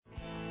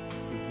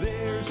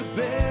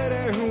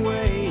better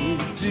way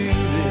to do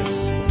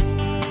this.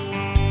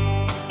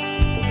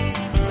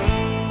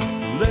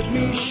 Let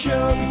me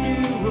show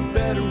you a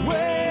better way.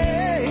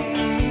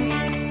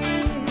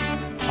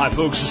 Hi,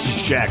 folks. This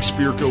is Jack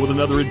Spirko with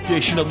another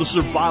edition of the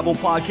Survival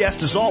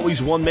Podcast. As always,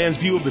 one man's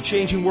view of the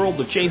changing world,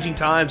 the changing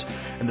times,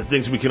 and the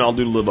things we can all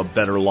do to live a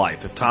better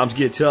life if times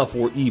get tough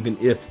or even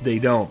if they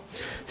don't.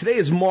 Today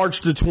is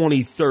March the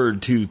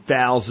 23rd,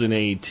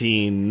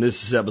 2018.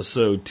 This is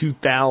episode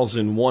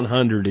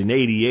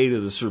 2188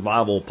 of the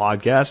Survival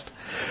Podcast.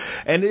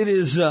 And it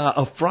is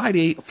a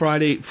Friday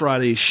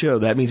show.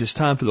 That means it's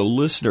time for the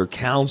Listener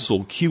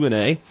Council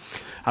Q&A.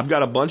 I've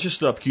got a bunch of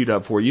stuff queued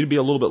up for you to be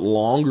a little bit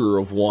longer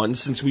of one.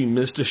 Since we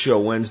missed a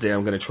show Wednesday,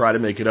 I'm going to try to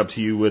make it up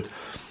to you with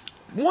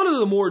one of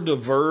the more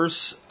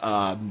diverse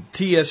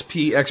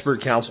TSP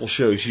expert council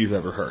shows you've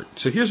ever heard.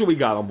 So here's what we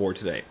got on board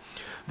today.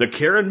 The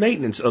care and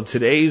maintenance of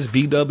today's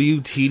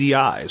VW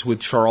TDIs with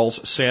Charles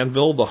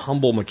Sandville, the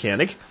humble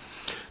mechanic.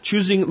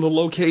 Choosing the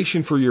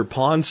location for your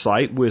pond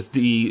site with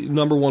the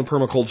 #1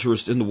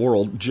 permaculturist in the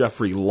world,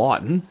 Jeffrey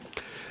Lawton.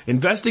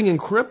 Investing in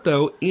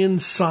crypto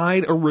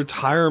inside a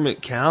retirement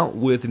account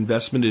with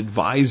investment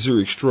advisor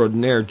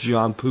extraordinaire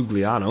John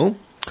Pugliano.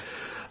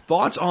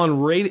 Thoughts on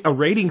a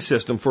rating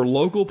system for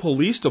local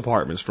police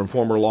departments from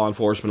former law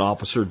enforcement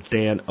officer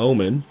Dan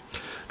Oman.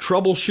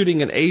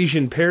 Troubleshooting an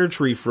Asian pear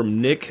tree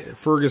from Nick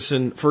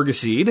Ferguson.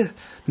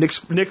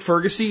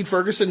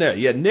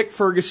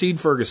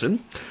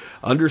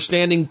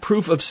 Understanding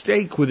proof of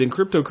stake within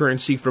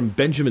cryptocurrency from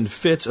Benjamin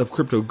Fitz of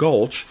Crypto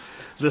Gulch.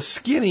 The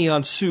skinny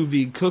on sous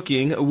vide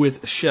cooking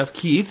with Chef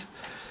Keith.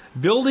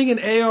 Building an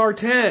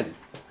AR-10.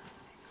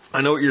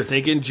 I know what you're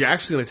thinking.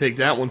 Jack's going to take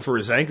that one for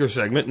his anchor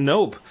segment.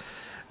 Nope.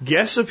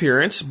 Guest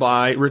appearance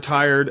by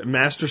retired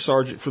Master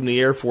Sergeant from the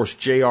Air Force,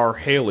 J.R.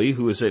 Haley,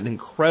 who is an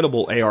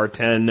incredible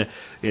AR-10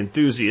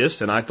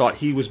 enthusiast, and I thought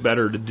he was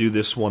better to do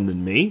this one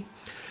than me.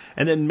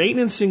 And then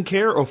maintenance and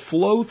care of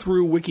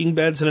flow-through wicking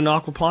beds and an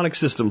aquaponics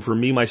system for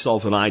me,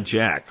 myself, and I,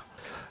 Jack.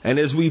 And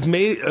as we've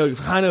made a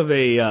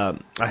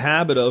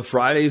habit of,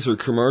 Fridays are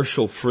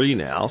commercial free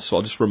now, so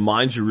I'll just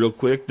remind you real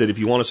quick that if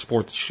you want to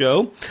support the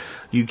show,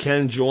 you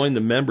can join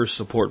the Member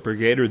Support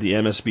Brigade, or the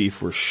MSB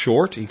for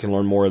short. You can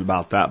learn more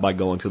about that by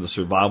going to the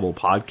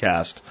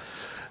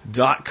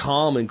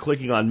survivalpodcast.com and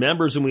clicking on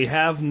members. And we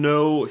have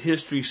no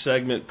history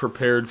segment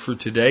prepared for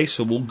today,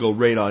 so we'll go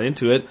right on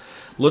into it.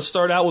 Let's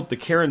start out with the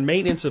care and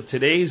maintenance of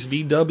today's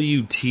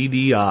VW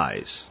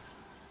TDIs.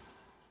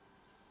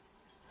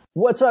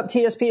 What's up,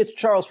 TSP? It's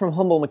Charles from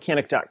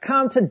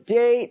HumbleMechanic.com.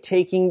 Today,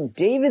 taking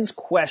David's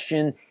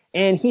question,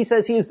 and he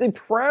says he is the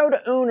proud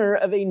owner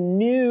of a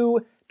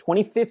new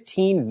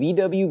 2015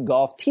 VW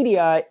Golf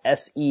TDI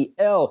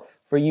SEL.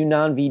 For you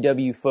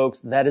non-VW folks,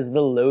 that is the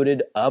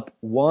loaded up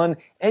one.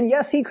 And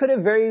yes, he could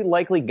have very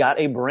likely got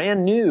a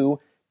brand new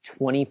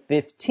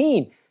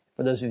 2015.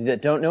 For those of you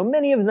that don't know,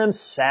 many of them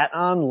sat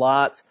on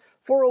lots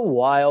for a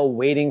while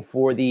waiting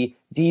for the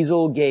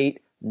Dieselgate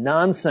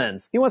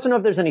nonsense. He wants to know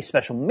if there's any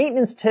special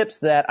maintenance tips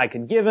that I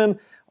could give him.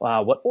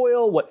 What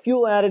oil, what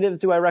fuel additives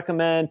do I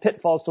recommend?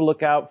 Pitfalls to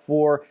look out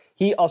for.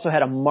 He also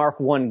had a Mark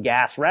I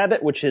gas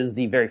Rabbit, which is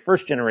the very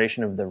first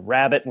generation of the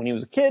Rabbit when he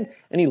was a kid,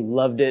 and he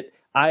loved it.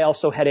 I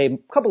also had a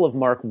couple of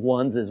Mark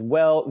I's as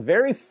well.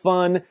 Very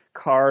fun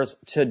cars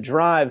to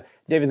drive.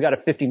 David's got a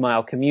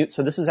 50-mile commute,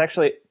 so this is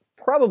actually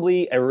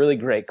probably a really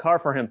great car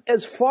for him.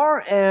 As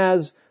far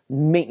as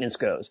maintenance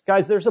goes,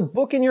 guys, there's a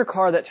book in your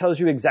car that tells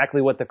you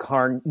exactly what the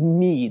car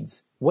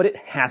needs, what it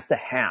has to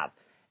have.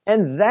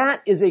 And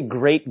that is a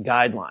great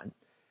guideline.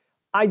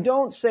 I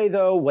don't say,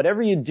 though,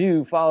 whatever you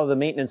do, follow the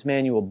maintenance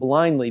manual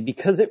blindly,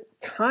 because it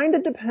kind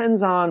of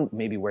depends on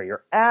maybe where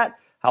you're at,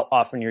 how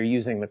often you're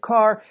using the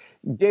car.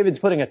 David's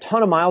putting a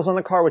ton of miles on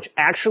the car, which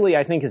actually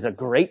I think is a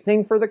great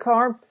thing for the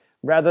car,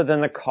 rather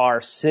than the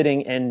car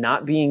sitting and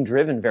not being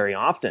driven very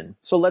often.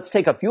 So let's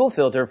take a fuel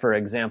filter, for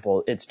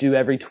example. It's due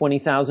every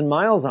 20,000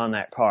 miles on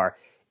that car.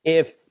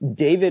 If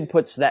David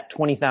puts that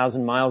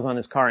 20,000 miles on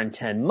his car in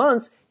 10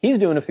 months, he's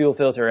doing a fuel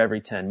filter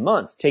every 10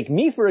 months. Take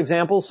me, for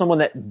example, someone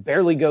that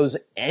barely goes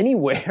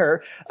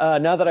anywhere.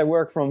 Now that I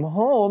work from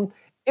home,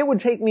 it would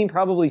take me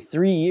probably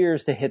 3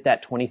 years to hit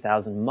that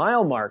 20,000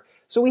 mile mark.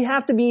 So we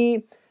have to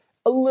be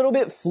a little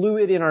bit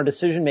fluid in our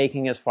decision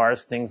making as far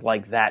as things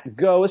like that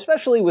go,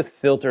 especially with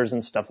filters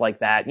and stuff like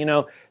that. You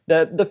know,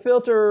 the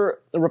filter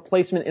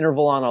replacement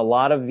interval on a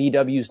lot of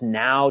VWs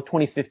now,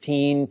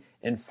 2015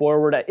 and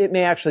forward, it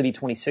may actually be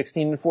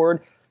 2016 and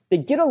forward. They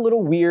get a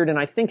little weird, and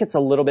I think it's a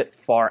little bit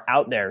far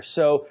out there.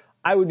 So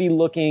I would be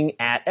looking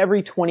at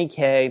every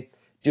 20K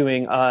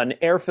doing an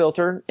air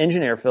filter,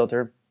 engine air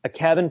filter, a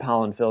cabin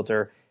pollen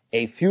filter,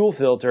 a fuel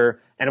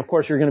filter, and of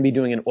course you're going to be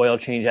doing an oil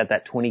change at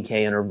that 20K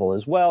interval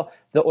as well.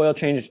 The oil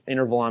change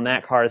interval on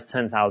that car is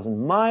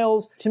 10,000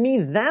 miles. To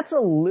me, that's a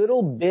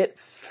little bit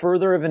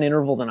further of an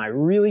interval than I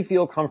really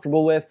feel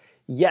comfortable with.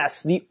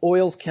 Yes, the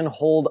oils can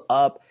hold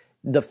up.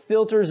 The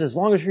filters, as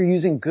long as you're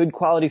using good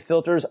quality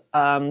filters,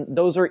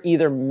 those are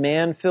either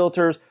MAN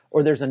filters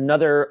or there's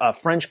another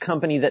French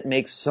company that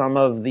makes some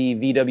of the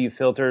VW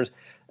filters.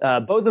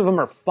 Both of them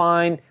are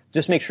fine,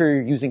 Just make sure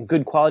you're using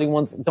good quality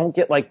ones. Don't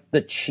get like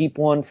the cheap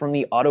one from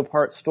the auto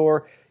parts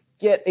store.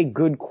 Get a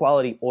good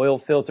quality oil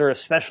filter,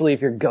 especially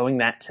if you're going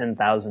that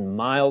 10,000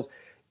 miles.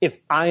 If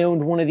I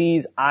owned one of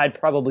these, I'd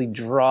probably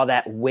draw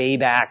that way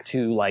back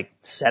to like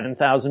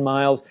 7,000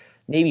 miles,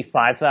 maybe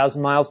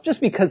 5,000 miles,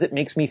 just because it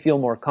makes me feel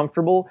more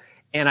comfortable.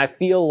 And I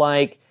feel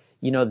like,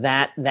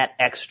 that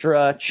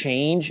extra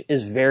change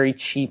is very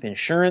cheap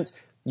insurance.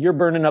 You're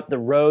burning up the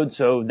road,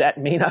 so that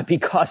may not be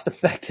cost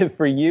effective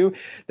for you.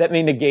 That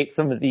may negate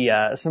some of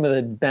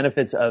the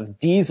benefits of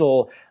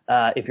diesel,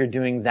 if you're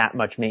doing that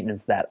much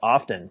maintenance that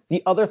often.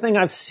 The other thing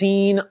I've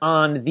seen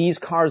on these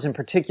cars in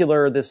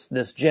particular, this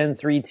Gen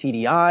 3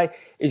 TDI,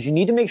 is you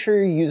need to make sure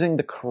you're using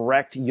the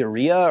correct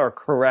urea or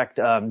correct,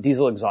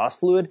 diesel exhaust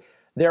fluid.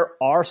 There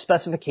are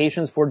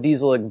specifications for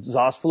diesel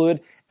exhaust fluid,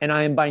 and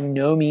I am by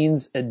no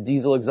means a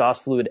diesel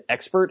exhaust fluid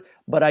expert,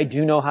 but I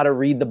do know how to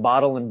read the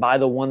bottle and buy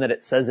the one that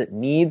it says it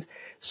needs.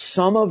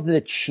 Some of the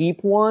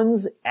cheap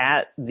ones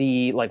at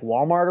the, like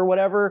Walmart or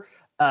whatever,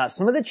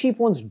 some of the cheap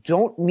ones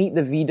don't meet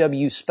the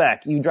VW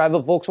spec. You drive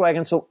a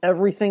Volkswagen, so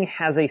everything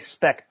has a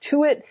spec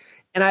to it,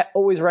 and I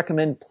always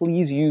recommend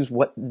please use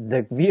what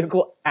the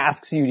vehicle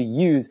asks you to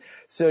use.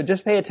 So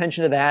just pay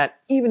attention to that,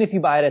 even if you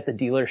buy it at the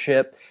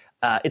dealership.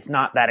 It's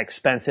not that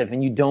expensive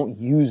and you don't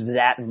use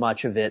that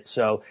much of it.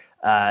 So,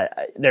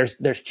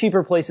 there's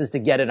cheaper places to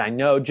get it. I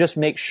know. Just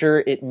make sure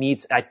it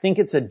meets, I think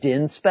it's a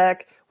DIN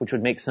spec, which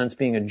would make sense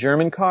being a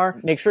German car.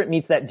 Make sure it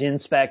meets that DIN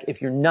spec.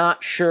 If you're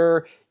not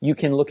sure, you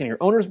can look in your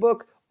owner's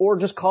book or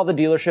just call the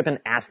dealership and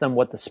ask them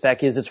what the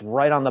spec is. It's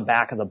right on the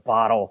back of the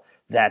bottle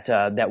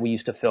that we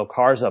used to fill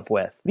cars up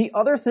with. The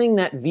other thing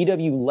that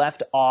VW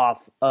left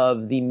off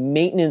of the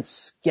maintenance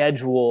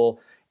schedule,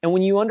 and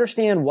when you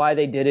understand why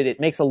they did it, it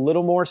makes a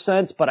little more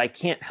sense, but I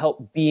can't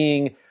help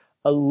being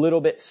a lot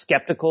of bit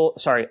skeptical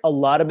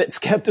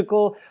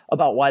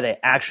about why they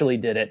actually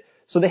did it.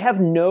 So they have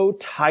no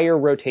tire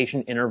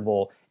rotation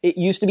interval. It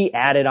used to be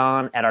added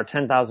on at our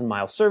 10,000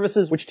 mile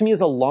services, which to me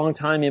is a long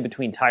time in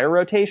between tire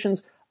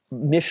rotations.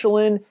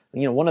 Michelin,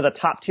 one of the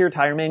top tier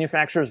tire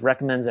manufacturers,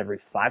 recommends every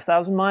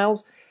 5,000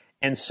 miles.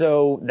 And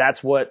so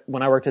that's what,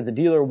 when I worked at the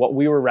dealer, what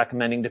we were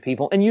recommending to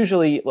people. And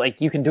usually,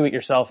 like, you can do it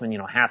yourself in,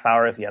 half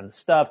hour if you have the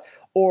stuff,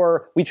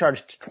 or we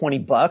charged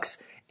 $20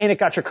 and it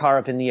got your car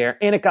up in the air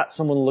and it got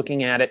someone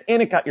looking at it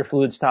and it got your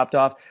fluids topped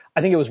off.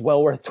 I think it was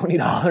well worth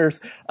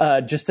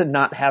 $20, just to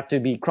not have to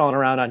be crawling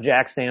around on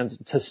jack stands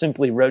to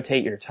simply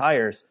rotate your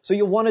tires. So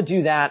you'll want to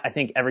do that, I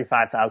think, every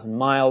 5,000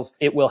 miles.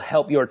 It will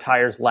help your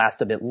tires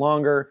last a bit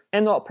longer,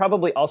 and they'll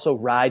probably also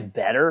ride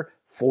better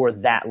for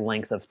that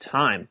length of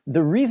time.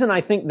 The reason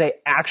I think they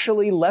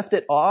actually left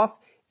it off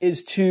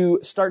is to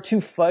start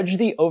to fudge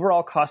the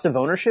overall cost of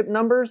ownership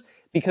numbers,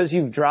 because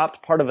you've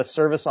dropped part of a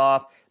service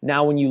off.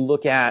 Now when you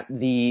look at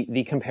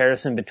the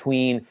comparison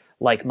between,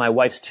 like, my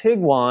wife's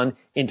Tiguan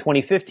in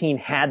 2015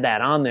 had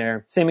that on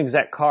there. Same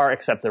exact car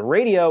except the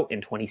radio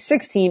in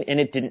 2016, and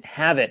it didn't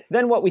have it.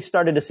 Then what we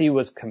started to see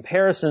was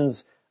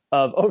comparisons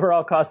of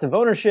overall cost of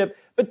ownership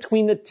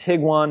between the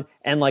Tiguan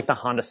and like the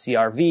Honda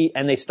CR-V,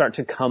 and they start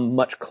to come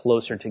much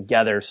closer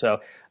together. So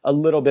a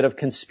little bit of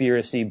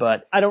conspiracy,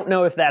 but I don't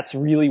know if that's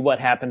really what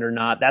happened or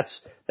not.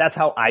 That's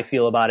how I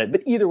feel about it.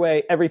 But either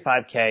way, every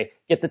 5K,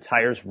 get the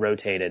tires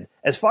rotated.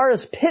 As far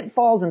as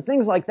pitfalls and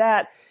things like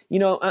that,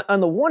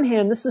 on the one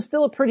hand, this is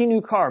still a pretty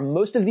new car.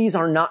 Most of these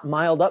are not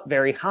miled up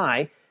very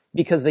high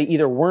because they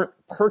either weren't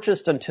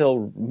purchased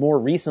until more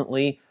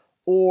recently,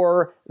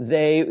 or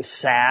they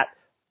sat,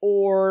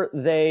 or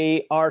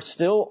they are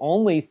still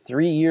only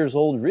 3 years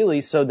old, really.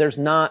 So there's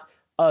not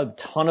a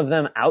ton of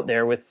them out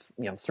there with,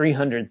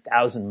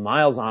 300,000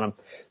 miles on them.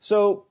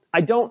 So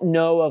I don't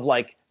know of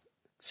like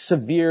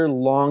severe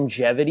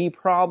longevity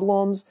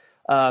problems.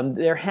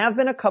 There have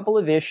been a couple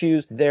of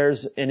issues.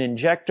 There's an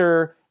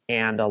injector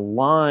and a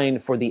line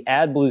for the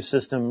AdBlue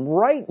system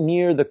right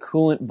near the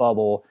coolant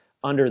bubble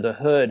under the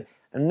hood.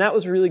 And that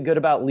was really good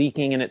about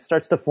leaking, and it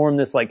starts to form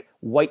this like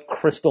white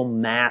crystal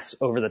mass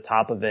over the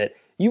top of it.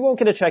 You won't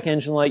get a check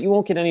engine light. You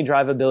won't get any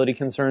drivability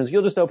concerns.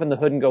 You'll just open the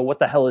hood and go, what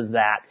the hell is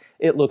that?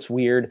 It looks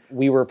weird.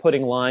 We were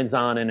putting lines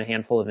on and a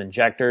handful of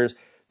injectors.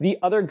 The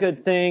other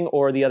good thing,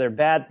 or the other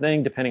bad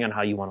thing, depending on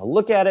how you want to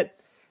look at it,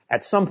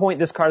 at some point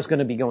this car is going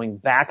to be going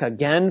back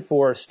again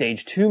for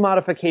stage 2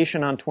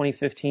 modification on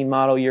 2015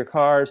 model year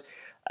cars.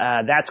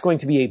 That's going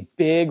to be a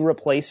big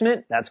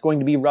replacement. That's going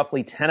to be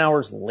roughly 10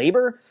 hours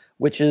labor,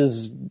 which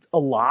is a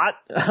lot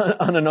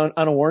on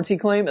a warranty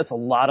claim. That's a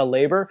lot of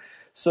labor.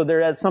 So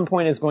there at some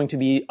point is going to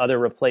be other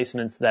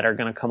replacements that are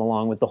going to come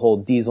along with the whole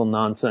diesel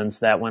nonsense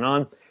that went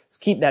on. So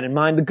keep that in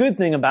mind. The good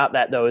thing about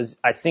that, though, is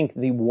I think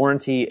the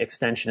warranty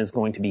extension is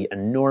going to be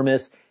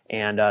enormous,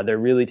 and they're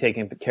really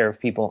taking care of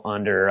people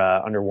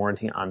under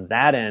warranty on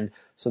that end.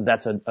 So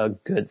that's a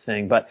good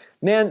thing. But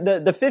man,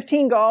 the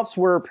 15 Golfs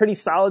were pretty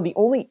solid. The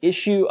only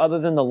issue other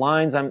than the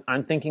lines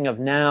I'm thinking of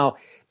now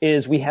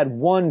is we had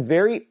one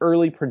very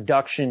early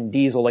production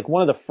diesel, like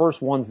one of the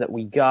first ones that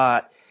we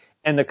got,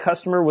 and the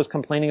customer was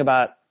complaining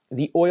about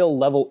the oil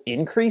level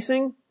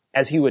increasing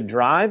as he would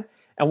drive.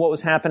 And what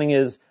was happening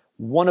is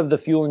one of the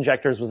fuel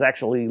injectors was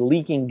actually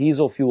leaking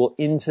diesel fuel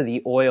into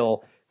the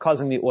oil,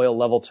 causing the oil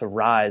level to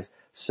rise.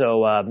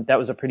 So that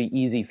was a pretty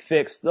easy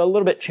fix. A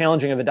little bit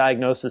challenging of a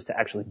diagnosis to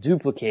actually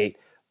duplicate,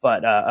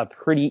 but a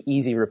pretty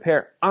easy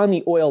repair. On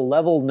the oil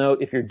level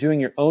note, if you're doing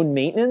your own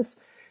maintenance,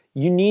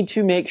 you need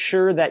to make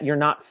sure that you're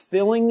not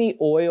filling the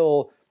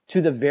oil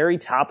to the very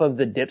top of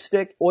the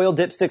dipstick. Oil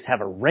dipsticks have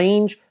a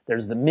range.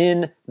 There's the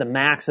min, the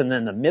max, and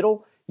then the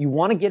middle. You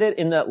want to get it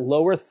in that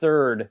lower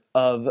third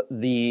of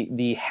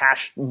the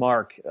hash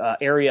mark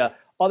area.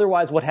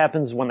 Otherwise, what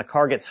happens when the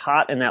car gets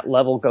hot and that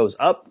level goes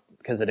up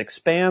because it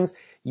expands,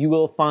 you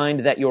will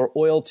find that your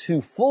oil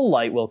to full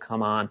light will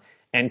come on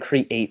and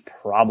create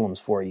problems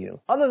for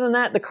you. Other than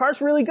that, the car's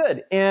really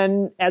good.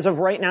 And as of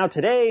right now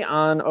today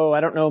on,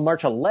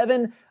 March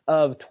 11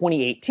 of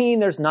 2018,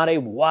 there's not a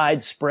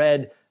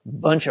widespread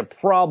bunch of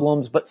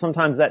problems, but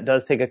sometimes that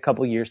does take a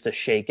couple years to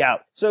shake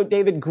out. So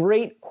David,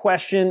 great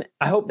question.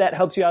 I hope that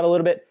helps you out a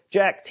little bit.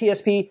 Jack,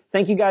 TSP,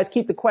 thank you guys.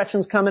 Keep the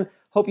questions coming.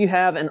 Hope you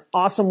have an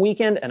awesome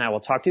weekend, and I will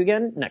talk to you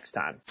again next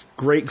time.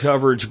 Great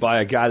coverage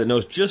by a guy that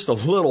knows just a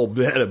little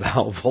bit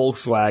about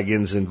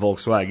Volkswagens and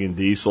Volkswagen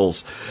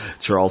diesels.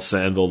 Charles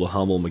Sandville, the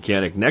humble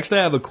mechanic. Next,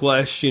 I have a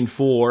question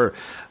for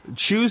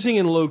choosing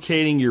and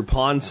locating your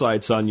pond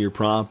sites on your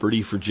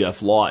property for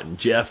Jeff Lawton.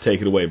 Jeff,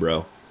 take it away,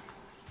 bro.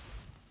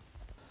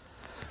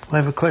 I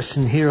have a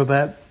question here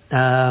about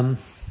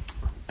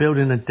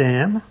building a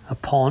dam, a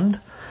pond,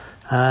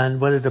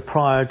 and whether to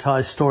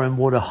prioritise storing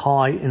water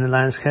high in the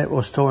landscape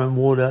or storing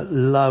water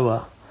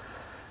lower.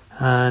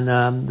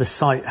 And the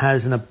site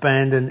has an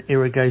abandoned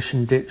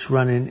irrigation ditch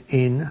running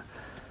in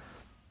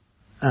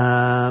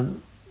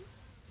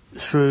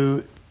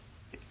through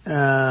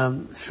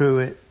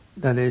it,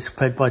 that is,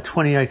 fed by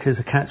 20 acres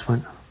of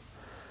catchment.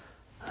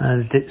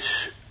 The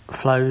ditch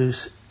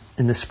flows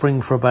in the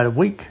spring for about a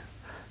week.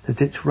 The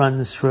ditch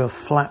runs through a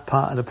flat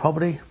part of the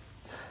property.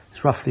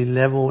 It's roughly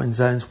level in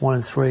zones 1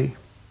 and 3.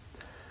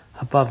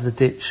 Above the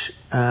ditch,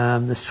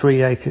 there's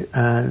 3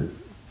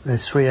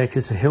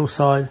 acres of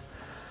hillside.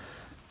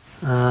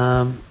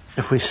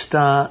 If we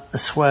start a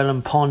swale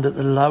and pond at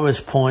the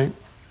lowest point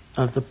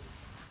of the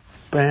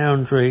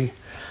boundary,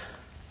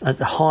 at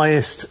the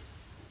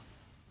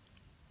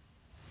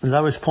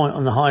lowest point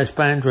on the highest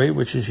boundary,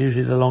 which is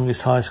usually the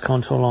longest, highest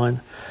contour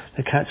line,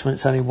 the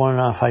catchment's only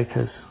 1.5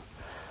 acres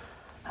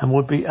and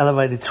would be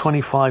elevated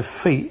 25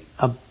 feet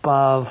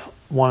above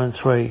 1 and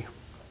 3.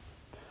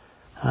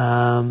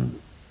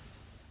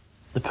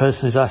 The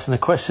person who's asking the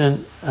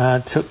question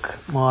took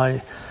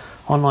my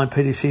online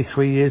PDC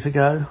 3 years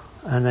ago,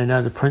 and they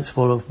know the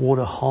principle of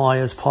water high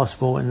as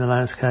possible in the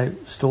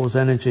landscape stores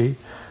energy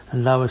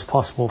and low as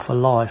possible for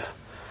life.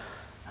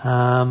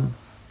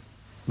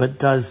 But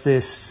does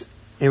this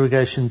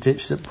irrigation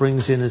ditch that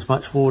brings in as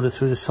much water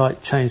through the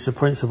site change the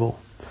principle?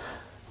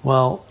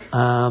 Well,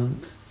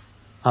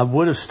 I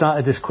would have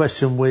started this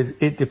question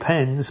with it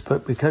depends,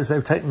 but because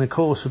they've taken the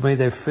course with me,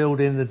 they've filled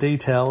in the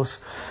details,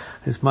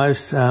 as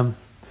most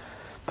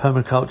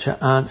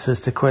permaculture answers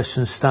to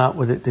questions start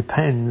with it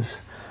depends,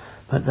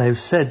 but they've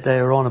said they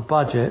are on a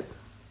budget,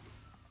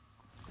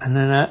 and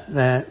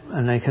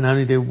then they can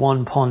only do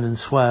one pond and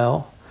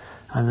swale,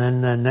 and then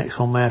the next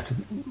one may have to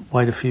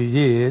wait a few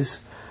years.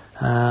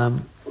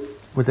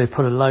 Would they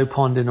put a low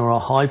pond in or a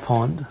high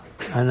pond?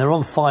 And they're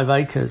on 5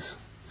 acres,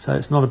 so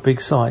it's not a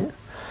big site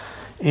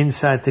in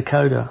South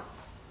Dakota.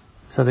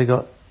 So they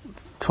got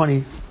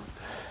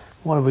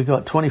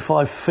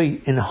 25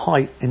 feet in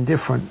height in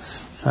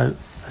difference. So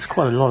that's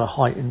quite a lot of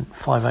height in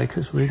 5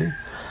 acres, really.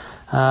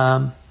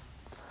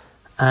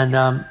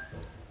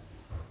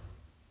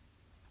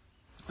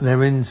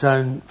 They're in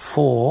zone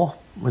 4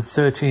 with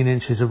 13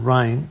 inches of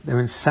rain. They're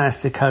in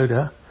South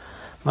Dakota.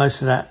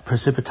 Most of that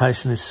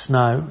precipitation is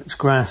snow. It's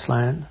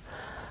grassland.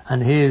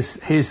 And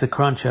here's the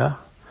cruncher.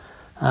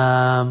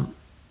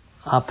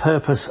 Our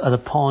purpose of the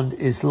pond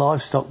is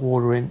livestock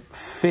watering,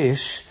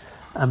 fish,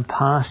 and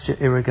pasture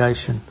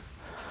irrigation.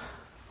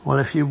 Well,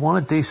 if you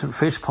want a decent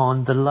fish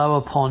pond, the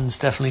lower pond's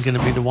definitely going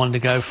to be the one to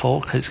go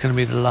for, because it's going to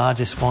be the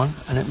largest one,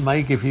 and it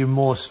may give you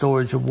more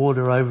storage of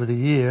water over the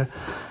year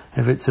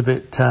if it's a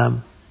bit,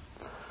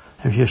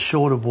 if you're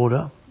short of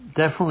water.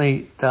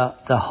 Definitely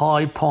the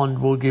high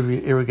pond will give you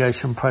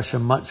irrigation pressure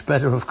much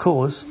better, of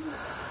course,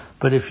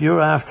 but if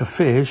you're after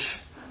fish,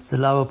 the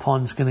lower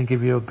pond's going to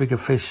give you a bigger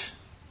fish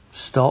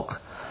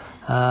stock.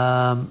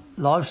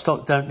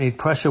 Livestock don't need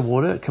pressure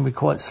water. It can be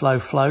quite slow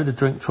flow to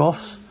drink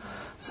troughs,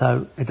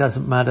 so it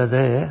doesn't matter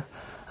there.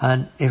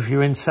 And if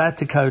you're in South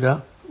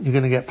Dakota, you're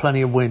going to get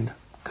plenty of wind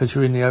because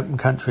you're in the open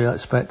country, I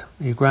expect.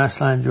 Your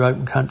grassland, your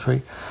open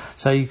country.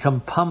 So you can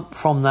pump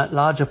from that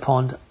larger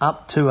pond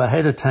up to a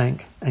header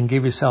tank and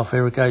give yourself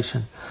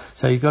irrigation.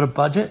 So you've got a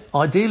budget.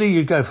 Ideally,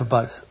 you go for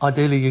both.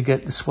 Ideally, you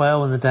get the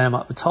swale and the dam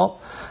up the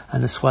top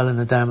and the swell and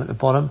the dam at the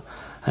bottom.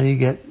 And you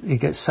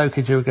get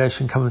soakage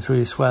irrigation coming through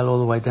your swale all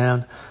the way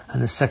down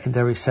and a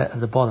secondary set at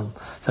the bottom.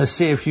 So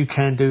see if you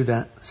can do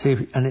that.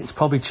 And it's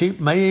probably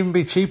cheap, may even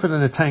be cheaper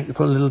than a tank to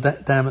put a little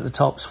dam at the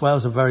top.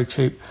 Swales are very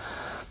cheap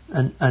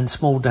and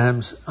small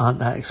dams aren't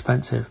that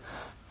expensive.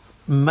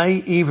 may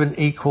even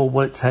equal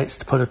what it takes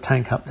to put a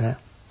tank up there.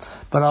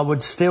 But I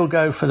would still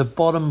go for the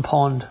bottom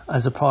pond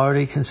as a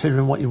priority,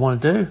 considering what you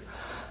want to do,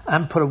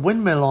 and put a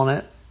windmill on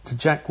it to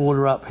jack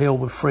water uphill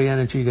with free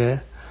energy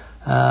there.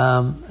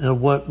 It'll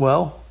work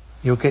well.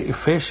 You'll get your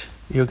fish.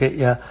 You'll get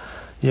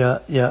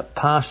your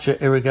pasture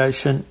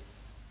irrigation.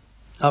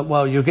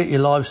 You'll get your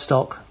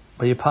livestock,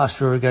 but your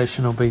pasture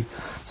irrigation will be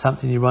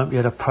something you won't be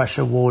able to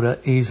pressure water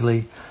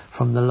easily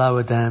from the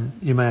lower dam.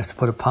 You may have to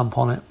put a pump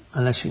on it,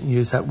 unless you can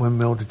use that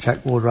windmill to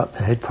jack water up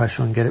to head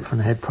pressure and get it from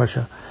the head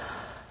pressure.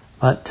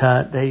 But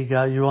there you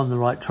go. You're on the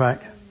right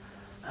track.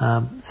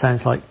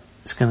 Sounds like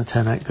it's going to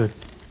turn out good.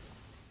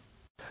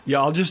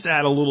 Yeah, I'll just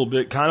add a little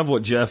bit, kind of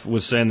what Jeff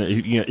was saying, that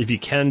if you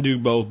can do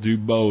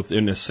both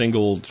in a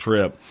single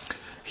trip.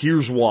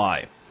 Here's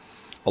why.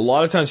 A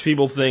lot of times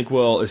people think,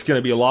 well, it's going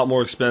to be a lot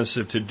more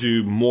expensive to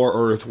do more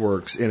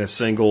earthworks in a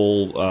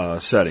single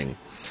setting.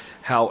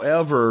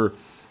 However,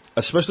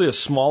 especially a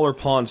smaller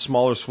pond,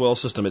 smaller swell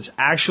system, it's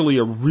actually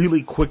a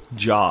really quick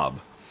job.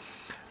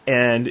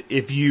 And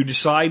if you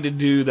decide to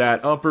do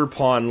that upper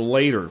pond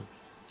later,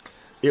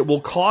 it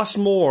will cost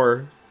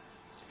more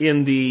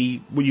in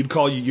the, what you'd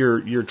call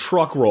your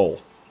truck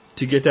roll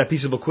to get that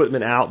piece of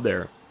equipment out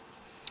there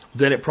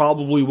than it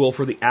probably will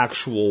for the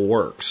actual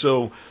work.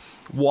 So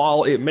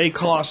while it may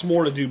cost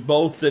more to do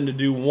both than to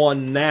do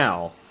one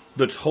now,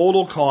 the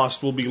total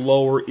cost will be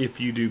lower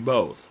if you do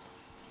both.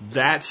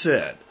 That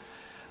said,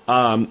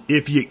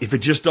 if it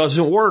just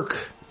doesn't work,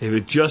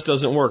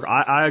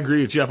 I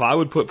agree with Jeff. I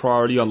would put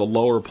priority on the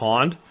lower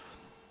pond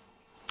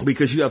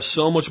because you have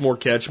so much more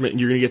catchment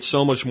and you're going to get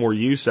so much more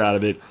use out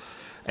of it.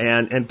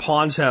 And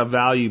ponds have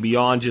value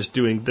beyond just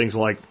doing things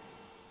like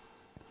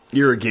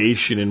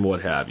irrigation and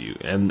what have you.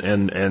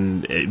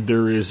 And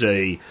there is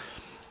a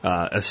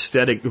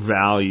aesthetic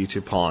value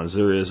to ponds.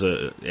 There is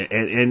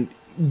and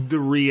the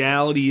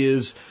reality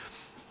is,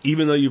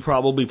 even though you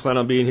probably plan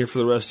on being here for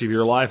the rest of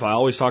your life, I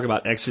always talk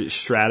about exit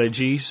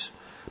strategies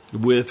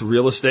with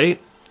real estate,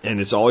 and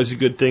it's always a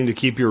good thing to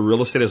keep your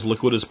real estate as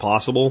liquid as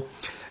possible.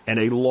 And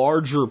a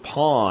larger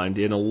pond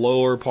in a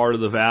lower part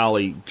of the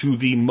valley to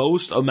the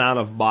most amount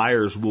of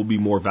buyers will be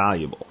more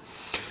valuable.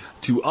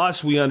 To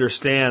us, we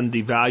understand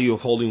the value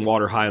of holding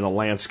water high in the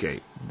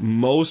landscape.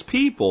 Most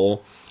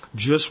people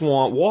just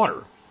want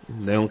water.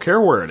 They don't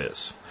care where it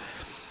is.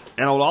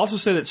 And I would also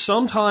say that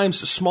sometimes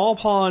small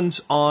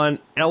ponds on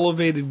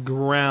elevated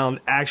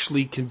ground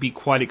actually can be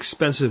quite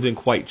expensive and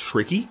quite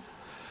tricky.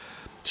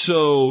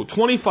 So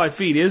 25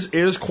 feet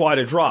is quite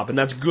a drop, and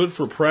that's good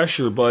for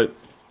pressure, but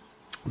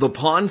the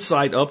pond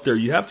site up there,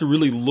 you have to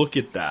really look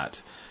at that.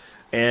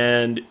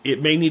 And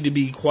it may need to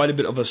be quite a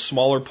bit of a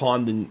smaller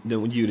pond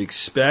than what you'd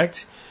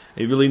expect.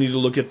 You really need to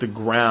look at the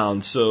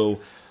ground.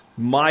 So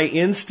my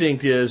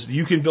instinct is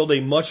you can build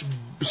a much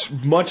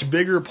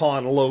bigger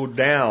pond low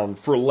down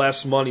for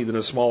less money than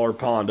a smaller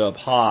pond up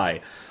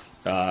high.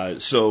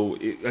 So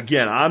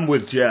again, I'm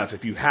with Jeff.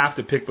 If you have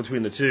to pick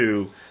between the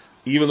two,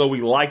 even though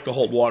we like to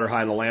hold water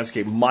high in the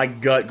landscape, my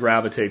gut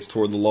gravitates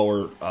toward the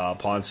lower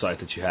pond site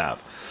that you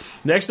have.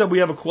 Next up, we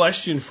have a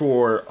question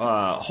for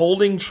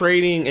holding,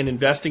 trading, and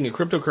investing in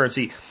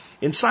cryptocurrency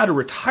inside a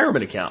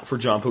retirement account for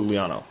John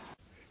Pugliano.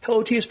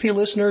 Hello, TSP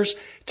listeners.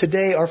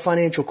 Today, our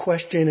financial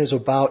question is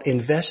about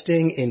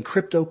investing in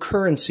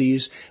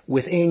cryptocurrencies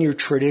within your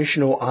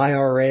traditional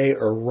IRA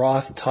or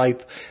Roth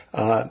type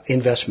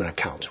investment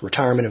account,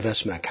 retirement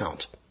investment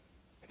account.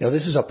 Now,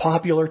 this is a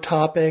popular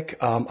topic.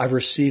 I've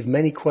received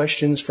many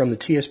questions from the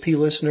TSP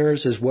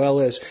listeners as well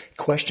as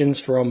questions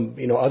from,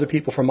 other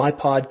people from my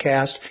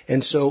podcast.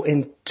 And so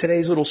in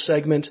today's little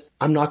segment,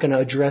 I'm not going to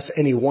address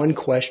any one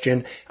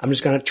question. I'm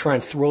just going to try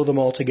and throw them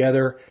all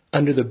together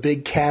under the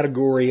big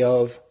category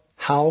of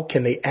how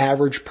can the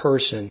average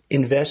person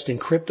invest in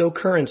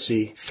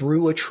cryptocurrency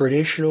through a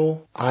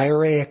traditional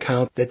IRA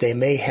account that they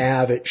may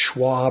have at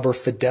Schwab or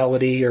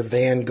Fidelity or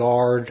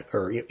Vanguard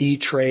or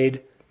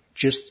E-Trade.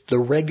 Just the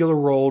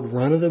regular old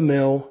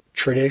run-of-the-mill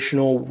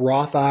traditional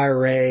Roth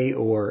IRA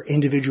or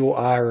individual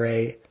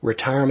IRA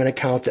retirement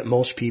account that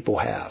most people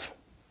have.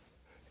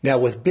 Now,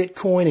 with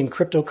Bitcoin and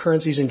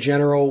cryptocurrencies in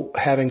general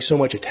having so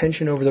much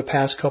attention over the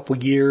past couple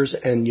of years,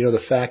 and the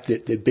fact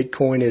that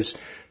Bitcoin is,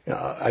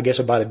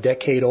 about a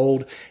decade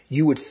old,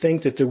 you would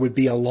think that there would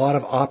be a lot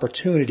of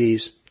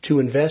opportunities to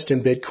invest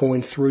in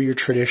Bitcoin through your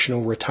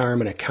traditional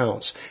retirement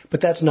accounts.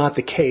 But that's not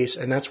the case,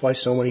 and that's why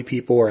so many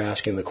people are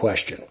asking the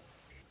question.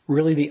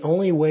 Really, the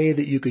only way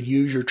that you could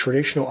use your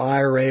traditional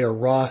IRA or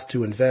Roth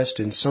to invest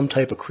in some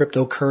type of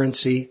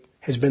cryptocurrency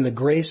has been the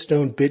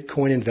Greystone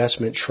Bitcoin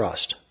Investment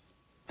Trust.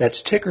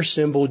 That's ticker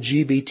symbol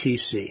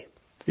GBTC.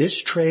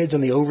 This trades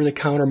on the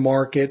over-the-counter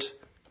market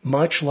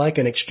much like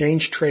an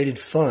exchange-traded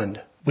fund,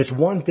 with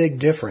one big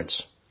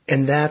difference,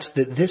 and that's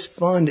that this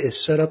fund is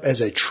set up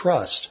as a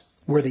trust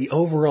where the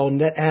overall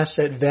net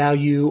asset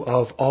value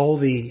of all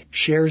the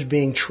shares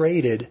being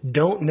traded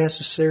don't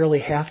necessarily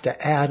have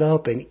to add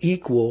up and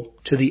equal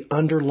to the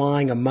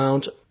underlying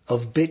amount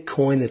of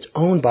Bitcoin that's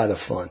owned by the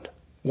fund.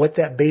 What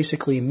that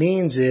basically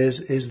means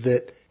is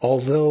that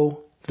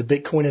although the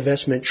Bitcoin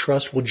Investment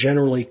Trust will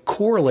generally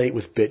correlate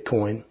with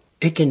Bitcoin,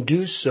 it can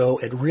do so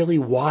at really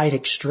wide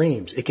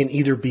extremes. It can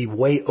either be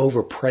way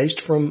overpriced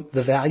from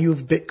the value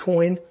of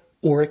Bitcoin,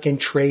 or it can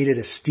trade at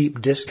a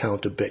steep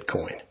discount of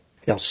Bitcoin.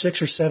 Now,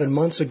 6 or 7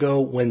 months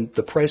ago, when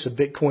the price of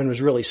Bitcoin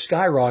was really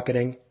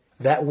skyrocketing,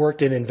 that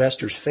worked in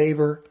investors'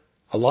 favor.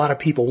 A lot of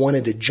people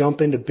wanted to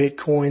jump into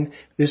Bitcoin.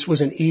 This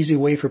was an easy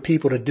way for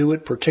people to do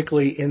it,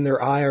 particularly in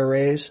their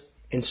IRAs.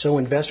 And so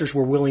investors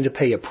were willing to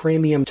pay a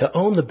premium to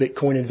own the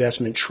Bitcoin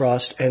investment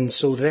trust. And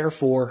so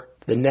therefore,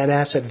 the net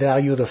asset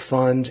value of the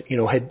fund,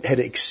 had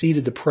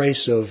exceeded the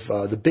price of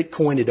the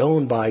Bitcoin it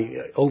owned by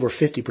over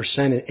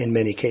 50% in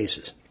many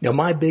cases. Now,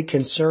 my big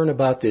concern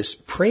about this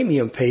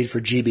premium paid for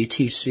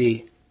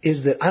GBTC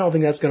is that I don't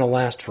think that's going to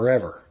last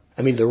forever.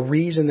 I mean, the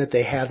reason that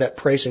they have that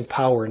pricing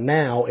power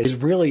now is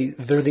really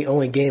they're the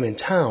only game in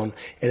town.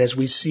 And as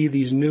we see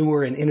these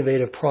newer and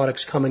innovative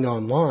products coming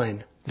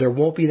online, there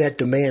won't be that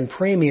demand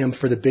premium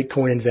for the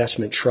Bitcoin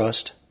investment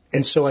trust.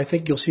 And so I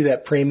think you'll see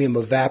that premium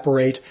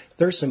evaporate.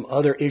 There's some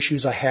other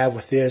issues I have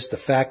with this. The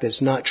fact that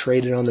it's not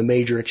traded on the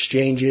major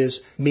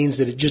exchanges means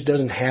that it just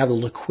doesn't have the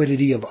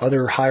liquidity of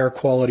other higher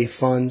quality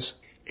funds.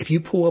 If you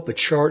pull up a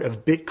chart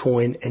of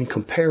Bitcoin and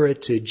compare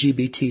it to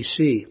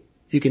GBTC,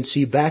 you can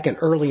see back in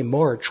early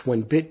March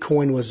when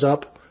Bitcoin was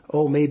up,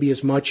 maybe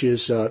as much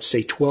as,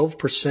 say,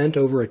 12%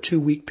 over a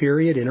 2-week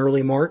period in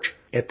early March.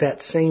 At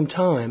that same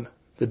time,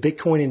 the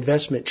Bitcoin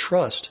investment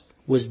trust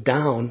was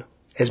down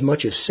as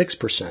much as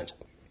 6%.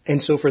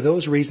 And so for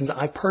those reasons,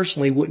 I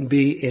personally wouldn't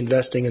be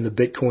investing in the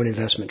Bitcoin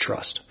investment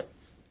trust.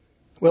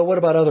 Well, what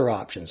about other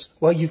options?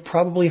 Well, you've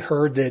probably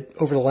heard that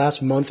over the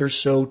last month or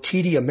so,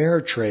 TD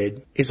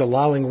Ameritrade is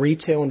allowing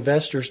retail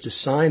investors to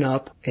sign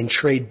up and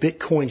trade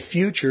Bitcoin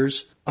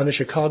futures on the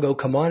Chicago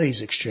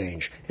Commodities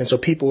Exchange. And so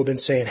people have been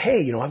saying,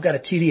 hey, I've got a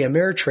TD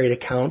Ameritrade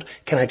account.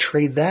 Can I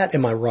trade that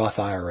in my Roth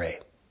IRA?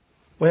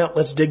 Well,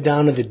 let's dig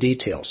down to the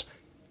details.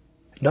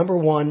 Number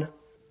one,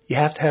 you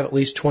have to have at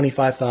least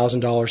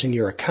 $25,000 in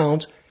your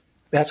account.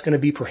 That's going to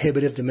be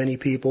prohibitive to many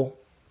people.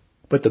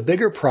 But the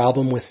bigger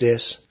problem with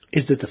this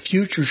is that the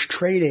futures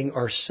trading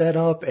are set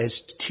up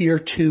as tier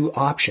 2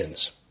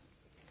 options.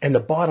 And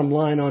the bottom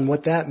line on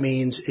what that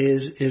means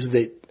is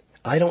that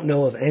I don't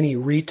know of any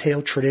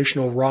retail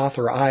traditional Roth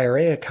or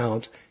IRA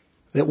account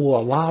that will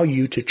allow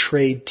you to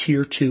trade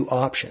tier 2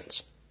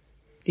 options.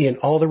 In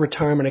all the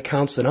retirement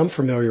accounts that I'm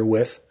familiar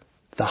with,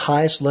 the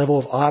highest level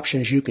of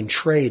options you can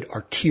trade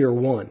are tier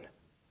 1.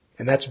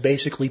 And that's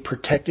basically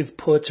protective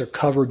puts or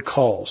covered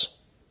calls.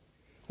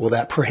 Well,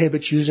 that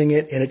prohibits using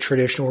it in a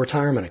traditional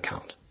retirement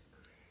account.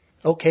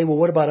 Okay, well,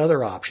 what about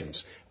other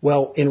options?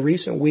 Well, in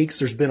recent weeks,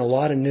 there's been a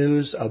lot of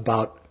news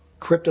about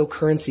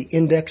cryptocurrency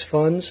index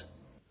funds.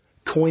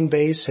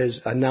 Coinbase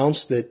has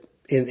announced that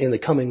in the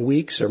coming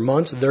weeks or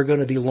months, they're going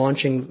to be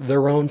launching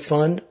their own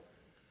fund.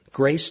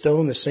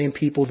 Greystone, the same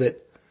people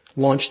that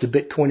launched the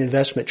Bitcoin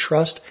investment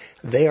trust,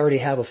 they already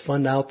have a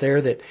fund out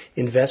there that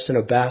invests in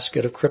a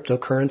basket of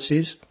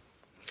cryptocurrencies.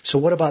 So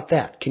what about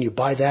that? Can you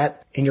buy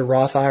that in your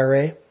Roth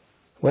IRA?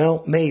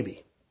 Well,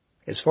 maybe.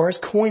 As far as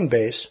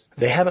Coinbase,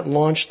 they haven't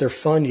launched their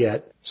fund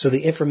yet, so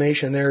the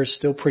information there is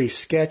still pretty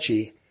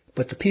sketchy.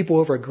 But the people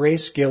over at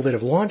Grayscale that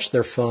have launched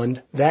their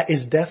fund, that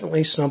is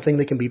definitely something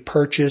that can be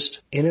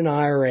purchased in an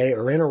IRA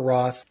or in a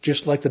Roth,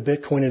 just like the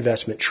Bitcoin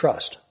investment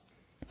trust.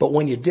 But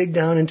when you dig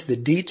down into the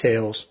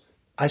details,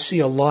 I see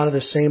a lot of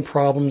the same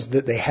problems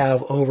that they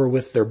have over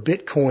with their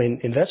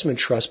Bitcoin investment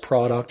trust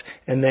product,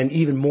 and then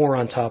even more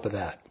on top of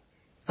that.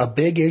 A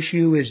big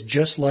issue is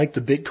just like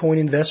the Bitcoin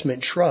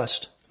investment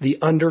trust, the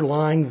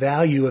underlying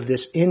value of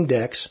this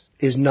index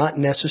is not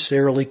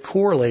necessarily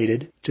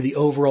correlated to the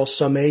overall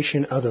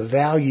summation of the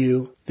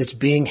value that's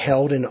being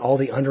held in all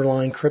the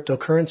underlying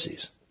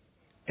cryptocurrencies.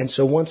 And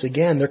so once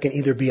again, there can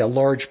either be a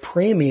large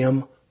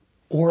premium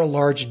or a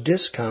large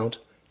discount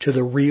to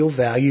the real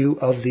value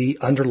of the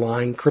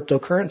underlying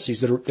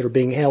cryptocurrencies that are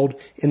being held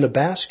in the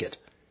basket.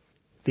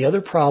 The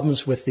other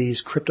problems with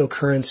these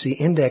cryptocurrency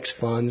index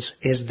funds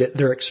is that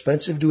they're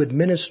expensive to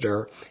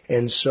administer,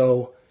 and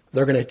so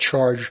they're going to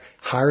charge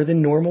higher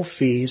than normal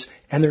fees,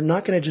 and they're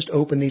not going to just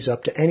open these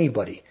up to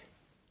anybody.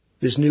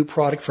 This new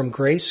product from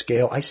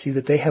Grayscale, I see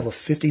that they have a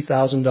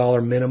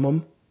 $50,000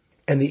 minimum,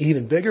 and the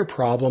even bigger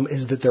problem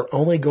is that they're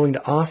only going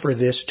to offer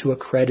this to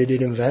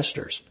accredited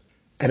investors.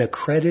 An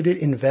accredited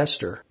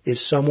investor is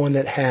someone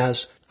that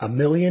has $1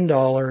 million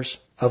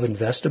of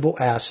investable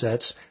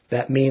assets.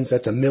 That means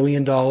that's $1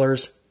 million,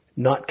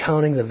 not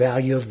counting the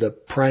value of the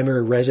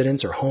primary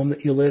residence or home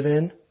that you live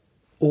in.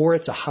 Or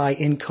it's a high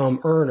income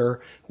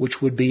earner,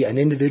 which would be an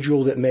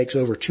individual that makes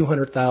over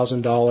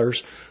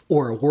 $200,000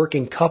 or a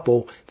working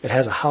couple that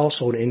has a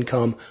household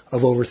income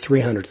of over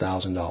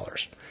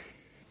 $300,000.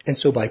 And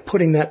so by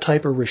putting that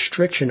type of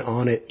restriction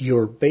on it,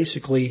 you're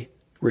basically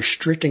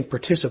restricting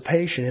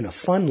participation in a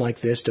fund like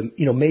this to,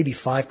 maybe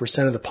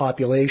 5% of the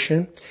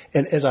population.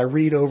 And as I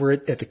read over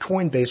it at the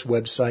Coinbase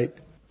website,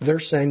 they're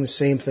saying the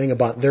same thing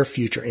about their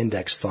future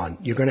index fund.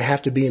 You're going to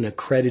have to be an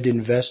accredited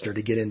investor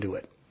to get into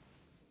it.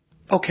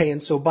 Okay,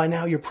 and so by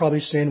now you're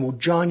probably saying, well,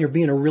 John, you're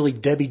being a really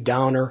Debbie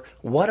Downer.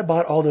 What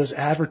about all those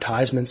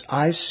advertisements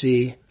I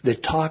see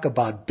that talk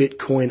about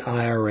Bitcoin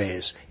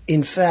IRAs?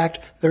 In fact,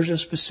 there's a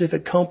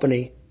specific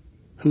company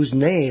whose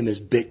name is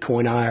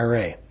Bitcoin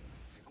IRA.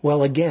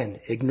 Well, again,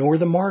 ignore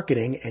the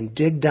marketing and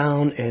dig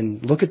down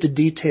and look at the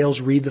details,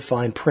 read the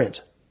fine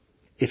print.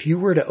 If you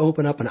were to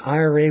open up an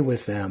IRA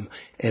with them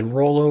and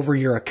roll over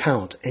your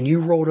account, and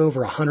you rolled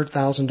over a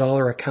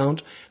 $100,000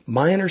 account,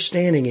 my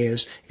understanding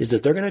is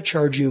that they're going to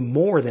charge you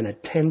more than a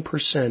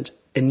 10%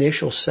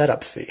 initial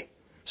setup fee.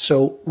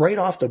 So right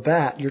off the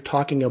bat, you're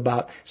talking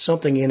about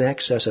something in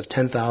excess of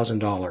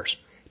 $10,000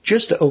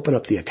 just to open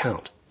up the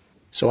account.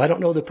 So I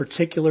don't know the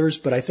particulars,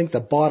 but I think the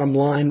bottom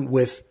line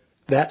with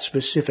that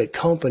specific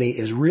company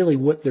is really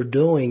what they're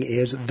doing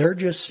is they're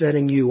just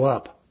setting you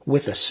up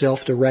with a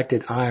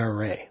self-directed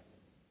IRA.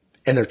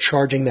 And they're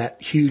charging that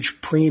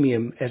huge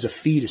premium as a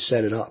fee to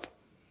set it up.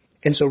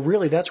 And so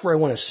really that's where I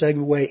want to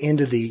segue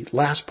into the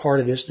last part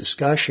of this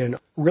discussion.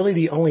 Really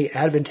the only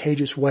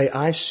advantageous way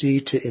I see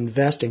to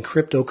invest in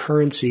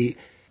cryptocurrency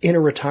in a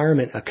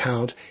retirement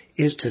account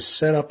is to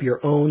set up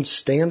your own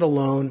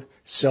standalone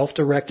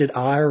self-directed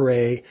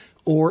IRA,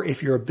 or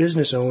if you're a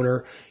business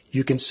owner,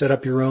 you can set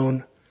up your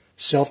own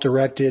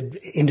self-directed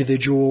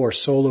individual or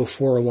solo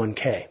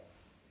 401k.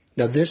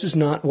 Now, this is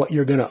not what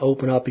you're going to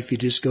open up if you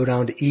just go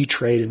down to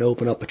E-Trade and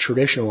open up a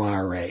traditional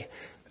IRA.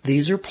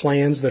 These are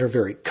plans that are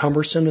very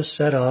cumbersome to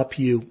set up.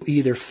 You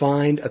either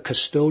find a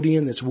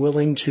custodian that's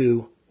willing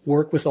to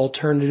work with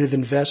alternative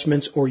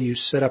investments, or you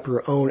set up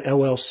your own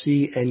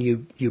LLC and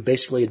you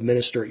basically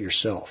administer it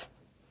yourself.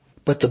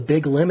 But the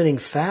big limiting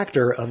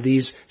factor of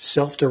these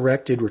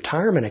self-directed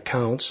retirement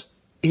accounts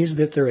is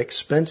that they're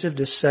expensive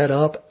to set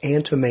up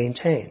and to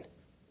maintain.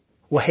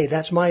 Well, hey,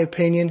 that's my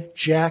opinion.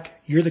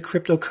 Jack, you're the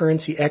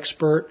cryptocurrency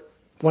expert.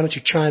 Why don't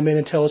you chime in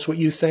and tell us what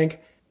you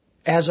think?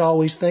 As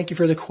always, thank you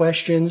for the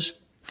questions.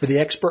 For the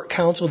expert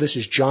council, this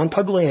is John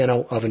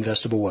Pugliano of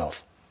Investable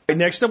Wealth.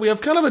 Next up, we have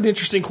kind of an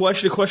interesting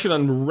question, a question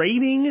on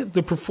rating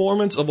the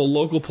performance of a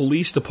local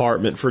police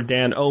department for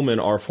Dan Oman,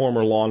 our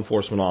former law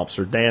enforcement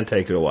officer. Dan,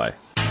 take it away.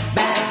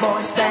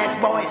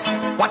 Bad boys,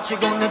 what you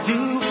gonna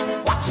do?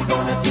 What you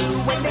gonna do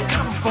when they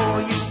come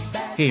for you?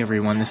 Hey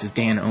everyone, this is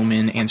Dan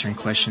Oman answering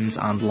questions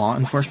on law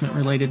enforcement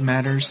related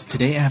matters.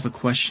 Today I have a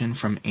question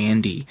from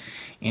Andy.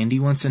 Andy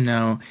wants to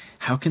know,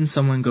 how can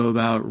someone go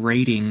about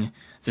rating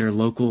their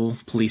local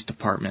police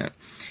department?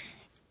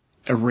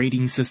 A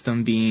rating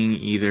system being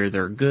either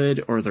they're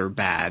good or they're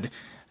bad.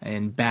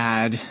 And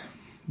bad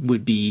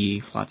would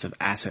be lots of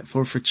asset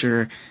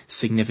forfeiture,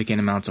 significant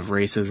amounts of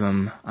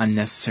racism,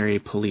 unnecessary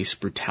police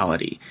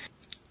brutality.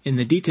 In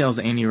the details,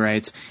 Andy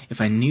writes, if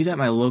I knew that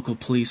my local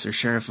police or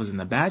sheriff was in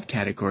the bad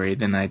category,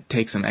 then I'd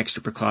take some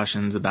extra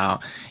precautions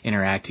about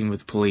interacting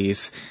with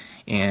police,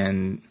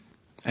 and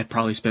I'd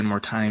probably spend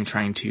more time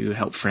trying to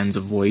help friends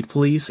avoid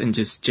police and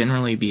just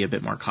generally be a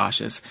bit more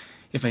cautious.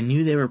 If I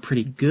knew they were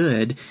pretty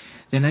good,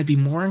 then I'd be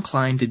more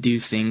inclined to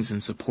do things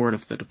in support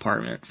of the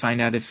department,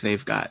 find out if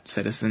they've got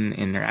citizen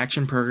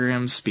interaction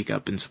programs, speak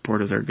up in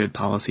support of their good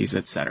policies,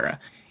 etc.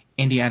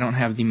 Andy, I don't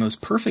have the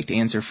most perfect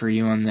answer for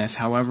you on this.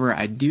 However,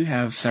 I do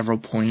have several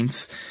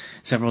points,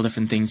 several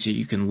different things that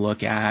you can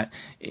look at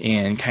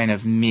in kind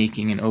of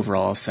making an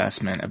overall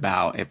assessment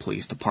about a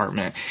police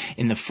department.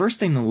 And the first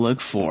thing to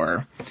look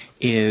for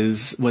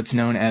is what's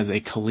known as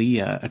a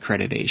CALEA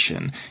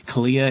accreditation.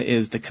 CALEA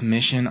is the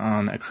Commission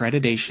on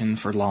Accreditation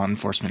for Law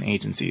Enforcement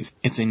Agencies.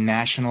 It's a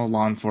national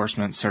law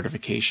enforcement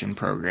certification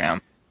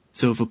program.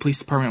 So if a police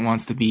department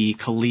wants to be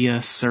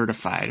CALEA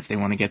certified, if they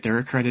want to get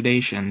their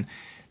accreditation,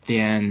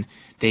 then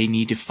they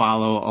need to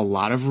follow a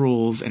lot of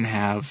rules and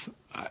have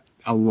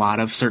a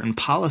lot of certain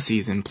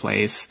policies in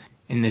place.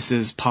 And this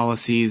is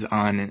policies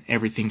on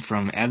everything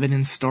from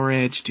evidence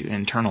storage to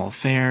internal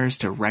affairs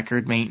to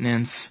record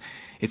maintenance.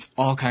 It's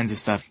all kinds of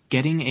stuff.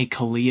 Getting a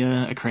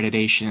CALEA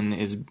accreditation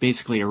is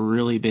basically a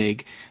really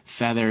big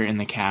feather in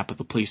the cap of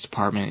the police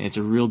department. It's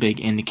a real big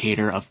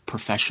indicator of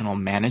professional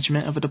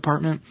management of a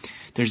department.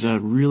 There's a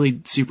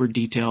really super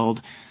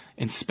detailed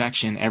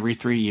inspection every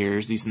 3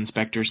 years. These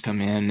inspectors come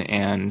in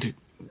and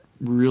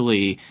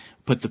really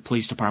put the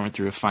police department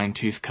through a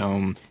fine-tooth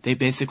comb. They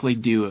basically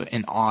do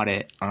an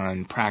audit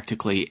on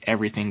practically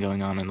everything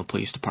going on in the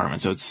police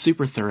department. So it's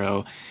super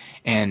thorough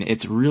and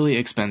it's really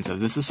expensive.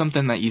 This is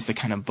something that used to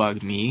kind of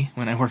bug me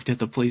when I worked at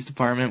the police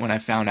department, when I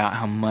found out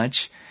how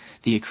much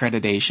the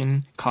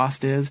accreditation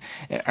cost is,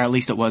 or at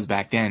least it was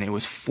back then. It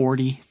was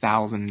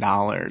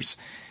 $40,000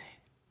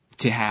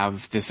 to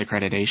have this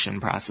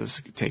accreditation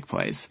process take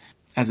place.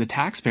 As a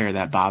taxpayer,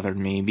 that bothered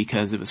me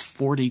because it was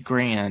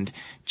 $40,000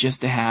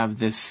 just to have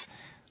this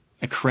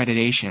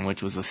accreditation,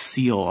 which was a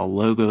seal, a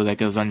logo that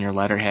goes on your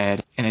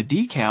letterhead, and a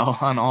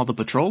decal on all the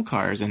patrol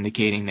cars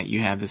indicating that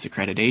you have this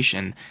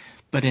accreditation.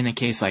 But in a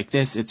case like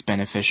this, it's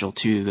beneficial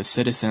to the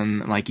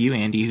citizen like you,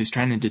 Andy, who's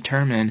trying to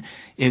determine,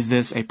 is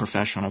this a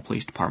professional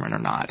police department or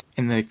not?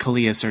 And the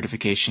CALEA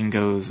certification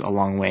goes a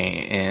long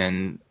way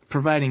in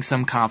providing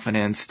some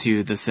confidence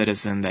to the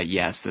citizen that,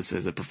 yes, this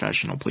is a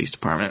professional police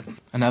department.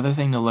 Another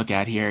thing to look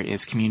at here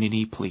is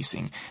community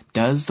policing.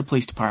 Does the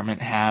police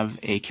department have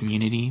a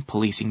community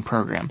policing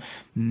program?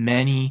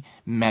 Many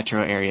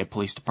metro area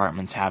police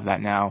departments have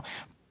that now.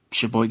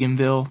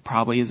 Sheboyganville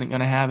probably isn't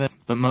going to have it,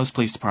 but most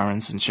police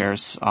departments and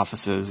sheriff's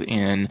offices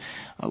in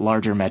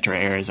larger metro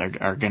areas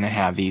are going to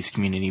have these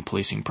community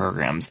policing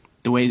programs.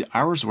 The way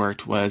ours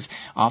worked was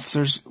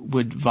officers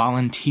would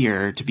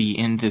volunteer to be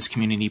in this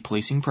community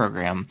policing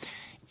program,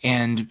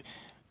 and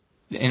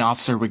an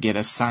officer would get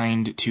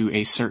assigned to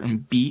a certain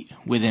beat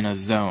within a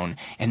zone,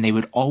 and they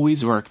would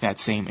always work that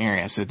same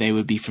area. So they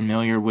would be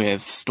familiar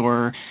with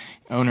store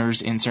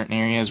owners in certain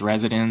areas,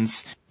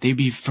 residents. They'd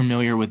be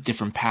familiar with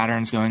different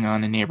patterns going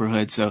on in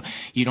neighborhoods, so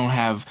you don't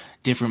have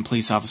different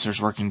police officers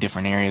working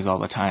different areas all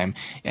the time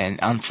and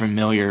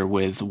unfamiliar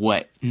with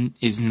what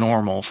is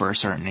normal for a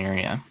certain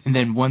area. And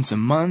then once a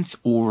month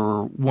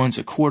or once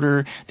a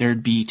quarter,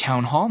 there'd be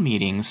town hall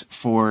meetings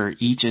for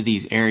each of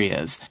these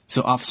areas.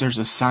 So officers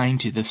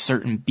assigned to the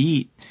certain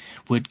beat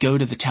would go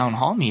to the town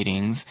hall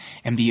meetings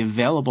and be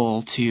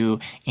available to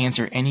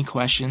answer any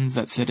questions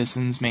that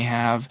citizens may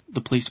have.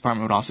 The police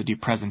department would also do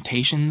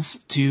presentations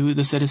to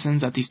the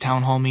citizens at these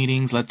town hall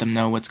meetings, let them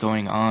know what's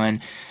going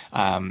on.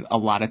 A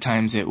lot of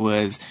times it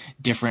was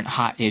different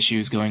hot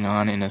issues going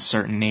on in a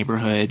certain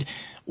neighborhood,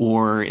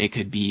 or it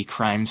could be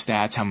crime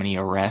stats, how many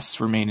arrests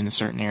were made in a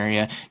certain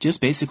area,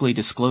 just basically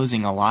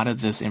disclosing a lot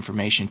of this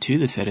information to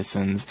the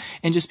citizens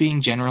and just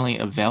being generally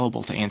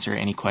available to answer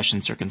any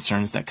questions or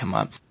concerns that come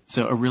up.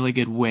 So a really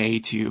good way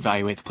to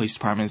evaluate the police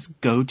department is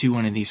go to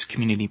one of these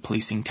community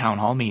policing town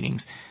hall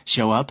meetings,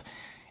 show up,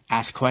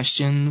 ask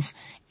questions,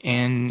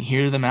 and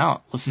hear them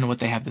out, listen to what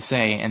they have to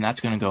say, and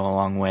that's going to go a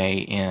long way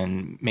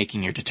in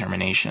making your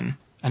determination.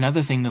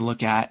 Another thing to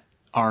look at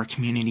are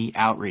community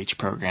outreach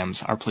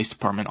programs. Our police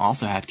department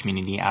also had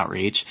community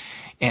outreach,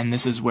 and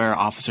this is where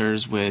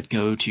officers would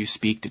go to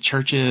speak to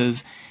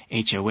churches,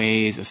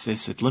 HOAs,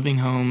 assisted living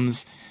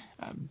homes,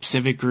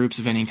 civic groups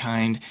of any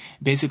kind.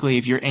 Basically,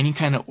 if you're any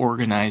kind of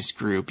organized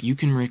group, you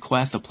can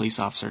request a police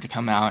officer to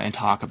come out and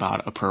talk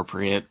about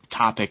appropriate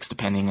topics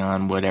depending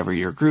on whatever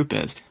your group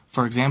is.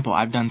 For example,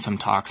 I've done some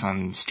talks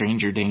on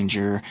stranger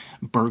danger,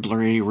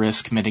 burglary,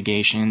 risk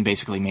mitigation,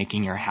 basically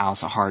making your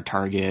house a hard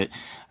target,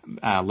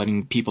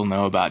 letting people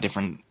know about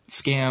different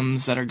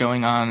scams that are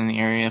going on in the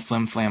area,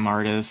 flim-flam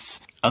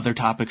artists. Other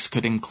topics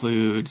could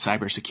include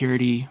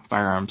cybersecurity,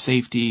 firearm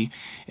safety,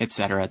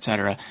 etc.,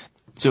 etc.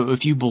 So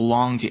if you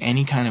belong to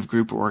any kind of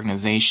group or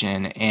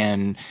organization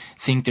and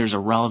think there's a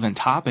relevant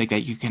topic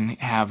that you can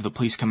have the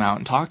police come out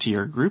and talk to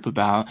your group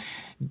about,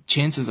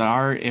 chances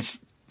are,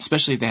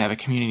 especially if they have a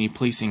community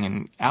policing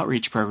and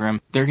outreach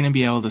program, they're going to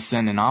be able to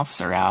send an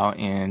officer out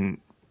and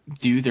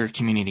do their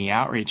community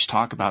outreach,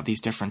 talk about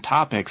these different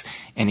topics.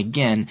 And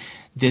again,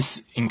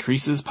 this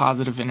increases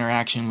positive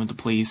interaction with the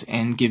police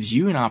and gives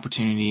you an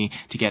opportunity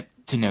to get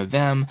to know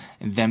them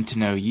and them to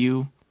know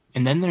you.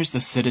 And then there's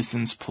the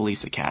Citizens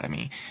Police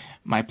Academy.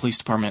 My police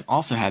department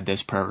also had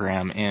this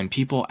program, and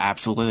people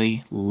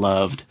absolutely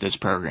loved this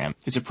program.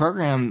 It's a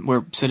program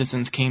where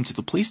citizens came to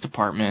the police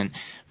department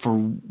for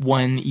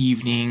one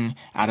evening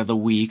out of the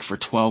week for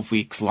 12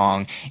 weeks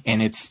long,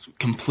 and it's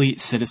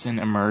complete citizen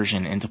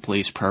immersion into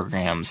police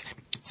programs.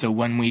 So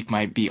one week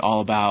might be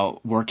all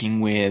about working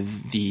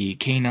with the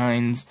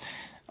canines.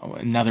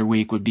 Another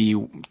week would be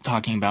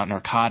talking about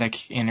narcotic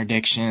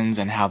interdictions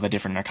and how the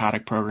different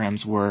narcotic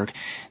programs work.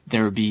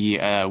 There would be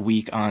a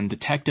week on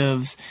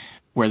detectives,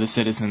 where the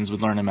citizens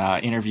would learn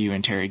about interview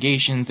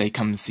interrogations. They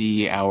come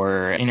see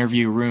our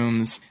interview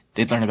rooms.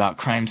 They'd learn about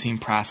crime scene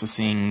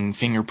processing,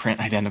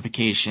 fingerprint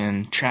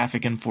identification,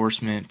 traffic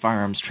enforcement,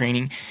 firearms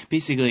training.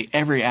 Basically,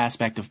 every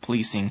aspect of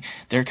policing,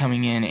 they're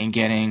coming in and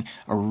getting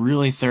a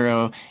really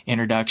thorough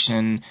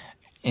introduction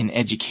and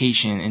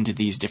education into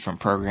these different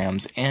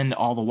programs, and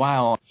all the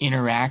while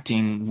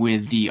interacting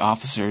with the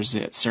officers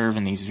that serve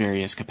in these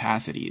various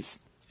capacities.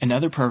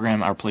 Another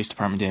program our police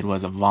department did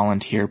was a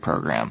volunteer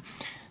program.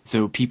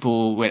 So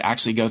people would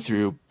actually go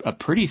through a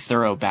pretty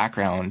thorough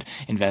background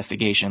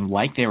investigation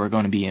like they were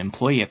going to be an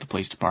employee at the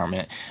police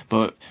department.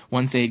 But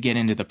once they'd get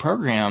into the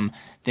program,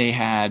 they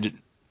had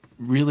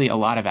really a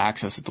lot of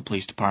access at the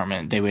police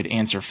department. They would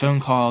answer phone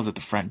calls at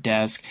the front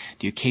desk,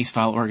 do case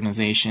file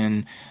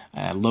organization,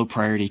 low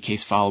priority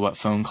case follow-up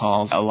phone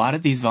calls. A lot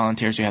of these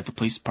volunteers who had the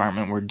police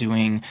department were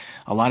doing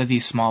a lot of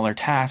these smaller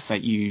tasks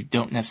that you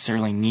don't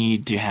necessarily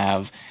need to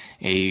have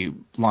a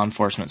law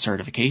enforcement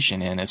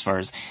certification in, as far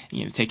as,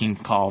 taking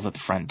calls at the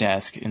front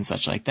desk and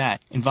such like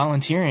that. And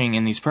volunteering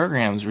in these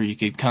programs where you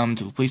could come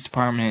to the police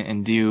department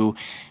and do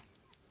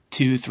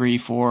 2, 3,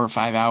 4,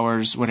 5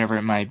 hours, whatever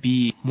it might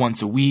be,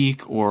 once a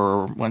week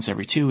or once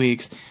every 2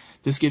 weeks,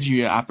 this gives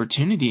you an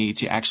opportunity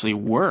to actually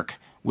work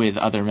with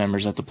other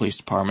members at the police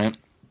department.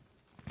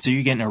 So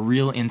you're getting a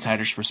real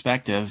insider's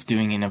perspective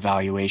doing an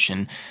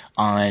evaluation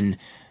on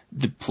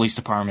the police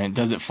department.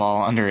 Does it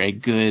fall under a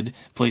good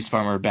police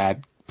department or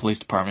bad police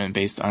department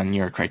based on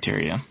your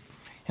criteria?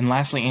 And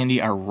lastly,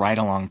 Andy, our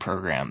ride-along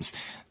programs.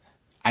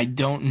 I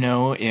don't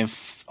know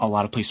if a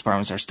lot of police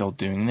departments are still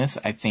doing this.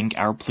 I think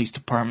our police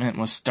department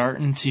was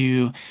starting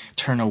to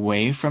turn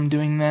away from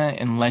doing that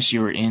unless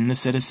you were in the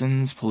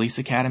Citizens Police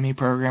Academy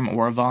program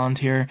or a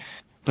volunteer.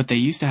 But they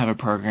used to have a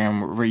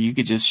program where you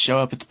could just show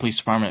up at the police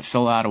department,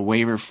 fill out a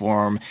waiver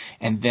form,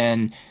 and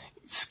then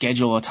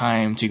schedule a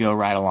time to go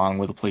ride along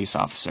with a police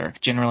officer.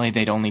 Generally,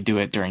 they'd only do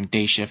it during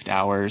day shift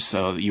hours,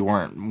 so you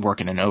weren't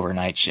working an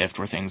overnight shift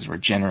where things were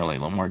generally a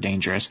little more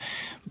dangerous.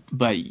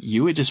 But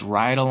you would just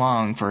ride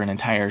along for an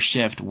entire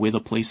shift with a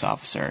police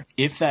officer.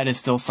 If that is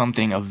still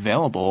something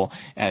available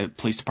at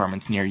police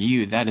departments near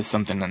you, that is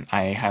something that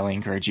I highly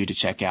encourage you to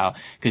check out,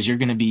 because you're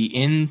going to be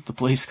in the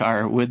police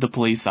car with the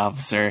police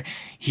officer,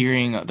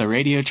 hearing the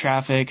radio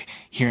traffic,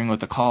 hearing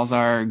what the calls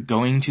are,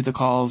 going to the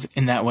calls,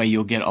 and that way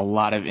you'll get a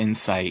lot of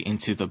insight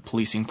into the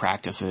policing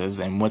practices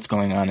and what's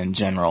going on in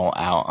general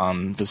out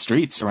on the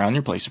streets around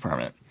your police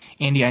department.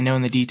 Andy, I know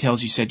in the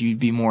details you said you'd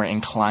be more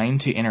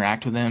inclined to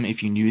interact with them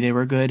if you knew they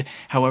were good.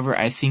 However,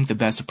 I think the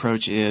best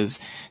approach is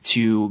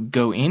to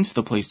go into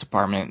the police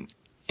department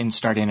and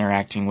start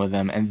interacting with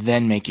them and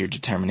then make your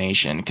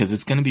determination, because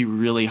it's going to be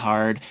really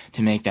hard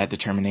to make that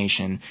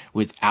determination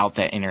without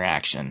that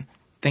interaction.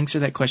 Thanks for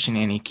that question,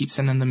 Annie. Keep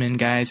sending them in,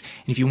 guys.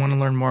 And if you want to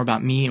learn more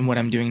about me and what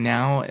I'm doing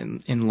now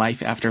in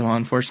life after law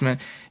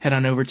enforcement, head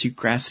on over to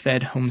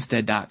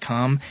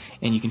grassfedhomestead.com,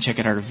 and you can check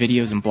out our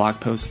videos and blog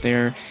posts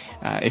there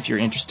if you're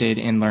interested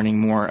in learning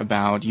more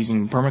about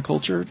using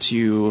permaculture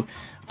to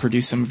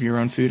produce some of your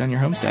own food on your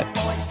homestead.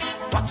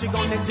 What you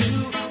gonna do?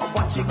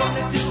 What you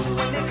gonna do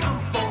when they come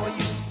for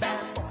you?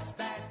 Bad boys,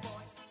 bad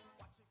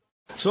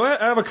boys. So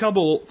I have a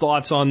couple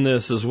thoughts on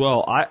this as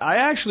well. I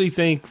actually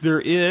think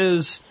there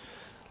is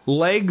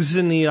legs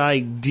in the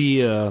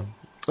idea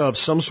of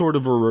some sort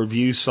of a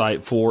review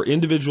site for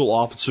individual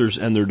officers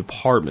and their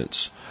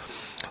departments.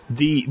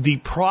 The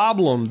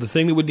problem, the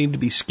thing that would need to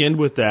be skinned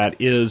with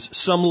that is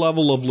some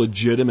level of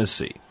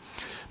legitimacy.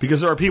 Because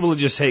there are people that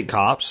just hate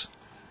cops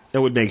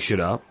and would make shit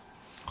up.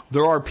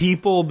 There are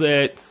people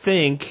that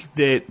think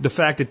that the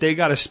fact that they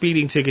got a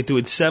speeding ticket to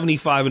a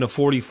 75 and a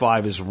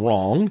 45 is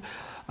wrong,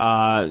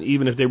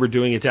 even if they were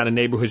doing it down a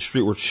neighborhood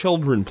street where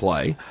children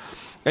play.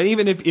 And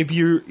even if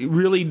you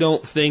really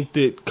don't think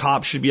that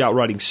cops should be out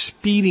writing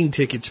speeding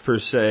tickets per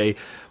se,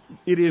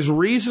 it is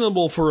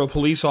reasonable for a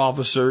police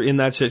officer in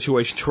that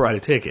situation to write a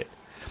ticket.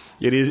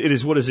 It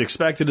is what is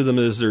expected of them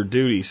as their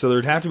duty. So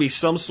there'd have to be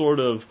some sort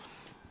of,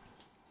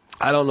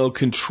 I don't know,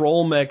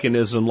 control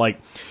mechanism. Like,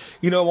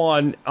 you know,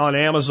 on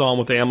Amazon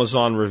with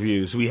Amazon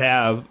reviews, we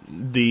have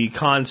the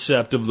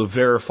concept of the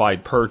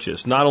verified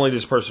purchase. Not only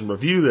does this person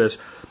review this,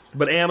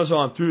 but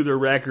Amazon, through their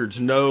records,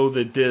 know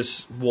that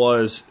this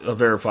was a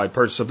verified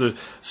purchase. So there's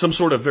some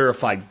sort of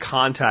verified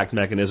contact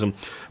mechanism.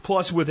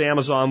 Plus, with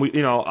Amazon,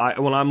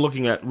 when I'm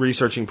looking at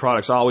researching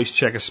products, I always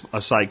check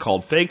a site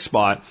called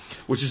FakeSpot,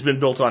 which has been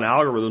built on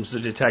algorithms to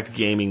detect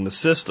gaming the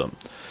system.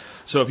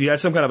 So if you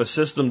had some kind of a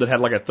system that had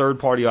like a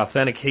third-party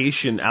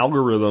authentication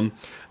algorithm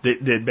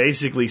that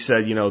basically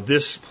said, you know,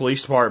 this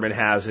police department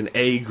has an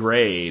A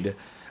grade,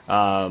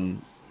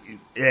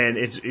 and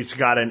it's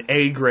got an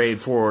A grade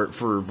for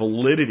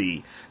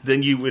validity,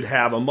 then you would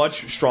have a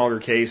much stronger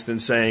case than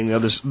saying, you know,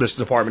 this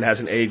department has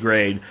an A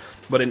grade,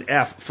 but an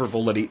F for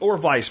validity, or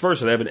vice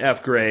versa. They have an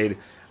F grade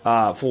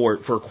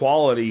for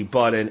quality,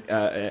 but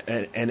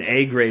an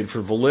A grade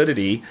for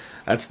validity.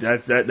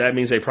 That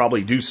means they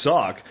probably do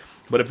suck.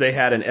 But if they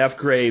had an F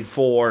grade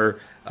for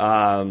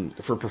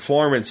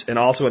performance and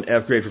also an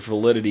F grade for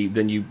validity,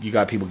 then you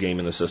got people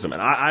gaming the system.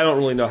 And I don't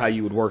really know how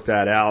you would work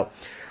that out.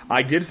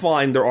 I did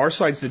find there are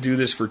sites that do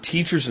this for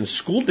teachers and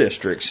school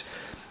districts,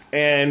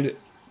 and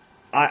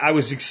I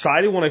was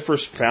excited when I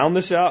first found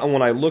this out, and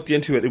when I looked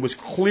into it, it was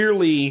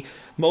clearly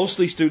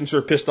mostly students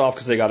are pissed off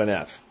because they got an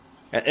F.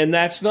 And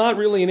that's not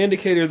really an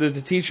indicator that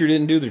the teacher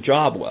didn't do their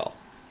job well.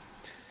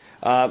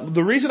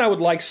 The reason I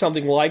would like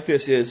something like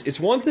this is it's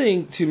one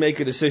thing to make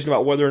a decision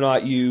about whether or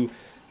not you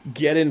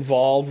get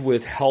involved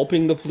with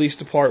helping the police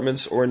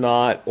departments or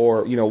not,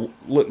 or, you know,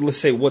 let's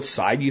say what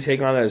side you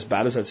take on that, as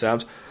bad as that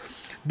sounds.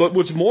 But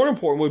what's more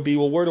important would be,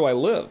 well, where do I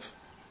live?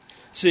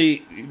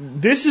 See,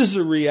 this is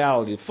the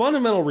reality. The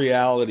fundamental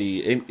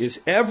reality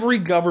is every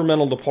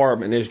governmental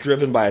department is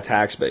driven by a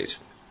tax base.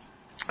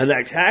 And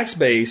that tax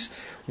base,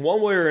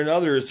 one way or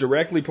another, is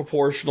directly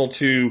proportional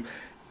to,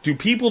 do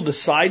people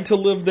decide to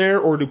live there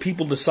or do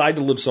people decide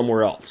to live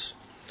somewhere else?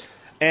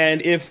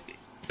 And if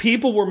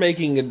people were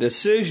making a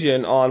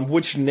decision on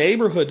which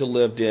neighborhood to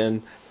live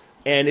in,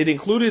 and it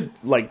included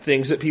like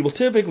things that people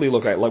typically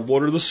look at, like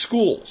what are the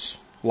schools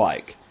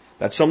like?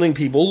 That's something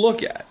people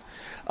look at.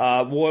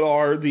 What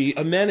are the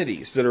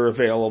amenities that are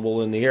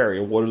available in the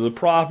area? What are the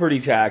property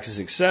taxes,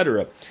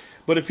 etc.?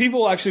 But if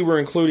people actually were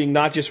including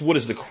not just what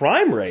is the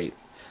crime rate,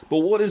 but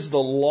what is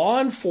the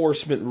law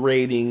enforcement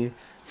rating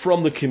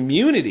from the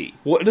community?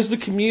 What does the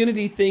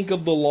community think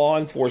of the law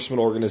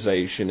enforcement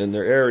organization in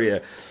their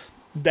area?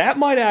 That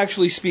might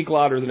actually speak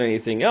louder than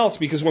anything else,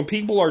 because when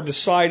people are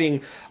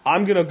deciding,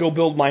 I'm going to go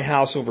build my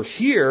house over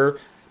here,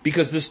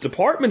 because this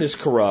department is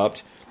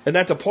corrupt, and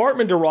that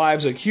department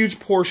derives a huge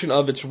portion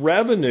of its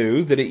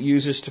revenue that it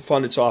uses to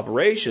fund its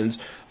operations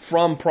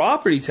from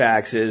property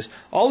taxes,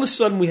 all of a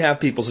sudden we have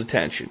people's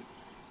attention.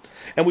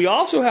 And we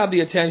also have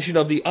the attention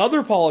of the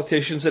other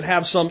politicians that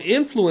have some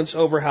influence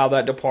over how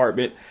that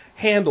department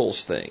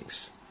handles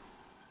things.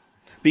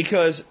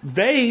 Because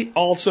they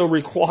also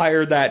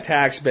require that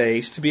tax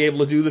base to be able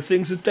to do the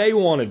things that they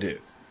want to do.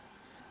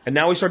 And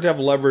now we start to have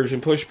leverage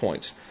and push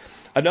points.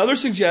 Another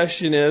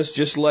suggestion is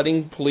just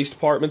letting police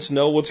departments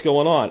know what's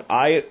going on.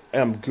 I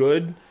am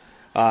good,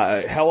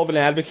 hell of an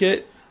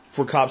advocate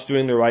for cops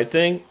doing the right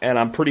thing, and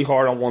I'm pretty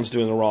hard on ones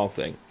doing the wrong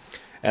thing.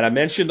 And I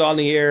mentioned on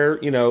the air,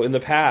 in the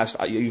past,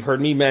 you've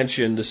heard me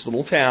mention this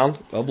little town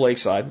of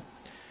Lakeside,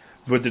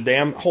 but the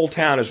damn whole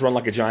town is run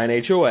like a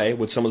giant HOA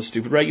with some of the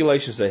stupid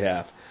regulations they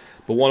have.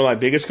 But one of my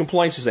biggest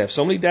complaints is they have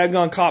so many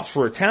daggone cops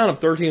for a town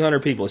of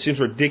 1,300 people. It seems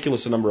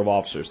ridiculous the number of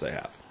officers they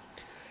have.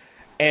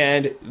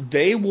 And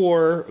they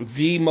were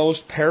the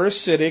most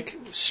parasitic,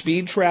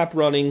 speed trap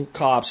running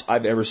cops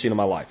I've ever seen in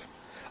my life.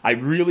 I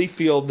really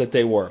feel that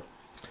they were.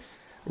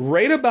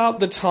 Right about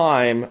the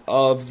time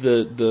of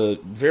the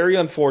very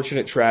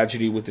unfortunate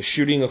tragedy with the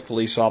shooting of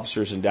police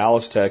officers in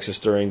Dallas, Texas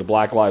during the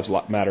Black Lives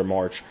Matter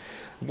march,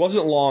 it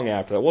wasn't long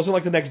after that. It wasn't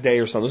like the next day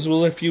or something. This was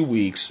only a few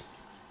weeks.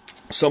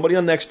 Somebody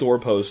on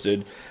Nextdoor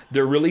posted,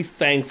 they're really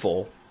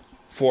thankful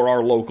for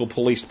our local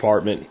police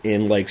department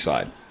in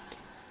Lakeside.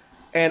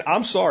 And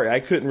I'm sorry, I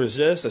couldn't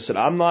resist. I said,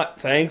 I'm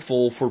not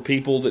thankful for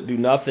people that do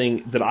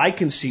nothing that I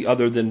can see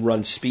other than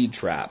run speed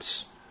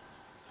traps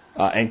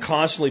and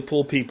constantly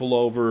pull people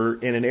over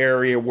in an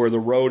area where the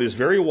road is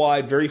very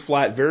wide, very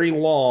flat, very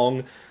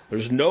long.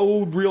 There's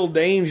no real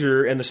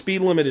danger, and the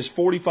speed limit is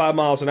 45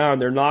 miles an hour,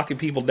 and they're knocking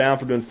people down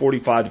for doing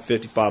 45 to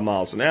 55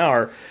 miles an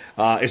hour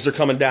as they're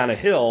coming down a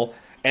hill,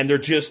 and they're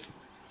just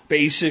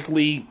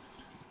basically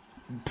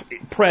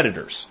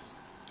predators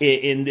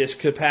in this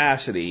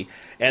capacity,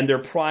 and they're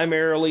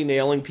primarily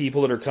nailing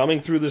people that are coming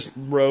through this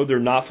road. They're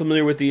not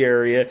familiar with the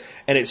area,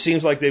 and it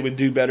seems like they would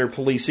do better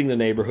policing the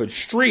neighborhood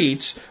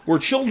streets where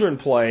children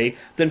play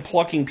than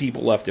plucking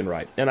people left and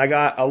right. And I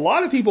got a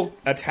lot of people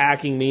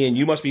attacking me, and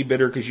you must be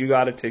bitter because you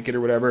got a ticket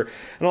or whatever.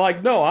 And I'm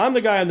like, no, I'm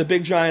the guy in the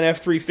big giant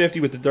F-350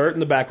 with the dirt in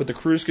the back with the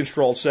cruise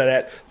control set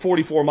at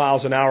 44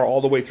 miles an hour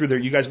all the way through there.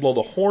 You guys blow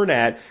the horn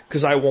at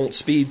because I won't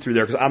speed through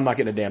there because I'm not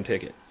getting a damn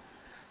ticket.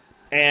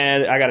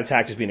 And I got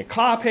attacked as being a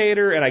cop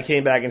hater, and I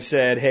came back and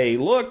said, hey,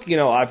 look,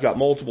 I've got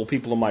multiple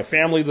people in my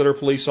family that are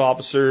police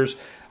officers.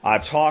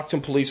 I've talked to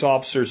police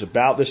officers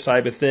about this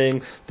type of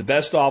thing. The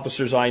best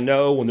officers I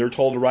know, when they're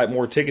told to write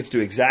more tickets, do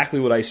exactly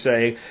what I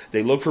say.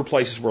 They look for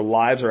places where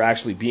lives are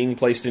actually being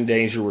placed in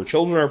danger, where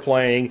children are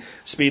playing.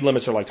 Speed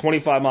limits are like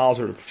 25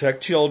 miles or to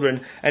protect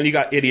children, and you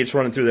got idiots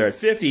running through there at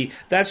 50.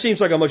 That seems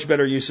like a much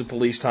better use of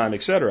police time,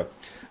 etc.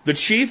 The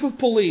chief of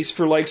police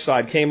for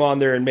Lakeside came on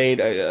there and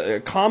made a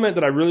comment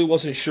that I really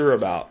wasn't sure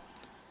about.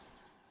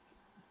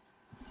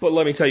 But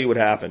let me tell you what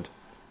happened.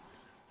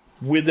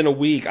 Within a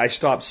week, I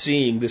stopped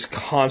seeing this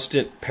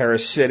constant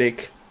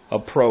parasitic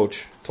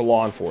approach to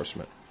law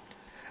enforcement.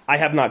 I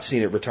have not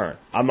seen it return.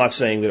 I'm not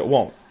saying that it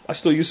won't. I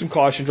still use some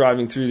caution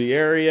driving through the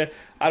area.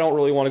 I don't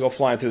really want to go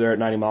flying through there at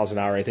 90 miles an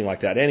hour or anything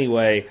like that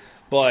anyway.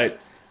 But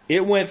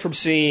it went from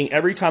seeing,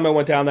 every time I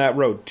went down that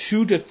road,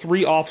 2 to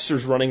 3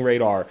 officers running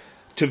radar,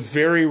 to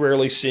very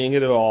rarely seeing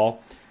it at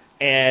all.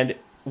 And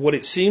what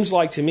it seems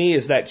like to me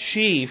is that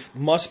chief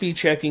must be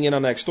checking in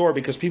on Nextdoor,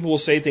 because people will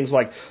say things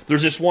like,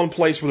 there's this one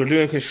place where they're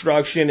doing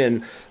construction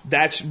and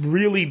that's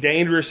really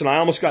dangerous, and I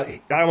almost got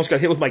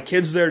hit with my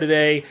kids there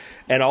today,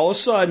 and all of a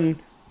sudden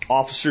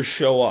officers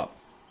show up.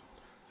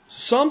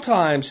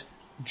 Sometimes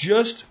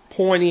just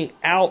pointing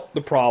out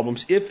the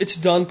problems, if it's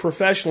done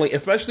professionally,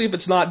 especially if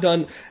it's not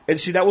done, and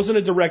see, that wasn't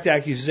a direct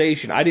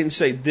accusation. I didn't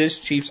say this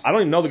chief's, I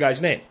don't even know the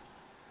guy's name.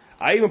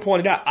 I even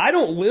pointed out, I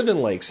don't live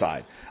in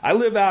Lakeside. I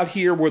live out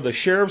here where the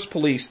sheriff's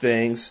police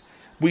things.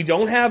 We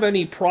don't have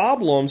any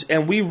problems,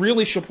 and we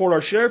really support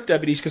our sheriff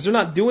deputies because they're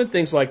not doing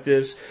things like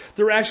this.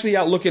 They're actually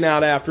out looking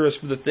out after us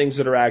for the things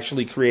that are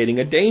actually creating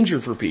a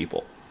danger for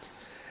people.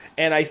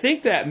 And I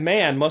think that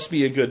man must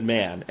be a good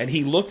man. And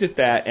he looked at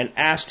that and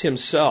asked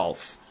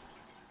himself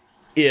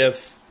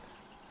if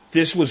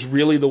this was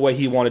really the way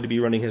he wanted to be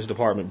running his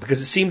department, because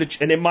it seemed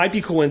to, and it might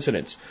be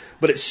coincidence,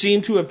 but it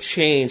seemed to have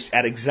changed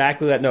at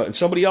exactly that note. And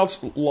somebody else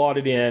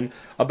lauded in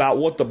about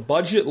what the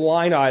budget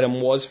line item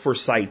was for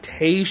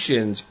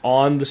citations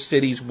on the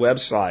city's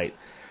website,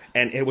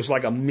 and it was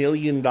like $1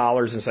 million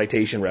in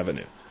citation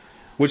revenue,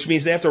 which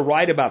means they have to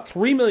write about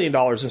 $3 million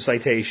in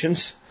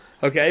citations,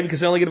 okay, because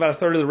they only get about a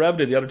third of the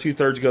revenue. The other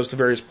 2/3 goes to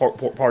various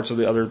parts of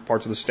the other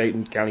parts of the state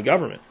and county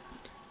government.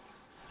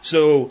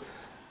 So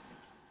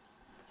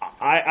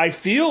I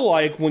feel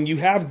like when you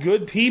have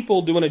good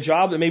people doing a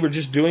job that maybe are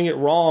just doing it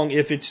wrong,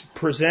 if it's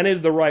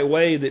presented the right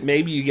way, that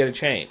maybe you get a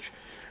change.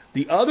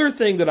 The other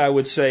thing that I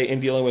would say in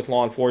dealing with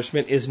law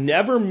enforcement is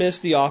never miss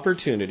the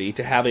opportunity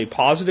to have a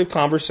positive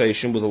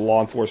conversation with a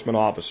law enforcement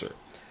officer.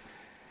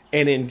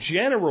 And in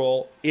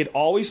general, it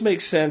always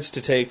makes sense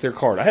to take their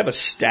card. I have a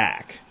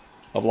stack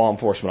of law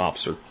enforcement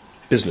officer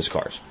business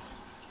cards.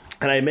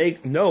 And I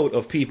make note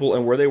of people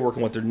and where they work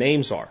and what their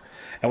names are.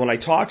 And when I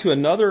talk to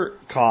another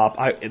cop,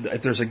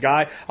 if there's a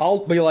guy,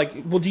 I'll be like,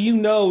 well, do you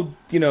know,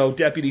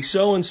 Deputy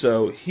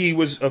so-and-so? He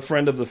was a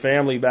friend of the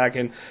family back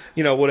in,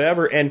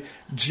 whatever. And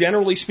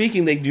generally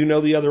speaking, they do know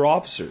the other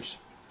officers.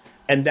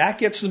 And that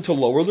gets them to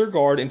lower their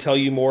guard and tell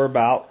you more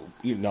about,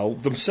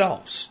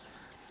 themselves.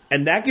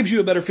 And that gives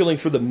you a better feeling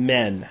for the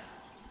men.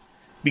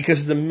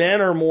 Because the men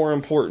are more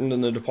important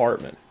than the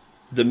department.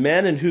 The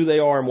men and who they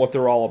are and what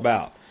they're all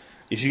about.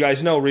 As you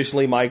guys know,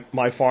 recently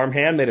my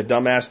farmhand made a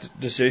dumbass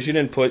decision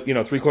and put,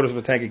 3/4 of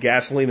a tank of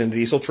gasoline in a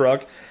diesel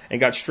truck and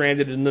got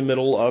stranded in the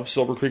middle of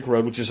Silver Creek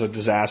Road, which is a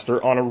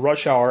disaster, on a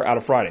rush hour out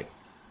of Friday.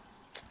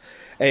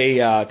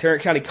 A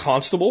Tarrant County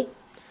constable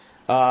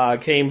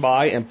came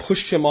by and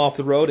pushed him off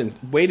the road and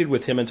waited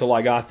with him until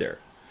I got there.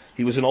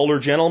 He was an older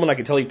gentleman. I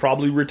could tell he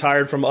probably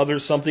retired from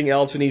something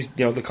else, and he's,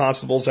 the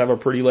constables have a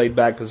pretty laid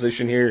back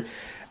position here.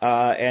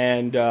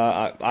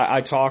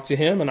 I talked to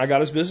him and I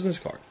got his business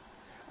card.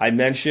 I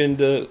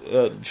mentioned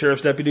a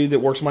sheriff's deputy that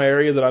works in my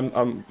area that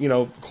I'm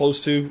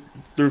close to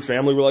through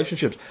family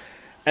relationships.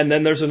 And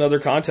then there's another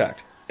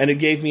contact. And it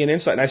gave me an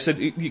insight.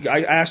 And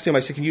I asked him,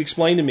 can you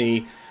explain to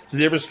me the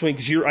difference between,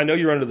 because I know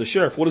you're under the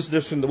sheriff, what is the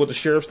difference between what the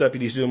sheriff's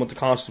deputies do and what the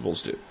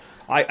constables do?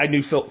 I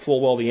knew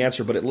full well the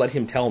answer, but it let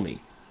him tell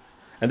me.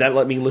 And that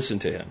let me listen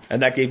to him.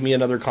 And that gave me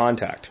another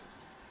contact.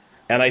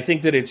 And I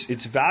think that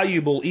it's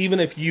valuable,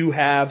 even if you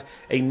have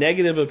a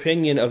negative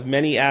opinion of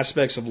many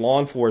aspects of law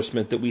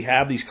enforcement, that we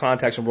have these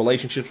contacts and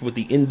relationships with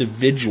the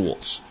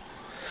individuals.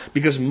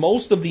 Because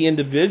most of the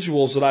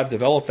individuals that I've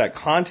developed that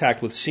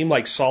contact with seem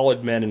like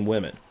solid men and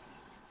women.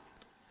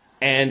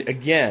 And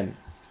again,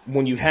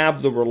 when you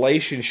have the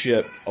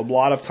relationship, a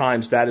lot of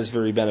times that is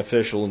very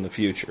beneficial in the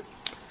future.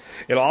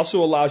 It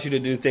also allows you to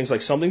do things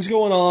like something's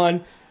going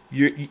on.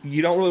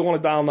 You don't really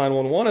want to dial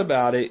 911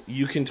 about it.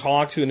 You can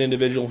talk to an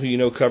individual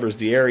who covers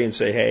the area and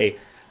say, hey,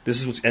 this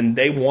is what's, and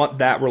they want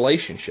that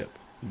relationship.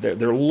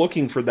 They're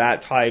looking for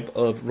that type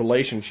of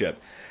relationship.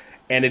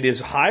 And it is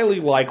highly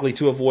likely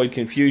to avoid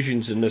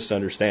confusions and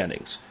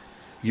misunderstandings.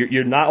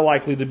 You're not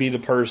likely to be the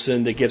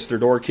person that gets their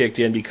door kicked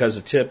in because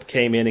a tip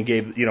came in and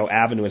gave,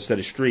 avenue instead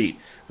of street,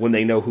 when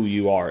they know who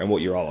you are and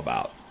what you're all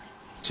about.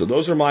 So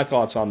those are my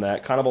thoughts on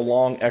that. Kind of a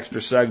long extra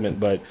segment,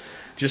 but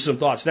just some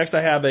thoughts. Next, I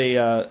have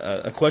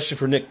a question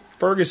for Nick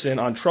Ferguson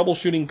on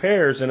troubleshooting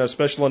pairs and a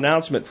special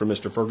announcement for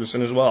Mr.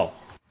 Ferguson as well.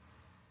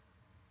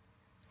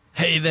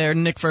 Hey there,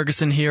 Nick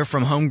Ferguson here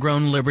from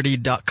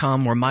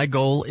homegrownliberty.com, where my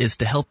goal is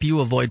to help you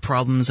avoid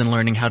problems in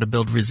learning how to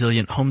build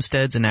resilient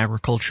homesteads and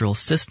agricultural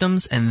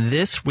systems. And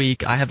this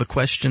week, I have a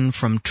question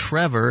from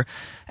Trevor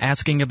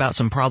asking about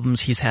some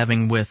problems he's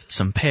having with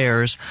some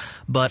pears.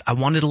 But I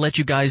wanted to let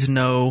you guys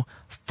know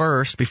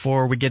first,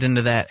 before we get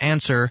into that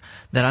answer,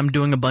 that I'm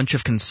doing a bunch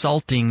of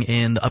consulting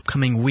in the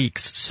upcoming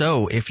weeks.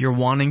 So if you're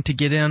wanting to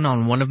get in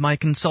on one of my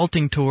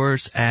consulting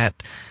tours at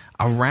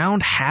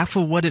around half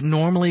of what it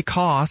normally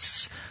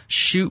costs,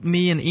 shoot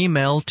me an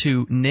email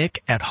to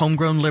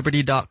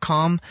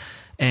nick@homegrownliberty.com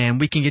and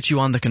we can get you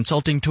on the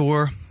consulting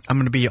tour. I'm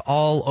going to be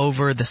all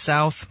over the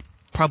South,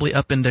 probably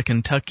up into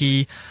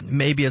Kentucky,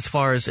 maybe as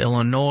far as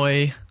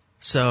Illinois.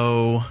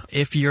 So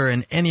if you're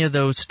in any of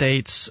those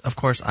states, of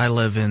course I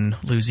live in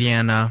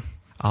Louisiana,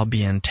 I'll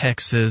be in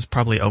Texas,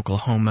 probably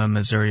Oklahoma,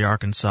 Missouri,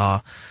 Arkansas,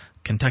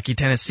 Kentucky,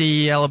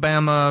 Tennessee,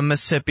 Alabama,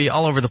 Mississippi,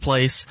 all over the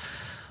place.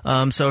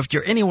 So if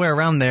you're anywhere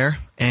around there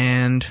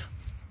and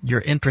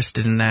you're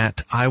interested in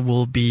that, I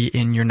will be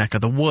in your neck of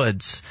the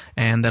woods,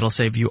 and that'll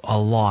save you a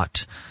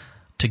lot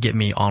to get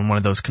me on one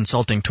of those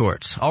consulting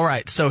tours. All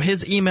right, so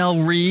his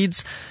email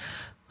reads,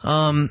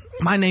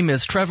 my name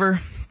is Trevor.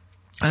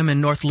 I'm in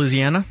North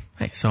Louisiana.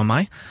 Hey, so am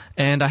I.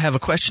 And I have a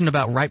question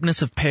about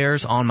ripeness of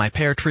pears on my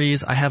pear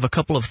trees. I have a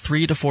couple of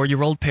 3 to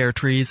 4-year-old pear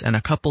trees and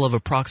a couple of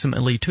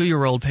approximately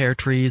 2-year-old pear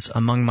trees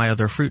among my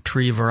other fruit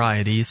tree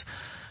varieties.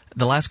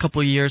 The last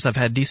couple of years I've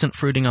had decent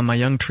fruiting on my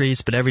young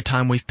trees, but every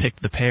time we've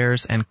picked the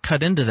pears and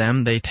cut into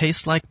them, they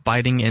taste like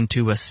biting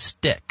into a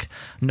stick.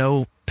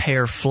 No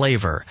pear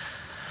flavor.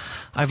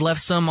 I've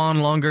left some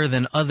on longer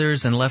than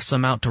others and left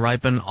some out to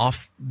ripen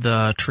off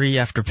the tree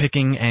after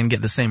picking and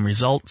get the same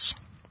results.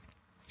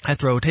 I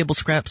throw table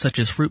scraps such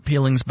as fruit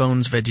peelings,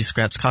 bones, veggie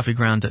scraps, coffee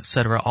grounds,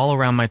 etc. all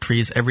around my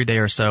trees every day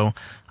or so.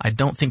 I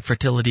don't think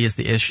fertility is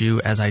the issue,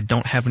 as I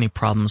don't have any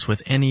problems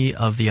with any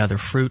of the other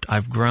fruit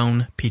I've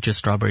grown: peaches,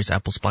 strawberries,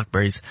 apples,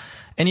 blackberries.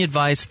 Any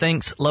advice?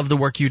 Thanks. Love the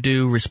work you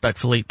do.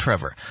 Respectfully,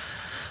 Trevor.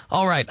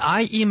 All right,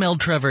 I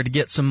emailed Trevor to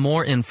get some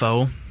more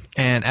info,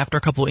 and after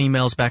a couple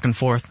emails back and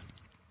forth,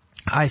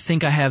 I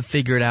think I have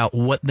figured out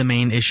what the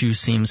main issue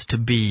seems to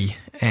be,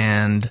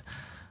 and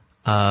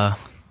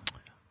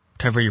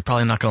Trevor, you're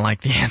probably not going to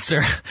like the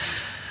answer.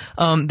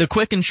 The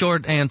quick and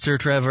short answer,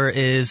 Trevor,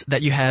 is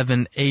that you have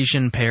an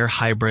Asian pear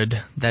hybrid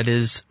that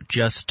is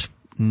just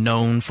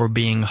known for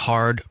being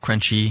hard,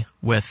 crunchy,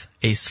 with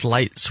a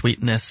slight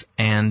sweetness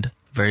and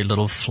very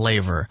little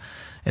flavor.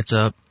 It's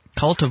a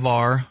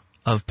cultivar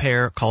of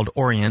pear called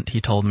Orient, he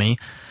told me.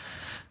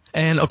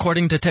 And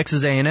according to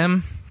Texas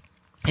A&M,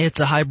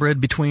 It's a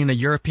hybrid between a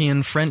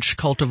European French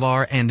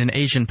cultivar and an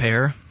Asian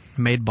pear,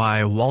 made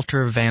by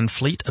Walter Van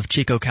Fleet of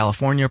Chico,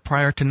 California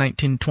prior to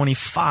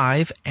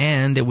 1925,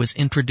 and it was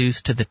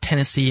introduced to the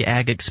Tennessee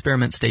Ag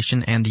Experiment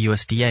Station and the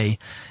USDA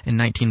in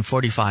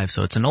 1945,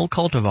 so it's an old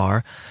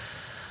cultivar.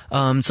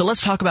 So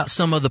let's talk about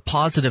some of the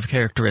positive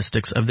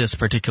characteristics of this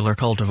particular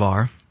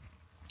cultivar.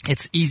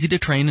 It's easy to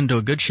train into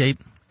a good shape.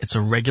 It's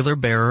a regular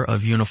bearer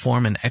of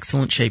uniform and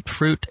excellent shaped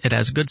fruit. It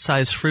has good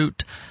sized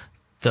fruit.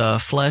 The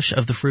flesh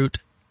of the fruit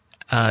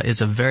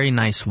is a very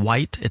nice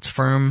white. It's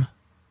firm,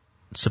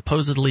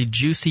 supposedly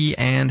juicy,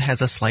 and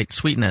has a slight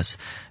sweetness.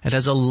 It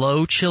has a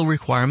low chill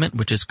requirement,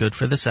 which is good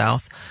for the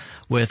South,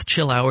 with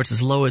chill hours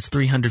as low as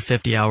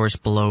 350 hours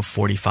below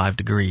 45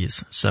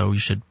 degrees. So you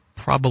should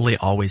probably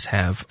always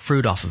have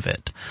fruit off of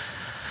it.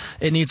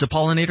 It needs a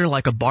pollinator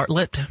like a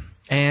Bartlett,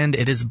 and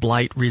it is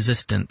blight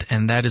resistant,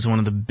 and that is one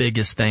of the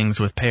biggest things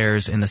with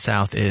pears in the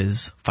South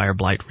is fire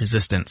blight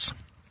resistance.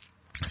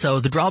 So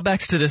the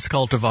drawbacks to this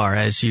cultivar,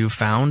 as you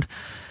found,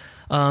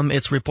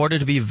 it's reported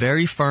to be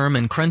very firm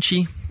and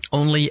crunchy,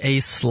 only a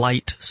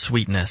slight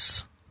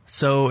sweetness.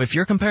 So if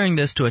you're comparing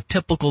this to a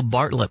typical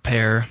Bartlett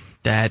pear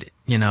that,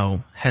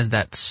 has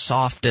that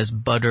soft as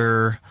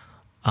butter,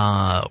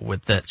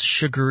 with that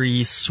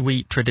sugary,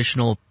 sweet,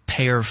 traditional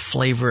pear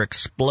flavor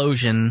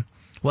explosion,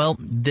 well,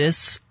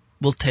 this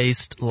will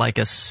taste like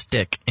a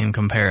stick in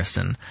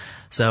comparison.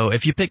 So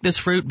if you pick this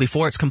fruit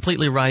before it's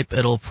completely ripe,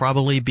 it'll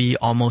probably be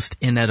almost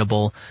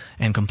inedible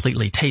and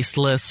completely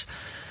tasteless.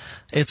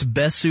 It's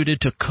best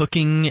suited to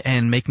cooking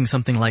and making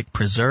something like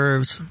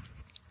preserves.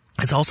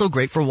 It's also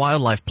great for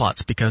wildlife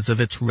plots because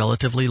of its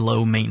relatively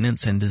low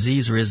maintenance and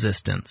disease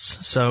resistance.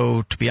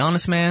 So to be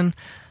honest, man,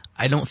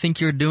 I don't think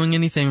you're doing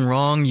anything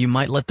wrong. You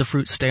might let the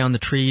fruit stay on the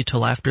tree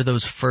till after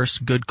those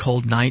first good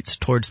cold nights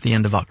towards the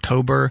end of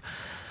October.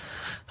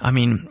 I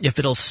mean, if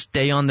it'll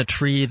stay on the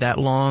tree that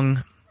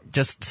long,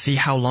 just see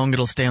how long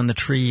it'll stay on the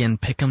tree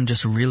and pick them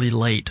just really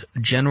late.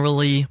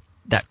 Generally,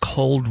 that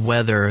cold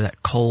weather,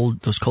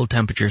 those cold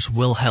temperatures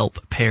will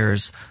help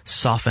pears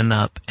soften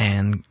up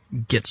and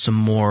get some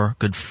more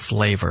good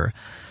flavor.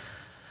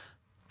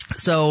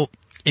 So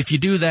if you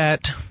do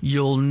that,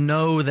 you'll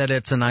know that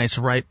it's a nice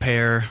ripe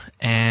pear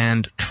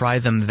and try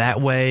them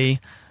that way.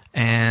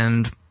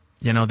 And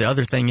the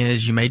other thing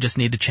is you may just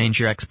need to change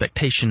your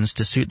expectations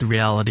to suit the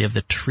reality of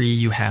the tree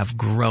you have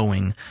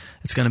growing.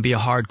 It's going to be a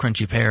hard,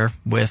 crunchy pear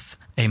with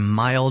a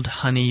mild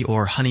honey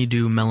or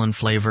honeydew melon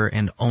flavor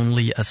and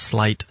only a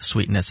slight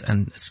sweetness,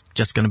 and it's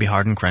just going to be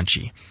hard and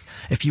crunchy.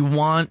 If you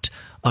want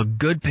a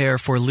good pear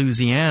for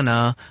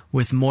Louisiana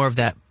with more of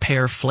that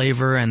pear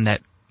flavor and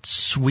that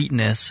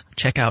sweetness,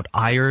 check out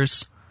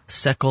Ayers,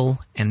 Seckel,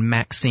 and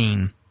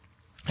Maxine.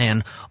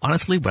 And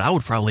honestly, what I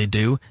would probably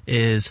do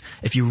is,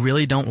 if you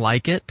really don't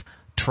like it,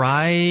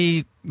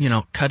 try,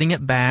 cutting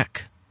it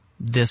back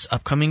this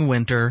upcoming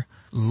winter,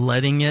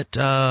 letting it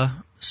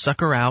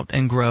sucker out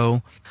and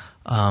grow.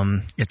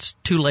 It's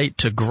too late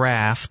to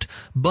graft,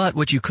 but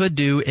what you could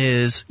do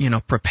is,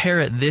 prepare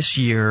it this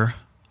year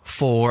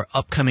for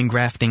upcoming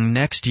grafting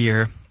next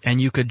year, and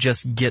you could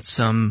just get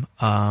some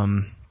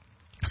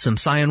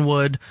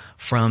scionwood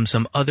from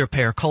some other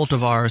pear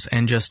cultivars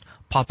and just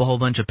pop a whole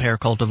bunch of pear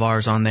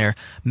cultivars on there.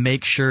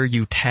 Make sure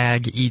you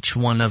tag each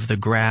one of the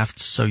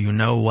grafts so you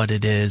know what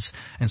it is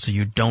and so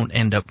you don't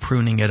end up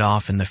pruning it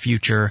off in the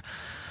future.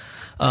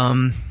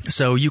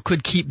 So you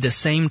could keep the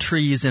same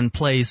trees in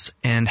place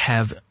and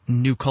have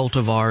new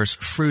cultivars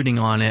fruiting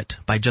on it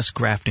by just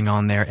grafting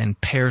on there, and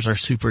pears are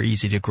super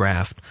easy to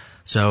graft.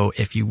 So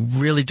if you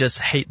really just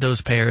hate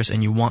those pears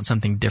and you want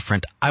something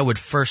different, I would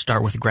first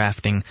start with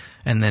grafting,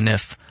 and then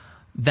if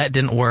that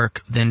didn't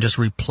work, then just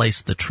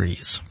replace the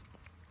trees.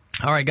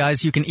 All right,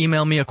 guys, you can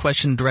email me a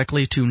question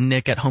directly to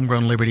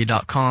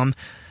nick@homegrownliberty.com.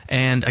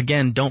 And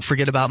again, don't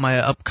forget about my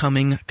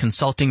upcoming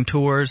consulting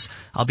tours.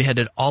 I'll be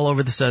headed all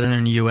over the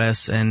southern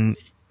U.S. and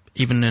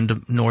even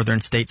into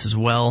northern states as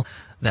well.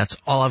 That's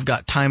all I've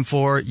got time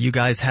for. You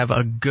guys have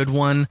a good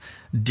one.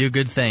 Do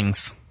good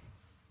things.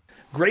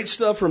 Great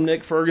stuff from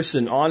Nick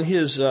Ferguson on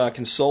his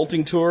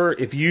consulting tour.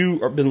 If you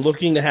have been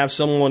looking to have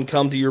someone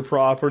come to your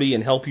property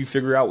and help you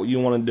figure out what you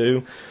want to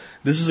do,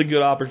 this is a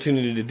good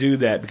opportunity to do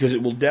that, because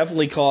it will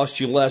definitely cost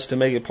you less to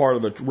make it part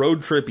of a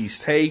road trip he's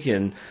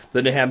taken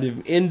than to have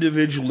him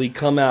individually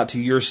come out to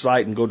your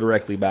site and go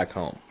directly back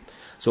home.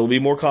 So it'll be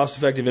more cost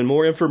effective, and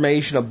more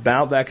information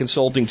about that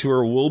consulting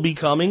tour will be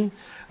coming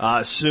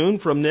soon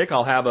from Nick.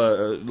 I'll have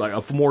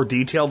a more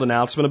detailed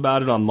announcement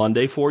about it on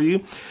Monday for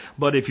you.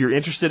 But if you're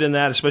interested in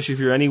that, especially if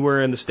you're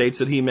anywhere in the states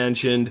that he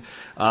mentioned,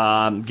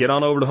 get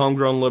on over to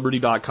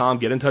homegrownliberty.com,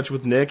 get in touch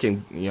with Nick,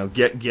 and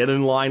get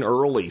in line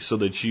early so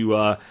that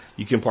you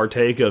can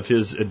partake of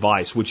his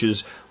advice, which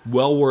is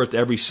well worth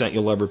every cent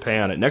you'll ever pay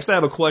on it. Next, I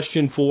have a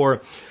question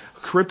for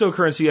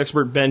cryptocurrency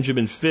expert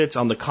Benjamin Fitz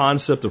on the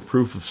concept of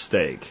proof of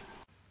stake.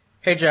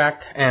 Hey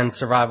Jack and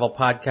Survival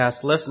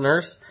Podcast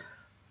listeners,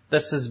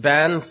 this is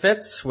Ben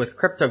Fitz with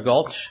Crypto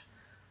Gulch,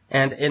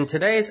 and in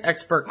today's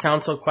Expert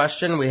Council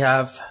question, we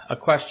have a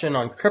question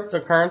on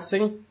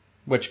cryptocurrency,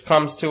 which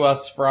comes to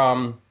us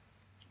from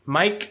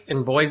Mike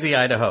in Boise,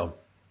 Idaho.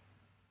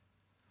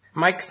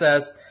 Mike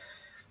says,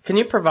 can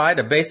you provide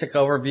a basic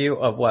overview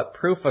of what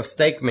proof of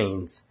stake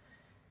means?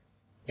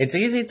 It's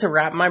easy to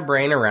wrap my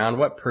brain around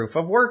what proof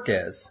of work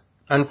is.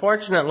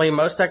 Unfortunately,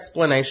 most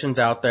explanations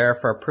out there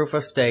for proof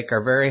of stake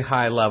are very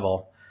high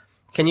level.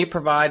 Can you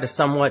provide a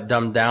somewhat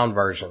dumbed down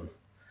version?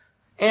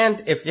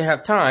 And if you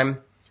have time,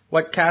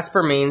 what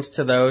Casper means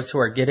to those who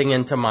are getting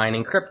into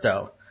mining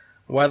crypto,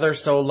 whether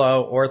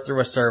solo or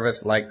through a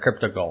service like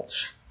Crypto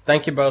Gulch.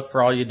 Thank you both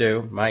for all you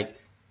do, Mike.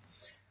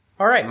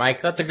 All right,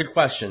 Mike, that's a good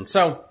question.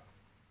 So,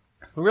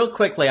 real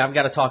quickly, I've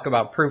got to talk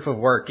about proof of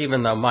work,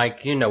 even though,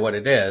 Mike, you know what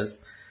it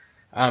is.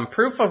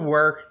 Proof of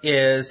work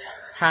is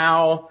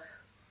how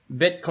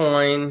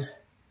Bitcoin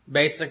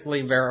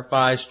basically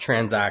verifies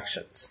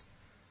transactions.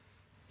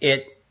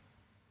 It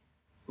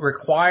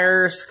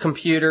requires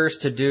computers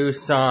to do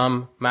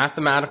some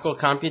mathematical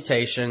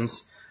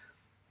computations,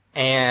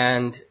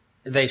 and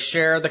they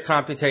share the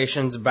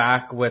computations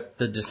back with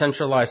the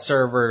decentralized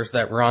servers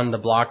that run the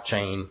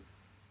blockchain.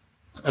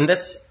 And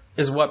this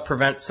is what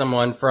prevents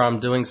someone from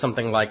doing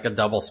something like a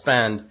double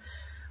spend,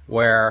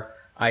 where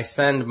I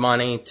send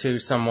money to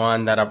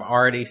someone that I've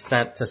already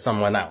sent to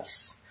someone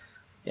else.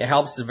 It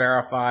helps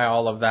verify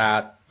all of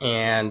that,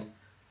 and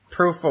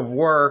proof of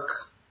work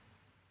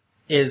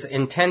is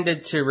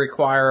intended to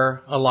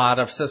require a lot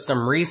of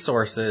system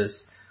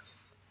resources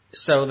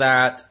so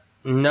that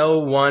no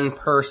one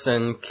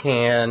person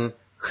can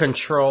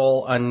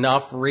control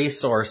enough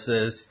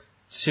resources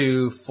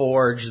to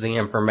forge the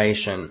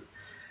information.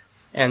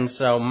 And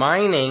so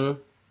mining,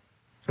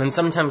 and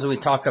sometimes we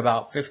talk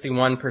about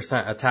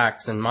 51%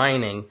 attacks in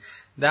mining,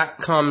 that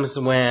comes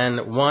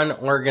when one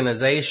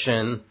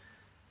organization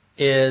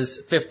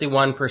is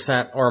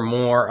 51% or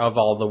more of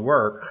all the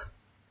work.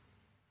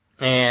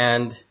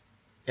 And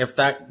if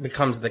that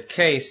becomes the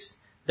case,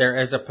 there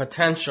is a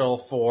potential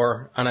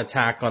for an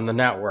attack on the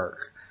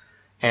network.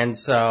 And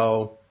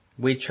so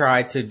we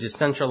try to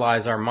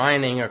decentralize our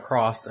mining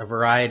across a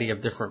variety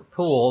of different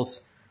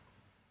pools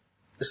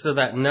so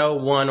that no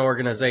one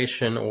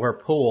organization or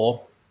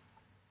pool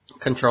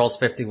controls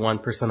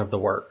 51% of the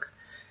work.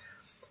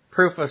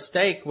 Proof of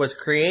stake was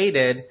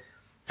created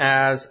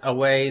as a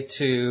way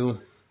to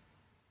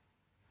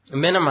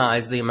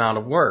minimize the amount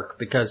of work,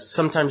 because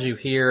sometimes you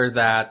hear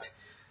that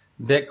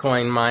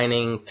Bitcoin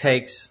mining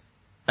takes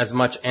as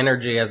much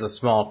energy as a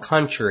small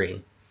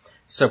country.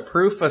 So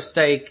proof of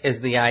stake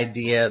is the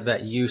idea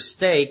that you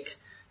stake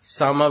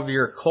some of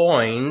your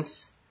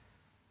coins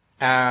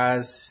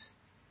as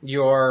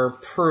your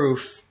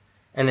proof,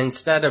 and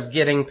instead of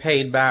getting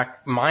paid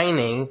back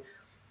mining,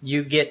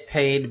 you get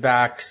paid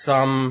back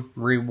some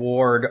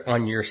reward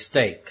on your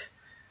stake.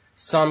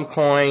 Some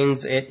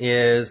coins it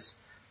is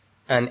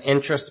an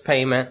interest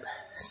payment.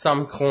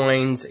 Some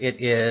coins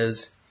it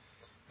is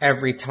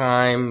every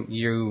time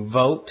you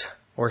vote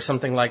or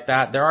something like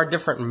that. There are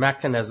different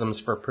mechanisms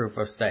for proof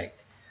of stake.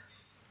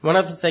 One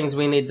of the things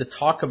we need to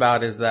talk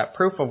about is that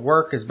proof of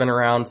work has been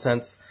around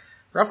since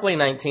roughly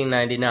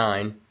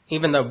 1999.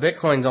 Even though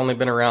Bitcoin's only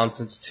been around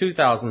since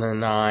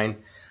 2009,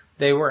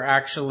 they were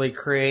actually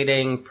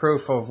creating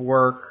proof of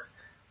work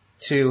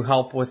to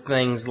help with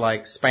things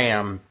like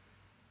spam.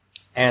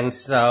 And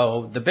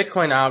so the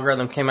Bitcoin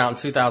algorithm came out in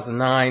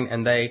 2009,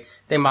 and they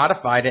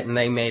modified it and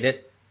they made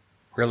it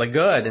really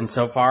good. And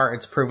so far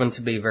it's proven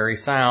to be very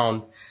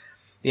sound.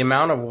 The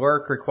amount of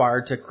work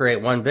required to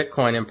create one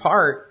Bitcoin in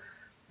part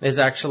is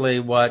actually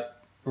what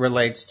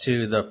relates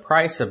to the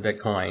price of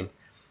Bitcoin.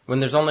 When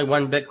there's only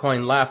one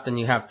Bitcoin left and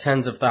you have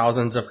tens of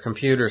thousands of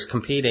computers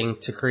competing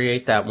to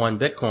create that one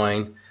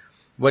Bitcoin,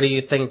 what do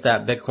you think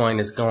that Bitcoin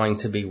is going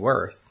to be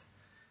worth?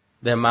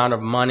 The amount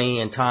of money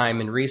and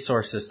time and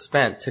resources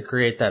spent to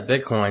create that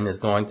Bitcoin is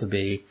going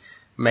to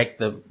make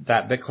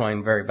that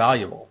Bitcoin very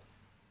valuable.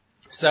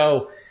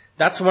 So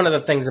that's one of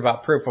the things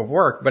about proof of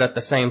work, but at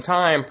the same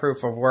time,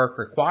 proof of work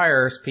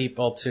requires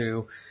people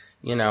to,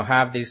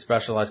 have these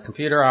specialized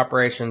computer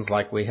operations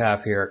like we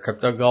have here at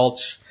Crypto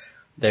Gulch.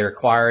 They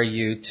require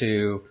you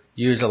to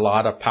use a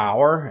lot of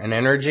power and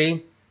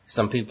energy.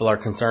 Some people are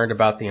concerned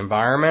about the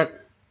environment.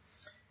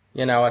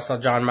 I saw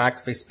John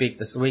McAfee speak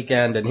this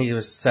weekend, and he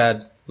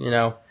said,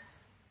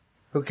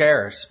 who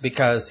cares?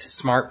 Because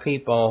smart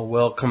people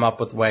will come up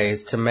with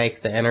ways to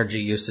make the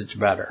energy usage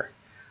better.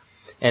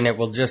 And it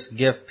will just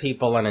give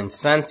people an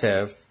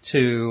incentive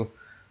to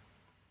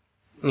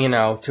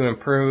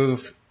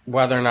improve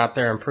whether or not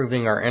they're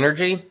improving our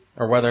energy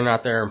or whether or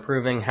not they're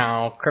improving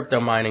how crypto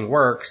mining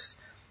works.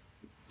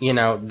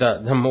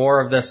 The more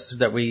of this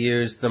that we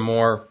use, the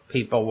more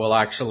people will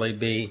actually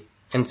be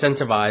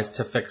incentivized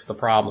to fix the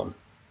problem.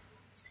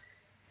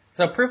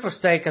 So proof of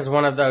stake is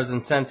one of those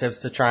incentives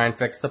to try and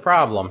fix the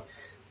problem.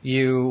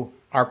 You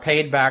are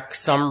paid back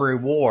some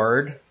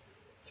reward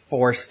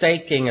for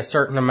staking a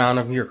certain amount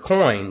of your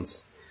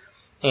coins.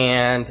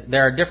 And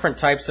there are different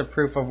types of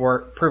proof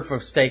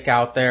of stake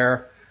out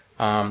there.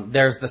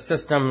 There's the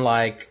system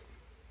like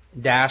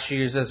Dash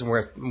uses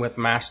with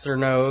master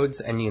nodes,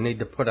 and you need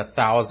to put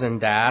 1,000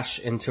 Dash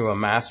into a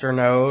master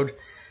node,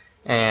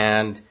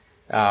 and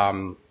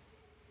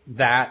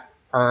that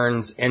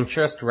earns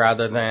interest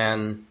rather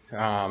than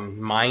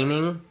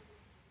mining.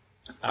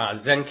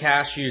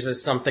 Zencash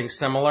uses something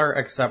similar,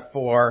 except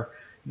for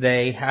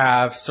they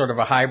have sort of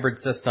a hybrid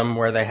system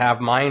where they have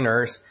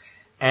miners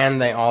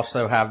and they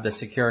also have the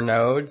secure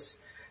nodes.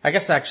 I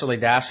guess actually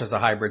Dash is a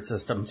hybrid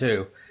system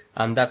too.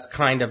 That's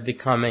kind of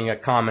becoming a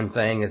common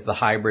thing, is the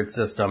hybrid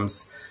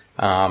systems.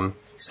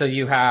 So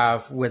you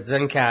have, with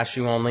Zencash,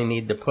 you only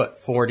need to put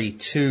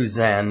 42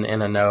 Zen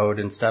in a node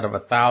instead of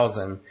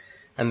 1,000,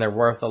 and they're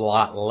worth a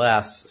lot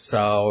less,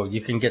 so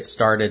you can get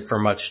started for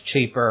much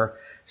cheaper.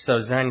 So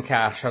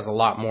Zencash has a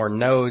lot more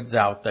nodes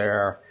out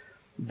there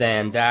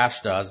than Dash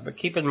does. But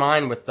keep in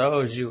mind, with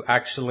those, you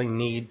actually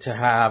need to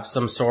have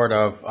some sort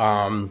of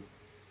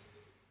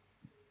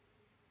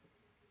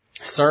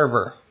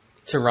server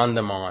to run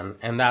them on,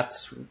 and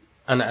that's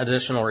an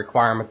additional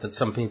requirement that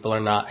some people are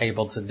not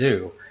able to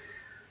do.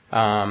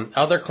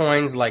 Other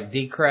coins like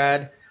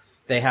Decred,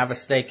 they have a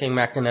staking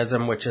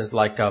mechanism which is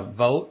like a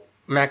vote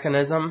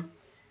mechanism,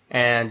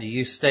 and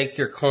you stake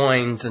your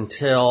coins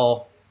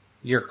until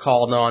you're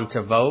called on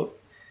to vote,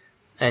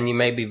 and you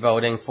may be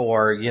voting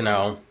for,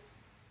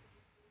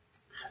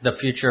 the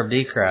future of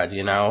Decred,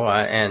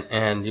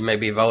 and you may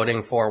be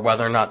voting for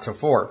whether or not to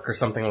fork or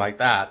something like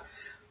that.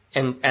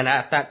 And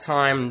at that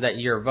time that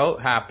your vote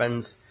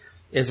happens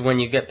is when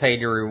you get paid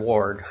your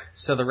reward.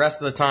 So the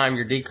rest of the time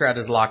your Decred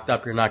is locked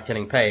up, you're not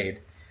getting paid.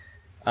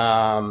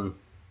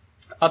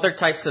 Other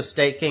types of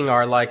staking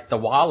are like the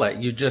wallet.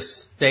 You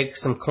just stake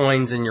some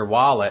coins in your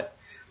wallet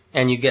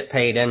and you get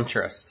paid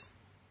interest.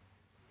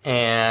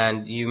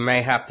 And you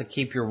may have to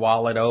keep your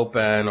wallet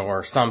open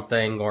or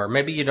something, or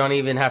maybe you don't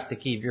even have to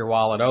keep your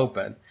wallet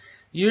open.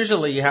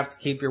 Usually you have to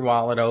keep your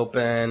wallet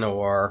open,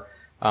 or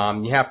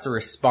you have to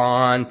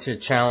respond to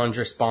challenge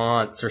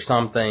response or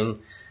something.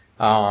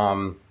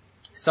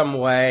 Some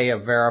way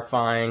of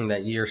verifying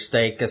that your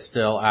stake is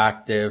still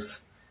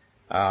active.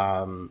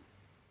 I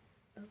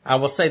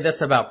will say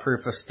this about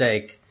proof of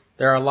stake.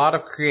 There are a lot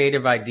of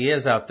creative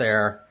ideas out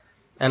there,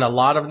 and a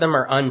lot of them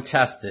are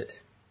untested.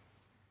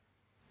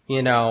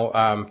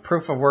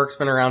 Proof of work's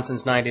been around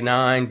since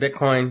 99.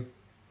 Bitcoin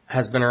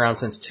has been around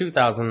since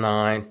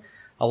 2009.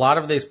 A lot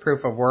of these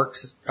proof of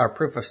works or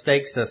proof of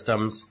stake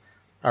systems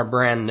are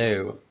brand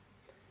new.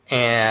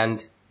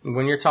 And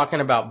when you're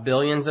talking about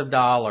billions of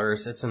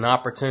dollars, it's an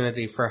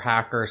opportunity for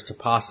hackers to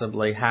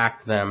possibly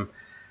hack them.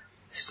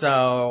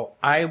 So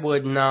I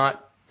would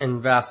not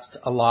invest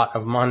a lot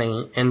of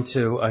money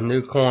into a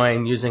new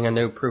coin using a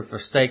new proof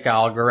of stake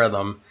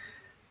algorithm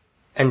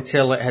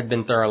until it had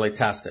been thoroughly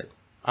tested.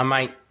 I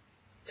might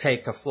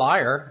take a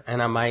flyer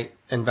and I might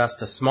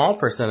invest a small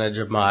percentage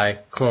of my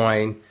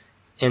coin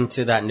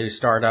into that new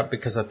startup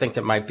because I think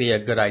it might be a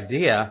good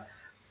idea,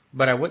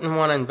 but I wouldn't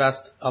want to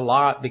invest a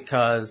lot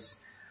because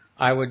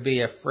I would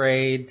be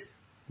afraid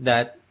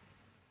that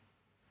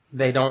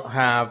they don't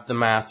have the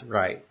math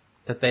right,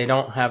 that they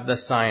don't have the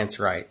science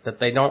right, that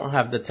they don't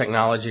have the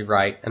technology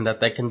right, and that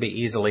they can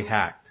be easily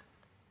hacked.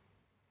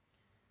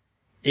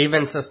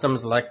 Even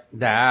systems like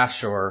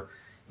Dash or,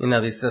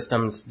 these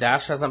systems,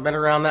 Dash hasn't been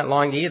around that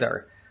long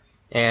either.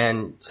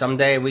 And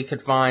someday we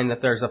could find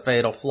that there's a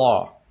fatal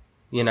flaw.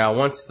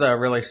 Once the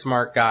really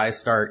smart guys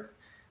start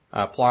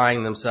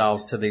applying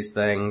themselves to these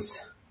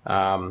things,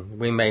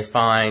 we may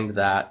find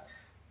that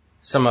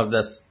some of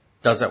this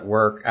doesn't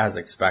work as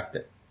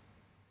expected.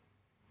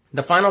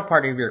 The final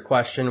part of your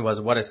question was,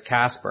 what is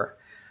Casper?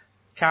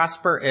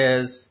 Casper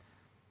is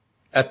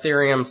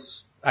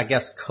Ethereum's,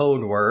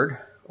 code word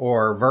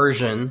or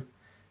version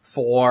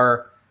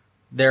for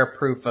their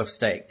proof of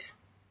stake.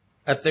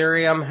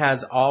 Ethereum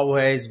has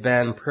always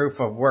been proof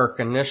of work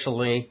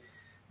initially,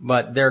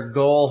 but their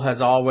goal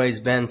has always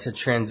been to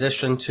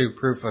transition to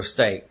proof of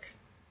stake.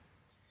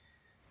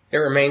 It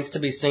remains to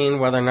be seen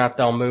whether or not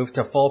they'll move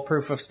to full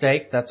proof of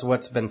stake. That's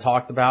what's been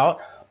talked about,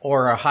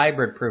 or a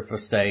hybrid proof of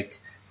stake.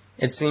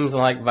 It seems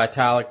like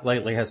Vitalik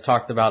lately has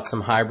talked about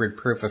some hybrid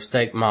proof of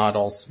stake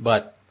models,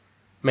 but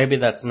maybe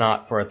that's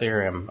not for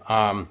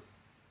Ethereum.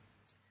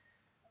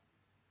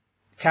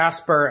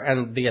 Casper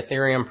and the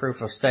Ethereum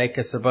proof of stake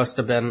is supposed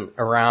to have been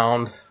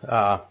around.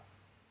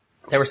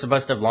 They were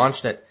supposed to have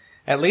launched it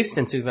at least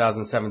in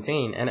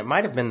 2017, and it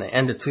might have been the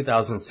end of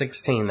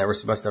 2016 they were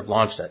supposed to have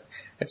launched it.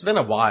 It's been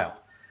a while,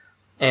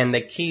 and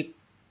they keep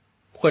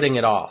putting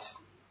it off.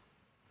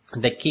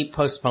 They keep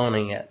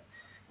postponing it,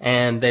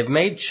 and they've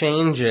made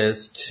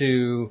changes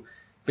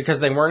because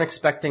they weren't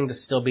expecting to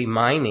still be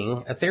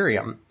mining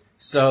Ethereum.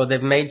 So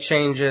they've made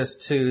changes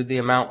to the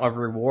amount of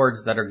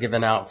rewards that are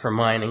given out for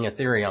mining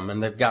Ethereum,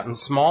 and they've gotten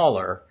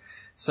smaller,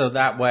 so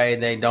that way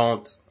they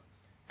don't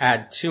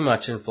add too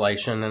much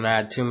inflation and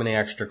add too many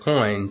extra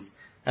coins.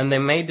 And they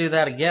may do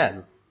that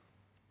again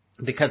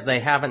because they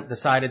haven't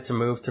decided to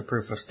move to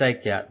proof of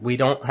stake yet. We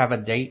don't have a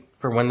date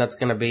for when that's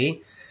going to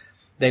be.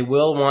 They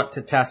will want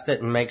to test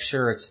it and make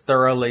sure it's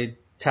thoroughly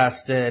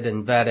tested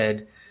and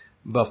vetted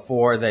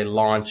before they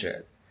launch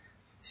it.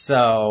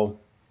 So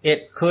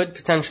it could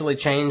potentially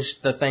change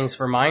the things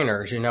for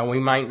miners. We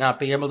might not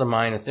be able to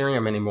mine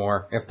Ethereum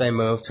anymore. If they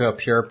move to a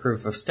pure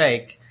proof of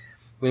stake,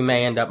 we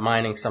may end up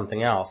mining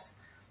something else.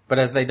 But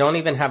as they don't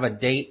even have a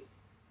date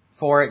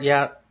for it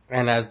yet,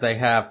 and as they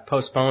have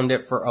postponed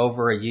it for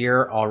over a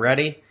year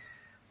already,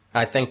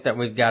 I think that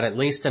we've got at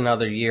least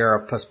another year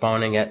of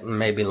postponing it and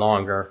maybe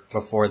longer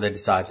before they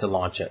decide to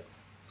launch it.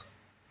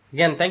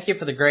 Again, thank you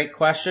for the great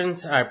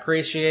questions. I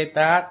appreciate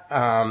that.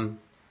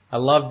 I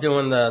love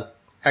doing the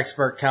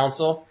expert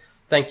council.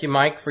 Thank you,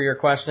 Mike, for your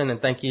question,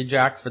 and thank you,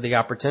 Jack, for the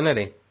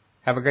opportunity.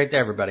 Have a great day,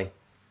 everybody.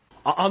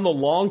 On the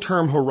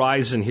long-term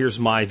horizon, here's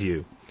my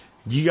view.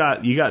 You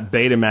got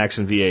Betamax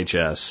and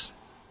VHS.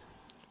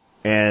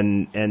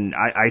 And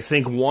I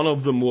think one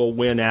of them will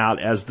win out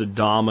as the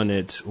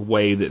dominant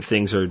way that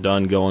things are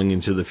done going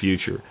into the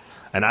future.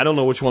 And I don't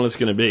know which one it's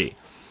going to be.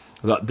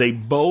 They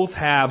both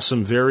have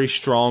some very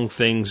strong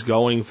things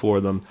going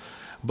for them.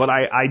 But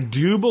I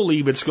do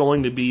believe it's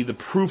going to be the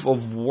proof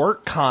of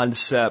work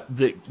concept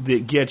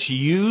that gets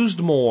used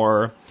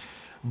more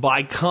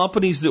by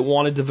companies that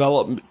want to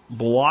develop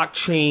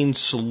blockchain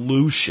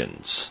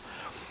solutions.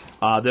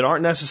 That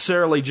aren't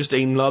necessarily just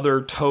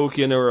another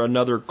token or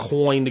another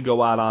coin to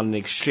go out on an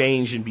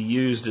exchange and be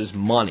used as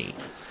money.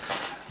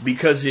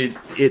 Because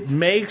it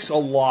makes a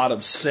lot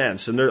of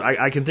sense. And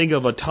I can think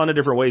of a ton of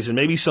different ways, and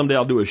maybe someday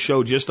I'll do a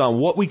show just on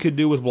what we could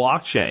do with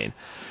blockchain.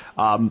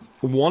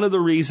 One of the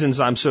reasons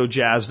I'm so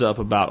jazzed up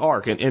about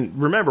ARK, and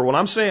remember, when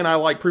I'm saying I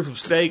like proof of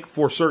stake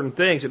for certain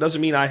things, it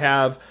doesn't mean I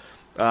have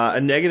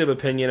a negative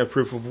opinion of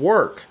proof of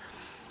work.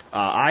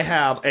 I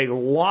have a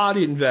lot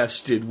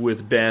invested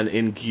with Ben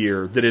in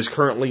gear that is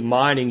currently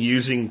mining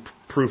using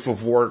proof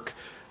of work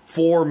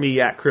for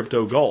me at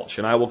Crypto Gulch,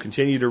 and I will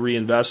continue to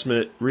reinvest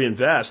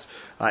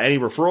any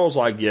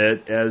referrals I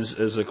get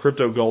as a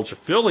Crypto Gulch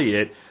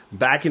affiliate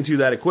back into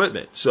that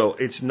equipment. So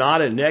it's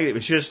not a negative.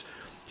 It's just,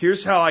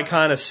 here's how I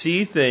kind of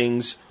see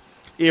things.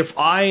 If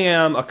I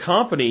am a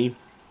company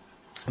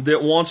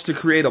that wants to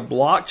create a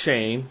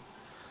blockchain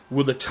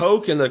with a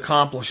token that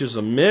accomplishes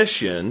a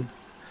mission,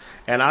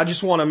 and I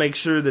just want to make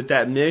sure that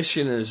that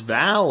mission is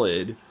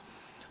valid,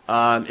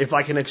 if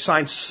I can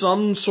assign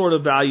some sort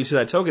of value to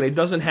that token, it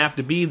doesn't have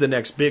to be the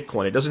next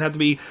Bitcoin. It doesn't have to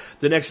be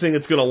the next thing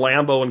that's going to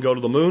Lambo and go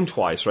to the moon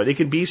twice, right? It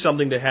could be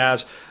something that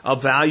has a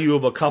value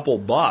of a couple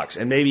bucks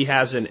and maybe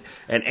has an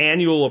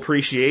annual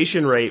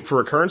appreciation rate for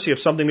a currency of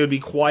something that would be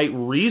quite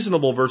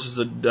reasonable versus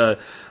the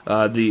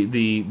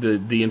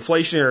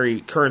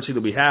inflationary currency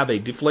that we have, a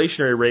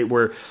deflationary rate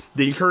where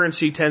the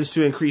currency tends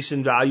to increase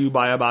in value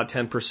by about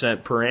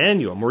 10% per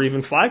annum or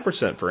even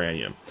 5% per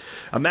annum.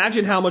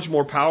 Imagine how much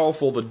more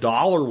powerful the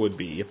dollar would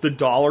be if the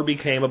dollar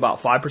became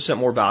about 5%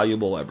 more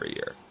valuable every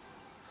year.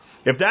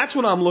 If that's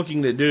what I'm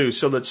looking to do,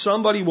 so that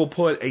somebody will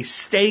put a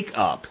stake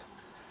up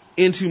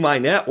into my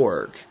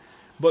network,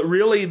 but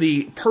really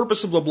the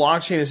purpose of the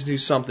blockchain is to do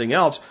something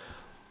else,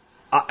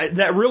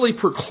 that really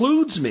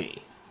precludes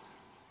me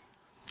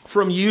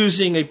from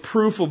using a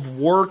proof of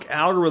work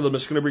algorithm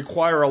that's going to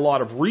require a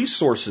lot of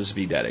resources to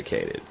be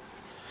dedicated.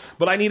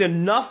 But I need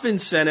enough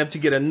incentive to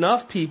get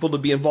enough people to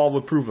be involved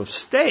with proof of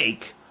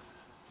stake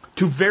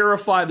to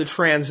verify the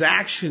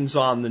transactions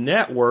on the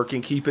network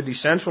and keep it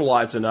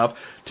decentralized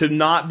enough to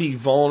not be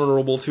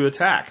vulnerable to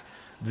attack.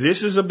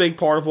 This is a big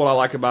part of what I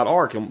like about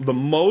ARK. And the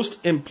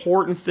most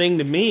important thing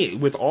to me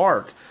with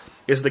ARK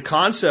is the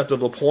concept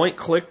of a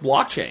point-click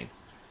blockchain.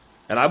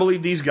 And I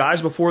believe these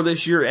guys, before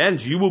this year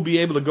ends, you will be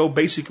able to go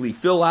basically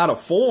fill out a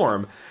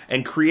form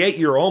and create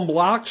your own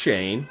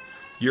blockchain,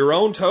 your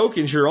own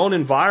tokens, your own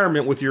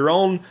environment with your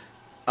own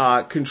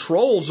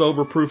controls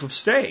over proof of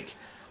stake.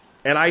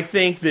 And I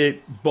think that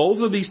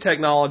both of these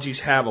technologies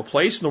have a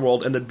place in the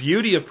world, and the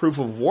beauty of proof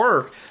of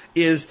work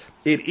is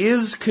it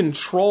is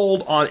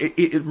controlled on,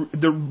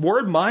 the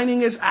word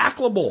mining is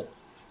applicable.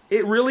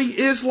 It really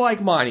is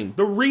like mining.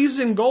 The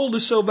reason gold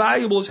is so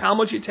valuable is how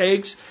much it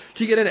takes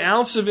to get an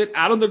ounce of it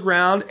out of the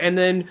ground and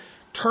then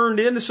turned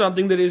into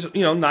something that is,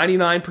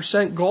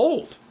 99%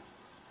 gold.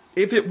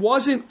 If it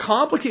wasn't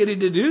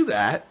complicated to do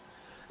that,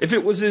 if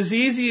it was as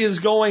easy as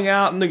going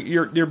out in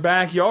your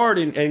backyard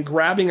and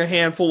grabbing a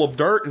handful of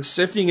dirt and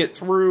sifting it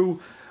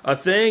through a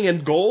thing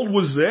and gold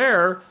was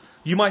there,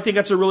 you might think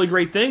that's a really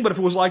great thing, but if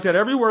it was like that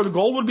everywhere, the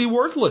gold would be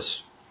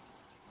worthless.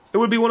 It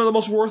would be one of the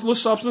most worthless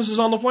substances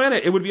on the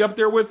planet. It would be up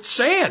there with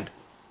sand,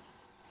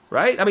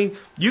 right? I mean,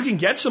 you can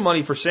get some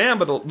money for sand,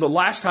 but the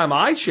last time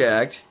I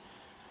checked,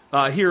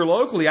 here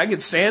locally, I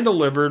get sand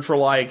delivered for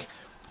like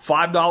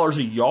 $5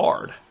 a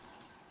yard,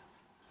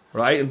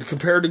 right? And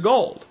compared to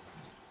gold.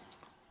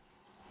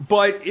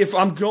 But if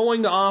I'm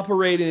going to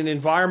operate in an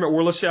environment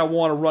where, let's say I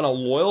want to run a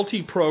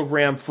loyalty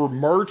program for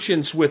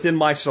merchants within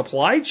my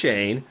supply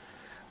chain,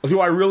 do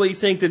I really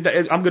think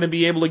that I'm going to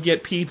be able to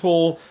get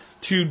people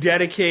to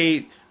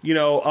dedicate,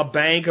 a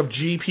bank of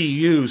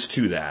GPUs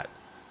to that?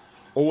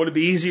 Or would it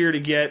be easier to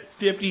get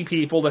 50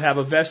 people that have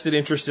a vested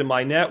interest in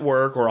my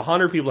network or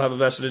 100 people that have a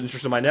vested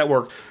interest in my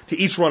network to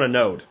each run a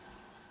node?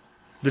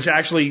 This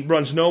actually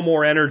runs no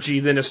more energy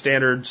than a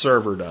standard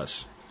server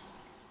does.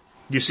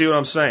 You see what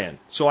I'm saying?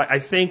 So I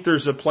think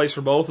there's a place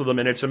for both of them,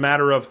 and it's a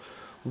matter of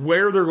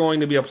where they're going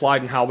to be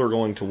applied and how they're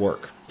going to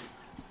work.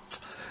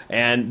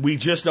 And we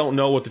just don't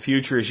know what the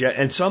future is yet.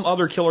 And some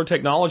other killer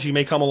technology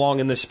may come along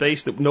in this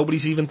space that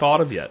nobody's even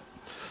thought of yet.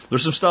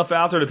 There's some stuff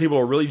out there that people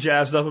are really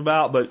jazzed up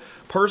about, but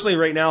personally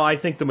right now I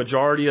think the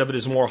majority of it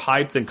is more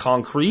hype than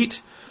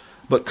concrete.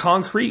 But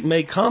concrete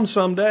may come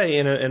someday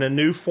in a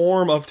new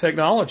form of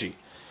technology.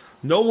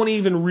 No one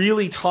even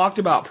really talked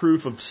about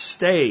proof of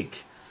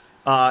stake,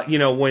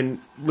 when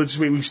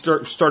we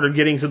started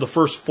getting to the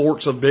first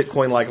forks of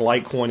Bitcoin like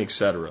Litecoin,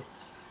 etc.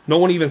 No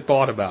one even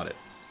thought about it.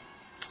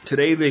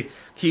 Today they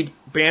keep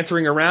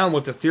bantering around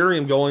with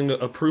Ethereum going to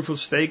a proof of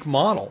stake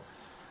model.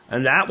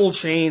 And that will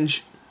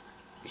change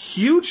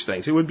huge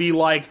things. It would be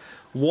like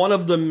one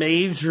of the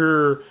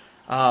major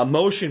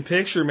motion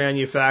picture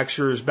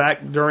manufacturers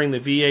back during the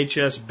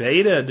VHS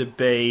beta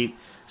debate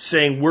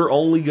saying we're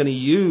only going to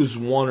use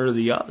one or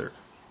the other.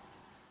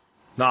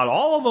 Not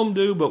all of them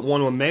do, but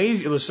one of them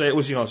major, let's say it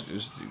was,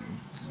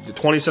 the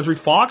 20th Century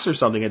Fox or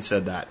something had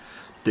said that.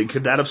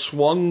 Could that have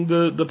swung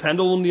the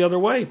pendulum the other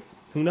way?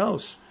 Who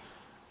knows?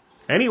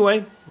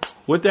 Anyway,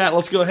 with that,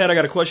 let's go ahead. I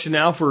got a question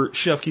now for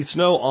Chef Keith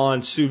Snow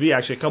on sous vide.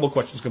 Actually, a couple of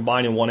questions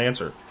combined in one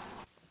answer.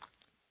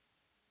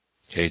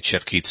 Hey,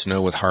 Chef Keith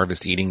Snow with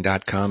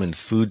HarvestEating.com and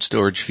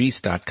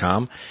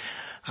FoodStorageFeast.com.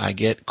 I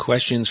get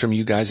questions from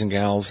you guys and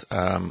gals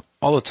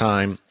all the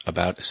time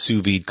about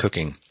sous vide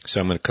cooking.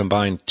 So I'm going to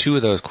combine two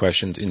of those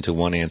questions into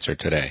one answer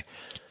today.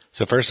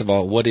 So first of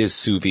all, what is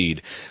sous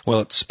vide? Well,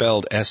 it's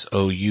spelled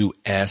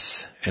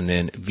S-O-U-S and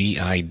then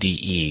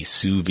V-I-D-E,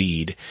 sous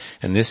vide.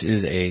 And this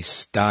is a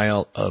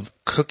style of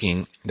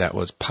cooking that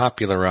was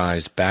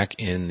popularized back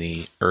in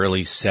the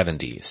early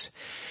 70s.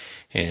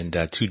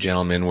 And two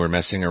gentlemen were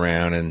messing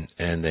around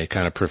and they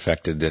kind of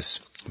perfected this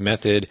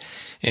method.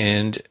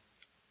 And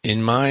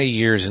in my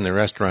years in the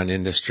restaurant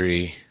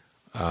industry,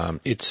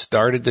 it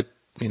started to,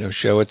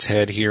 show its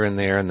head here and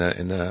there in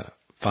the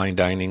fine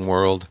dining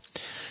world.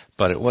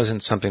 But it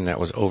wasn't something that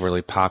was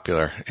overly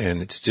popular.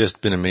 And it's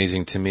just been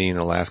amazing to me in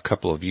the last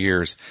couple of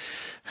years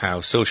how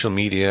social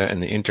media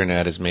and the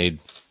internet has made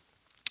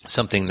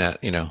something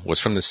that, was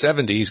from the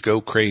 70s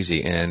go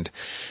crazy. And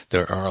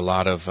there are a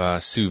lot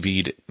of sous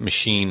vide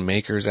machine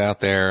makers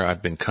out there.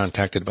 I've been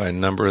contacted by a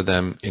number of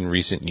them in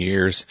recent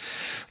years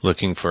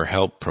looking for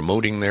help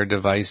promoting their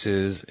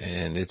devices.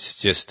 And it's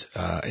just,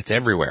 it's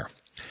everywhere.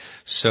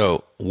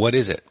 So what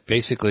is it?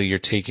 Basically, you're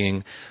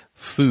taking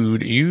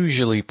food,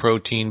 usually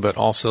protein, but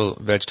also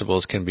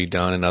vegetables can be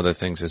done and other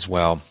things as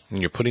well. And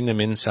you're putting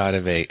them inside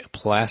of a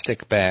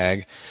plastic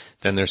bag.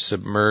 Then they're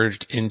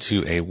submerged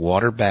into a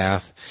water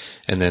bath,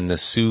 and then the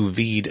sous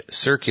vide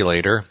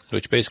circulator,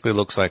 which basically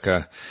looks like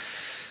a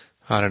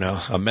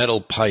metal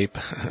pipe,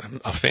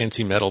 a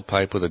fancy metal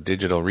pipe with a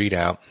digital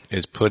readout,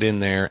 is put in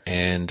there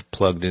and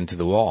plugged into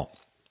the wall.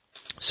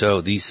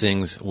 So these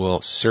things will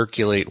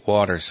circulate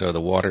water, so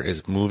the water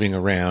is moving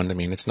around. I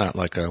mean, it's not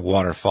like a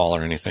waterfall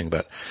or anything,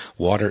 but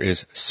water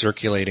is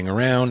circulating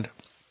around,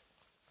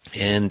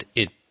 and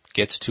it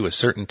gets to a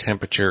certain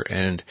temperature,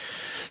 and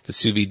the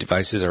sous vide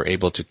devices are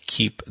able to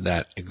keep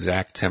that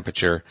exact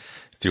temperature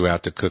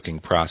throughout the cooking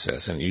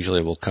process. And usually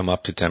it will come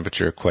up to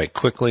temperature quite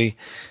quickly,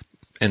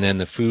 and then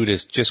the food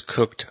is just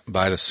cooked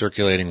by the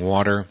circulating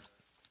water.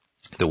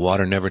 The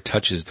water never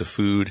touches the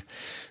food.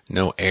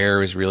 No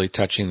air is really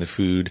touching the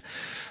food.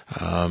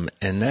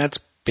 And that's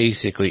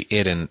basically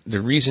it. And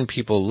the reason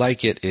people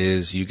like it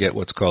is you get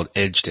what's called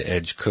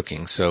edge-to-edge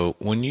cooking. So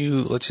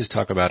let's just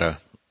talk about a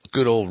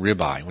good old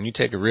ribeye. When you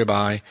take a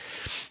ribeye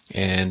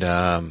and,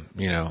 a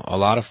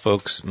lot of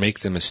folks make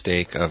the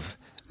mistake of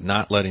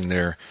not letting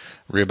their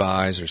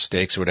ribeyes or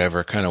steaks or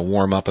whatever kind of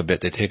warm up a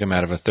bit. They take them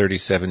out of a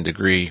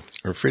 37-degree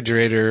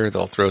refrigerator.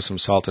 They'll throw some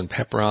salt and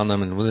pepper on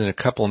them, and within a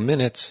couple of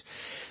minutes,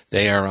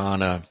 they are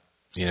on a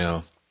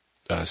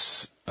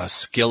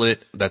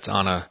skillet that's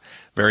on a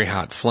very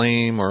hot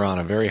flame or on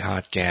a very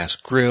hot gas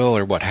grill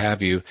or what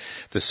have you.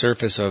 The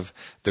surface of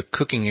the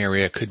cooking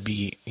area could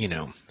be,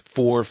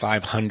 400 or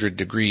 500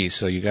 degrees.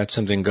 So you got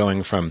something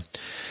going from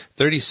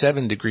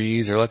 37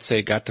 degrees, or let's say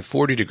it got to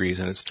 40 degrees,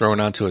 and it's thrown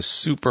onto a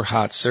super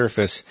hot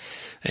surface,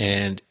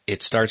 and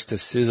it starts to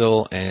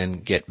sizzle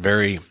and get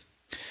very,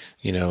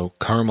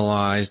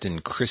 caramelized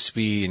and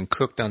crispy and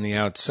cooked on the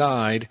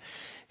outside.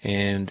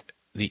 And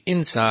the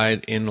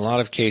inside, in a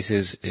lot of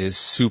cases, is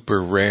super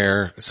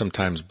rare,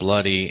 sometimes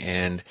bloody,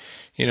 and,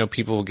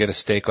 people will get a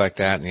steak like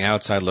that, and the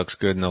outside looks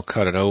good, and they'll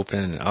cut it open,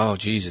 and, oh,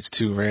 geez, it's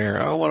too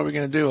rare. Oh, what are we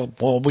going to do?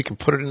 Well, we can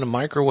put it in the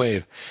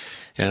microwave.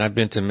 And I've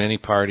been to many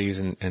parties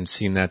and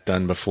seen that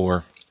done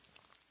before.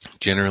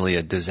 Generally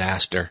a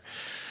disaster.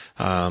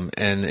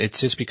 And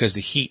it's just because the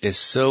heat is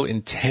so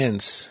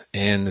intense,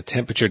 and the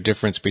temperature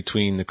difference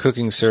between the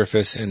cooking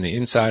surface and the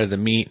inside of the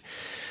meat,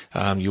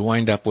 you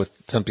wind up with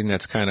something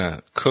that's kind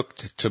of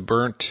cooked to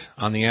burnt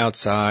on the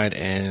outside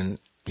and,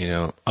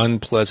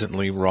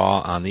 unpleasantly raw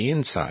on the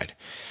inside.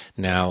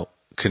 Now,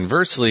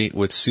 conversely,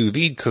 with sous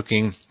vide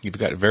cooking, you've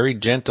got very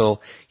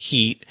gentle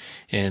heat,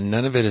 and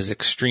none of it is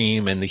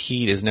extreme, and the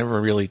heat is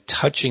never really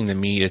touching the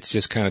meat. It's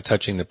just kind of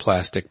touching the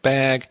plastic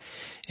bag,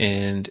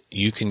 and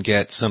you can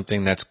get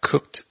something that's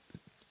cooked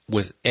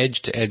with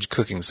edge-to-edge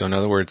cooking. So in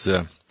other words,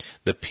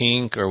 the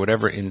pink or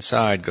whatever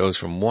inside goes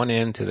from one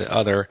end to the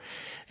other,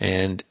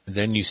 and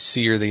then you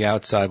sear the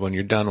outside when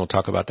you're done. We'll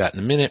talk about that in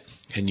a minute,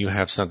 and you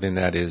have something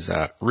that is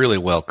really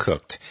well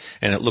cooked.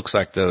 And it looks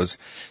like those,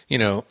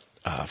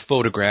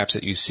 photographs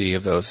that you see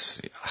of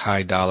those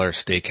high-dollar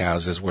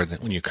steakhouses where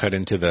when you cut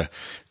into the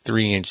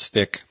 3-inch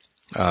thick,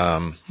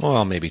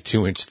 maybe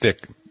 2-inch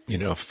thick,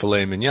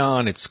 filet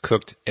mignon, it's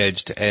cooked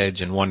edge to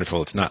edge and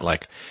wonderful. It's not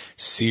like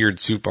seared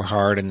super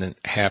hard and then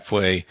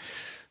halfway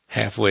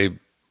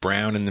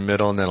brown in the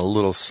middle and then a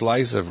little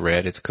slice of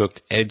red. It's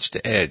cooked edge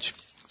to edge.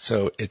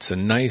 So it's a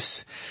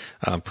nice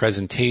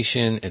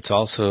presentation. It's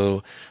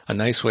also a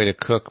nice way to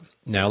cook.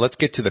 Now let's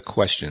get to the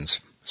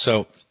questions.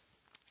 So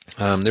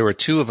there were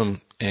two of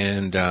them,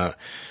 and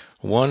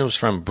one was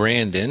from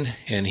Brandon,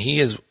 and he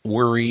is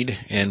worried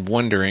and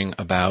wondering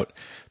about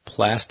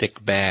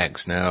plastic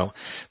bags. Now,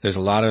 there's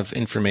a lot of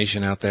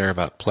information out there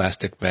about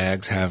plastic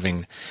bags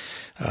having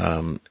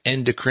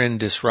endocrine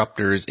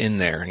disruptors in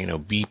there,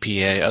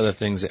 BPA, other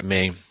things that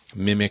may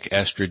mimic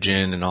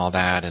estrogen and all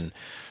that, and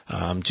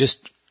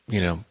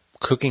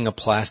cooking a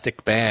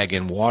plastic bag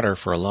in water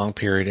for a long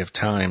period of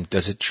time,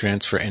 does it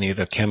transfer any of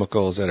the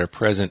chemicals that are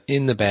present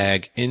in the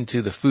bag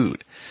into the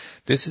food?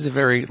 This is a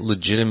very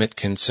legitimate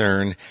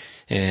concern,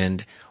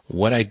 and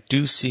what I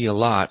do see a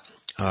lot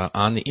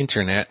on the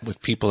internet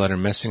with people that are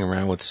messing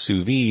around with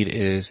sous vide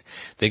is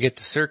they get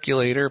the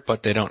circulator,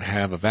 but they don't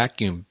have a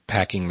vacuum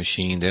packing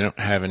machine. They don't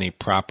have any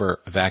proper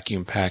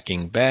vacuum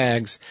packing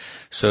bags,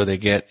 so they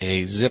get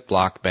a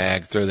Ziploc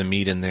bag, throw the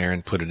meat in there,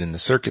 and put it in the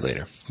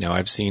circulator. Now,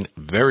 I've seen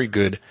very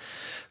good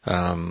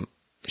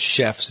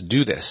chefs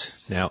do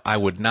this. Now, I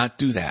would not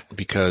do that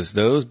because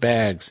those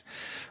bags,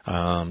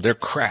 they're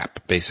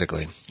crap,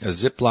 basically. A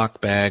Ziploc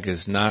bag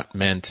is not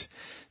meant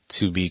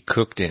to be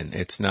cooked in.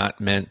 It's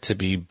not meant to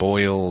be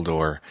boiled,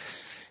 or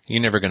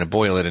you're never going to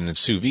boil it in a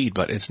sous vide,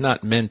 but it's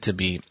not meant to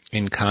be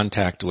in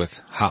contact with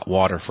hot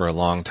water for a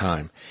long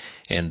time.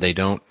 And they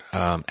don't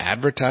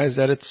advertise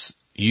that it's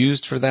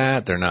used for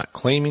that. They're not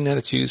claiming that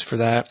it's used for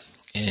that.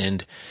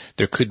 And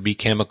there could be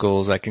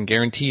chemicals. I can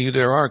guarantee you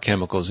there are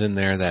chemicals in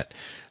there that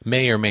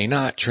may or may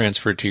not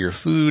transfer to your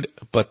food,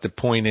 but the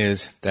point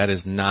is that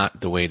is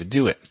not the way to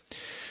do it.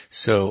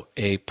 So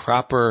a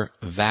proper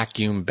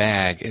vacuum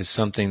bag is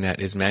something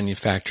that is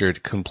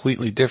manufactured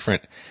completely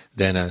different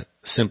than a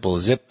simple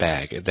zip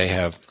bag. They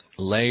have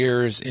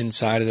layers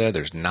inside of that.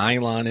 There's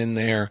nylon in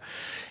there.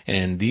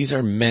 And these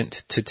are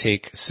meant to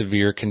take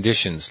severe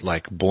conditions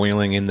like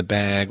boiling in the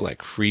bag,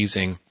 like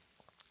freezing.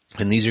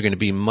 And these are going to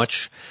be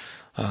much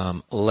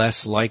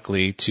less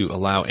likely to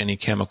allow any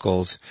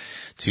chemicals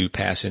to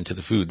pass into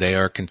the food. They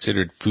are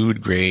considered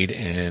food grade,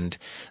 and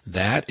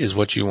that is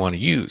what you want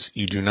to use.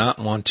 You do not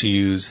want to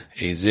use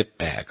a zip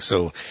bag.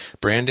 So,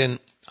 Brandon,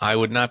 I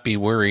would not be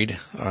worried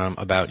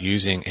about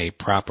using a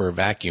proper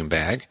vacuum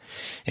bag,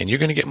 and you're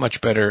going to get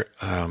much better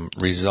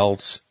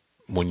results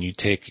when you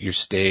take your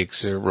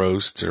steaks or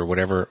roasts or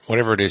whatever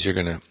it is you're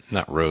going to,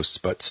 not roasts,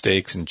 but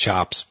steaks and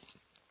chops.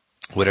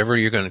 Whatever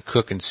you're going to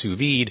cook in sous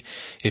vide,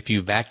 if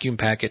you vacuum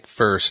pack it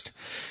first,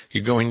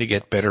 you're going to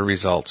get better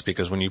results,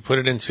 because when you put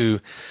it into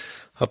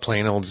a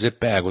plain old zip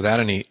bag without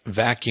any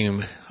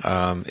vacuum,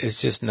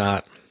 it's just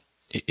not,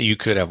 you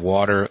could have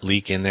water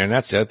leak in there. And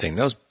that's the other thing.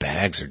 Those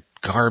bags are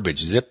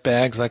garbage. Zip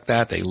bags like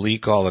that, they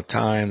leak all the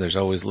time. There's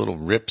always little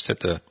rips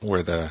at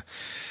where the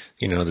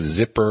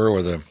zipper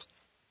or the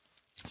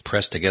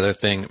pressed together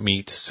thing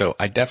meets. So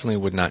I definitely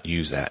would not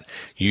use that.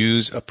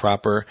 Use a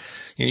proper,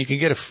 you can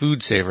get a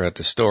food saver at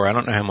the store. I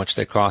don't know how much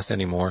they cost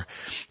anymore,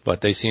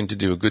 but they seem to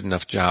do a good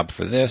enough job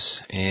for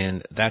this,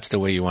 and that's the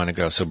way you want to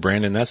go. So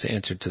Brandon, that's the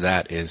answer to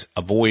that, is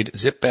avoid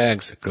zip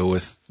bags, go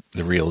with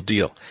the real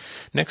deal.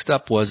 Next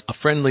up was a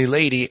friendly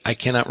lady. I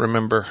cannot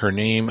remember her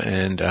name,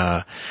 and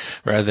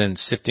rather than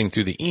sifting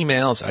through the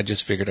emails, I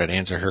just figured I'd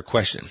answer her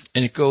question.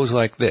 And it goes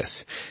like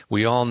this.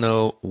 We all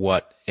know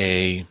what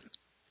a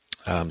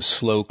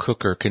slow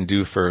cooker can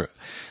do for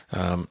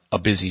a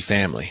busy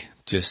family.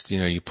 Just,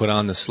 you put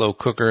on the slow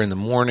cooker in the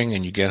morning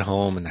and you get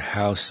home and the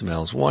house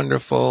smells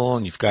wonderful,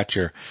 and you've got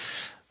your,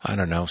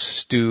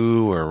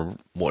 stew or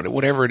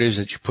whatever it is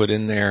that you put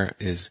in there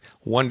is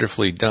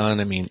wonderfully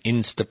done. I mean,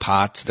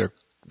 Instapots,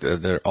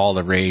 they're all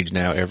the rage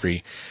now.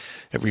 Every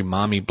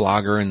mommy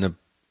blogger in the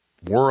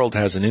world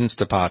has an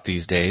Instapot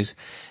these days,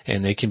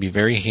 and they can be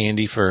very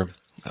handy for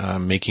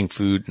making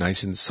food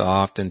nice and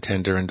soft and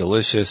tender and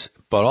delicious,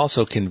 but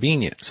also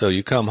convenient. So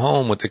you come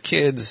home with the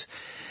kids,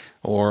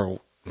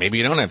 or maybe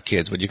you don't have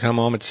kids, but you come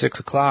home at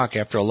 6 o'clock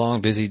after a long,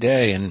 busy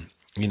day, and,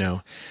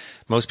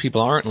 most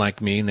people aren't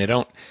like me, and they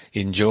don't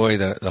enjoy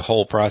the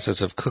whole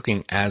process of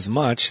cooking as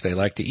much. They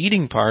like the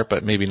eating part,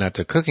 but maybe not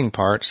the cooking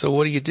part. So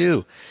what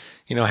do?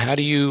 How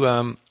do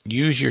you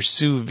use your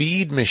sous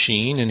vide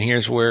machine? And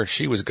here's where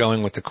she was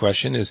going with the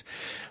question is,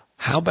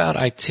 how about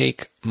I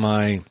take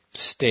my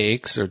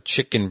steaks or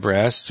chicken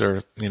breasts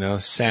or,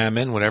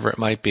 salmon, whatever it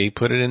might be,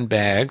 put it in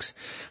bags,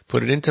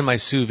 put it into my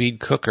sous vide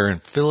cooker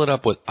and fill it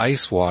up with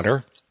ice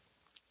water,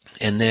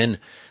 and then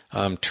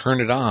turn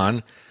it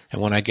on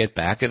And when I get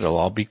back, it'll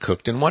all be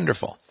cooked and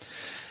wonderful.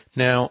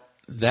 Now,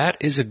 that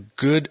is a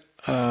good,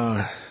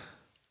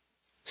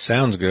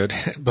 sounds good,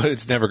 but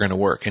it's never going to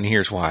work. And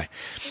here's why.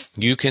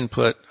 You can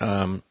put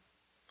a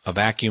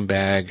vacuum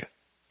bag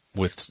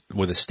with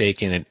a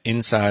steak in it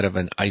inside of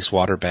an ice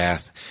water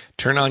bath,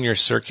 turn on your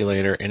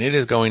circulator, and it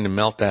is going to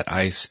melt that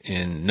ice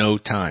in no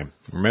time.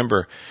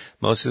 Remember,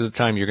 most of the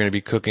time you're going to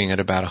be cooking at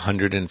about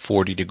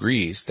 140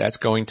 degrees. That's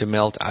going to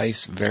melt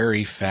ice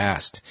very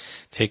fast.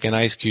 Take an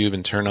ice cube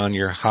and turn on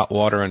your hot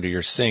water under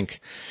your sink.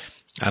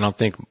 I don't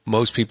think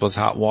most people's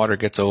hot water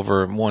gets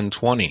over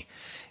 120.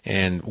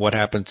 And what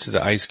happens to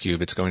the ice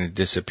cube? It's going to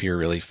disappear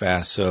really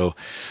fast. So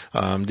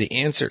the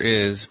answer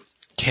is,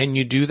 can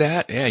you do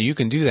that? Yeah, you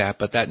can do that,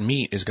 but that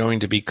meat is going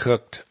to be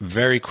cooked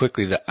very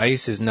quickly. The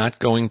ice is not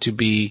going to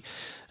be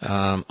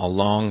a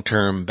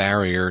long-term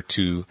barrier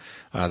to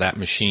that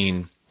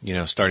machine,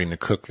 starting to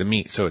cook the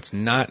meat. So it's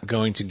not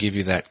going to give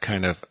you that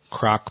kind of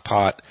crock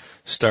pot,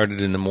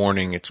 started in the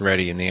morning, it's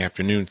ready in the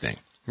afternoon thing.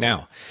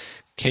 Now,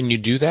 can you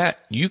do that?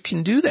 You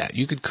can do that.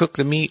 You could cook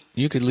the meat.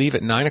 You could leave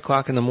at 9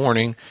 o'clock in the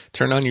morning,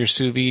 turn on your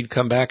sous vide,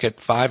 come back at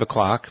 5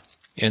 o'clock,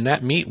 and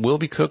that meat will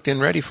be cooked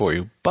and ready for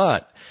you.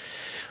 But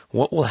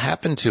what will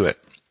happen to it?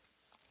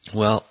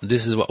 Well,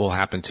 this is what will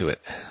happen to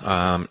it.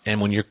 And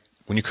when you're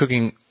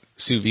cooking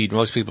sous vide,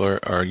 most people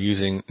are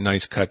using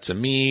nice cuts of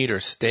meat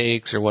or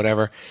steaks or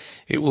whatever.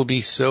 It will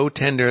be so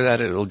tender that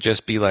it'll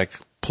just be like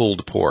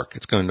pulled pork.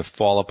 It's going to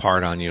fall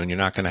apart on you, and you're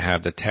not going to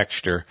have the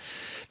texture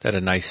that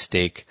a nice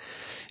steak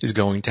is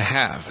going to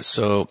have.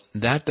 So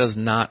that does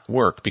not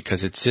work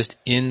because it's just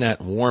in that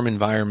warm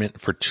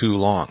environment for too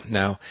long.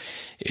 Now,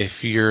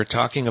 if you're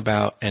talking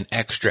about an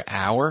extra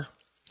hour,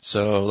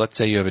 so let's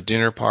say you have a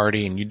dinner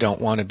party and you don't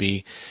want to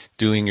be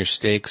doing your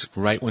steaks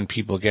right when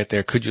people get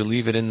there. Could you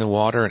leave it in the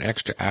water an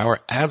extra hour?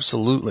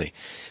 Absolutely.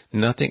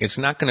 It's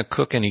not going to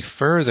cook any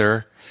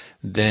further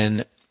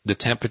than the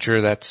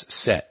temperature that's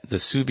set. The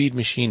sous vide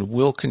machine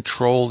will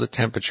control the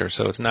temperature,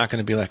 so it's not going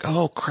to be like,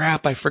 oh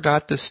crap, I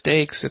forgot the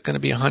steaks. It's going to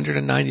be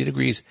 190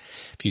 degrees.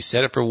 If you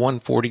set it for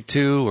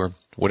 142 or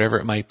whatever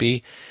it might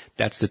be,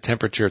 that's the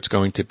temperature it's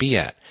going to be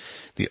at.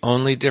 The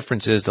only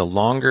difference is the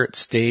longer it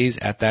stays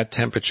at that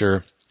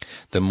temperature,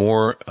 the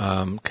more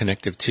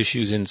connective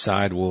tissues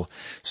inside will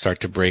start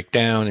to break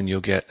down, and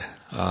you'll get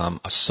a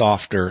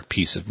softer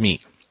piece of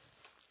meat.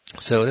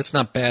 So that's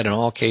not bad in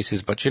all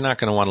cases, but you're not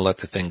going to want to let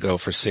the thing go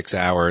for 6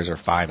 hours or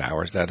 5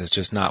 hours. That is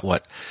just not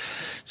what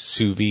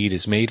sous vide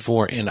is made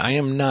for. And I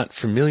am not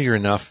familiar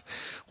enough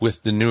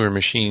with the newer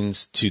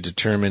machines to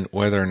determine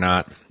whether or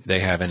not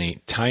they have any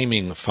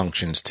timing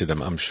functions to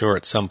them. I'm sure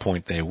at some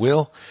point they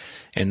will,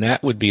 and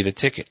that would be the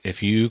ticket.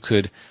 If you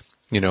could,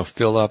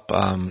 fill up,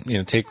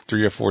 take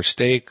 3 or 4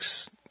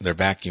 steaks, they're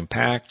vacuum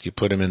packed, you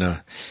put them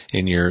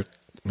in your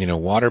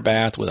water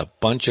bath with a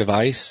bunch of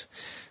ice,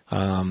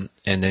 and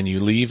then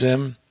you leave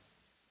them,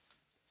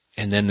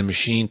 and then the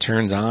machine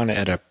turns on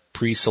at a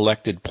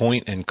pre-selected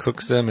point and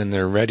cooks them, and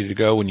they're ready to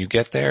go when you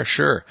get there.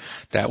 Sure,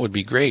 that would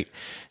be great.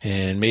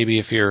 And maybe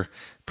if you're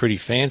pretty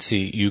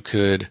fancy, you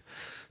could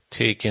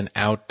take an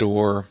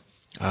outdoor,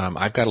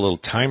 I've got a little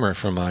timer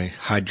for my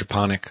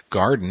hydroponic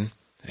garden,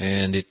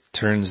 and it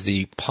turns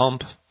the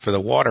pump for the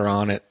water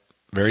on at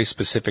very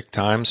specific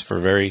times for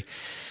very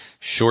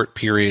short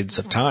periods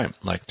of time,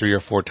 like 3 or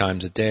 4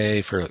 times a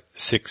day for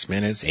 6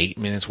 minutes, 8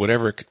 minutes,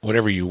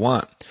 whatever you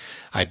want.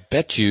 I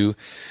bet you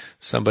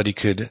somebody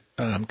could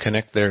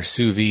connect their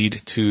sous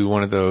vide to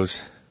one of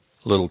those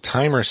little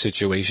timer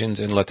situations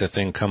and let the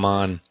thing come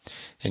on,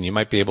 and you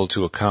might be able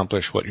to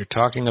accomplish what you're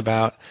talking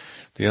about.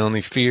 The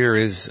only fear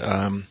is,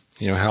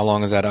 how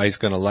long is that ice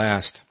going to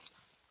last?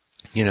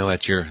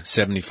 At your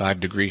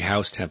 75-degree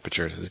house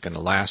temperature, is it going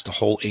to last a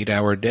whole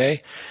 8-hour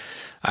day?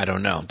 I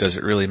don't know. Does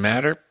it really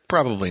matter?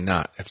 Probably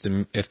not.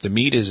 If the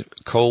meat is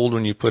cold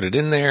when you put it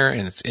in there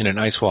and it's in an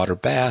ice water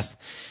bath,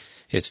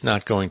 it's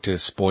not going to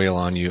spoil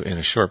on you in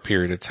a short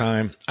period of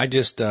time. I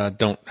just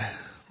don't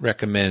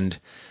recommend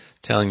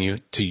telling you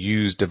to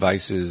use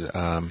devices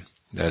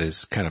that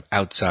is kind of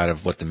outside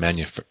of what the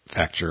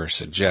manufacturer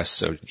suggests,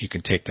 so you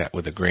can take that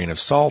with a grain of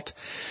salt.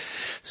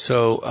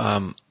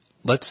 So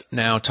let's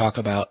now talk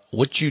about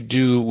what you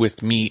do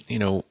with meat,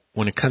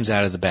 when it comes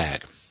out of the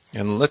bag.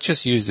 And let's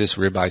just use this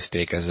ribeye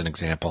steak as an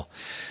example.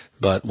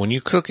 But when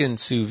you cook in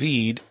sous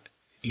vide,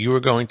 you are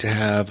going to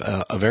have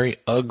a very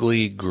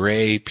ugly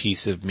gray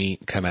piece of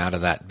meat come out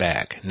of that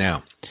bag.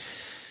 Now,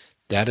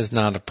 that is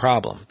not a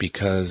problem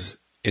because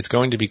it's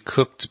going to be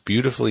cooked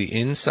beautifully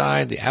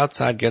inside. The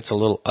outside gets a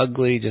little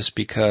ugly just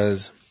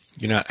because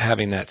you're not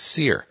having that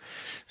sear.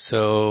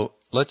 So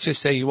let's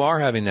just say you are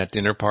having that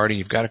dinner party.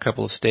 You've got a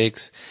couple of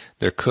steaks.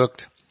 They're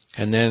cooked.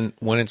 And then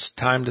when it's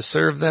time to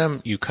serve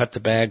them, you cut the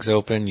bags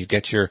open, you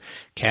get your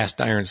cast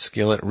iron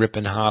skillet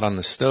ripping hot on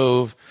the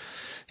stove,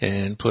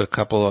 and put a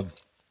couple of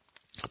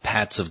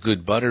pats of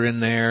good butter in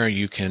there.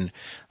 You can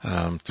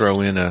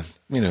throw in a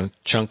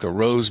chunk of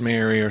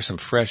rosemary or some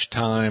fresh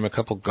thyme, a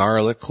couple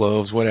garlic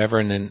cloves, whatever,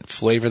 and then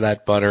flavor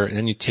that butter. And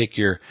then you take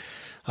your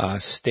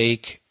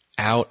steak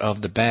out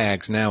of the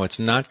bags. Now, it's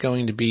not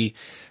going to be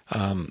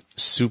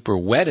super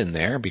wet in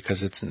there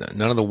because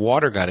none of the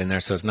water got in there,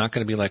 so it's not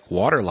going to be like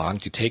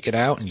waterlogged. You take it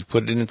out and you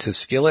put it into the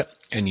skillet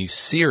and you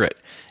sear it,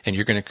 and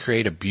you're going to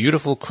create a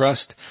beautiful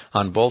crust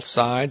on both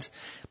sides.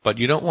 But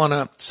you don't want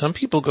to, some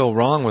people go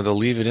wrong where they'll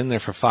leave it in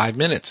there for 5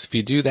 minutes. If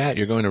you do that,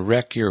 you're going to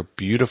wreck your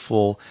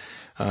beautiful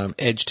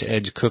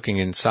edge-to-edge cooking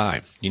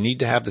inside. You need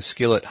to have the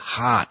skillet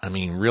hot,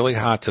 really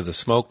hot to the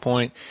smoke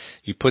point.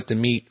 You put the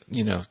meat,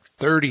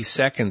 30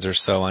 seconds or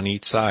so on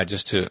each side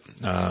just to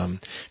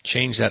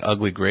change that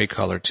ugly gray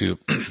color to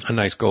a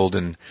nice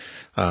golden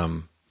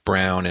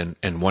brown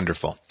and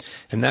wonderful.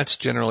 And that's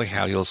generally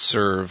how you'll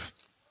serve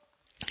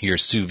your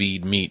sous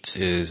vide meats,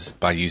 is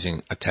by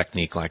using a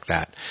technique like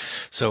that.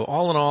 So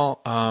all in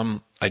all,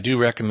 I do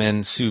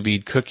recommend sous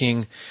vide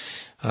cooking.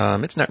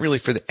 It's not really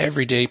for the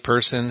everyday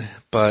person,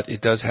 but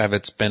it does have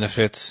its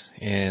benefits,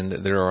 and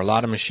there are a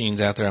lot of machines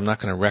out there. I'm not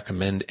going to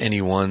recommend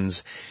any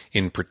ones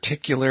in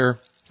particular.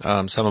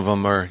 Some of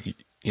them are,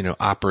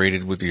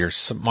 operated with your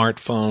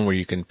smartphone where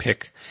you can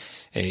pick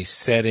a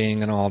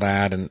setting and all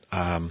that, and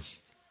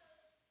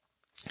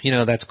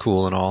that's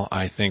cool and all.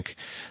 I think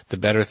the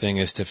better thing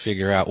is to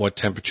figure out what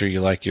temperature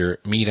you like your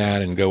meat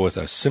at and go with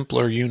a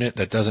simpler unit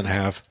that doesn't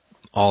have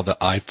all the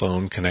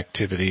iPhone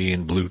connectivity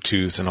and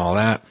Bluetooth and all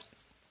that.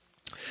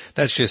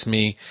 That's just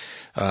me.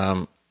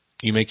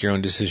 You make your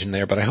own decision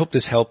there, but I hope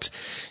this helped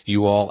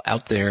you all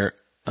out there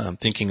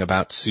thinking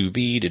about sous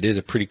vide. It is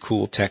a pretty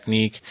cool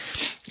technique,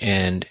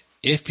 and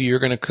if you're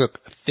going to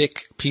cook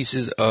thick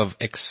pieces of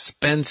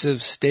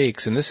expensive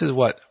steaks, and this is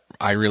what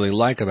I really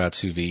like about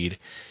sous vide,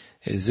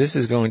 is this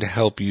is going to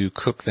help you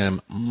cook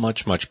them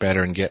much, much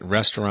better and get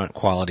restaurant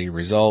quality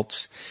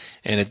results.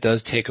 And it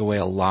does take away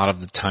a lot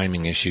of the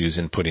timing issues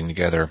in putting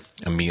together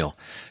a meal.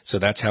 So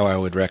that's how I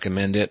would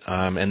recommend it.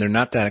 And they're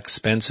not that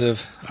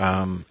expensive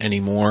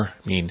anymore.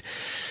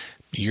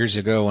 Years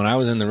ago when I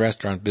was in the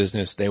restaurant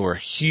business, they were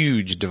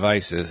huge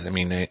devices.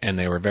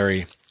 They were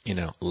very,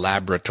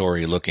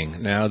 laboratory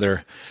looking. Now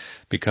they're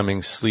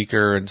becoming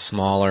sleeker and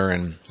smaller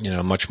and,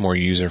 much more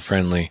user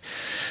friendly.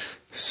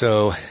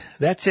 So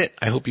that's it.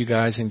 I hope you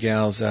guys and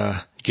gals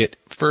get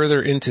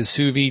further into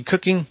sous vide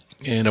cooking,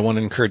 and I want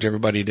to encourage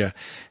everybody to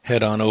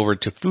head on over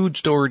to Food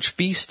Storage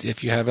Feast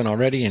if you haven't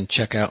already, and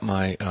check out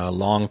my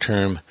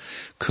long-term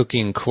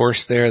cooking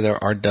course there.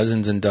 There are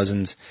dozens and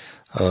dozens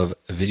of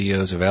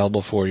videos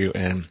available for you,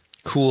 and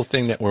cool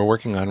thing that we're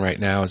working on right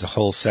now is a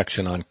whole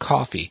section on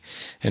coffee,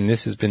 and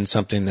this has been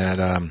something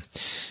that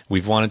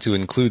we've wanted to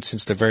include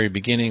since the very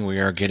beginning. We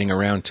are getting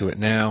around to it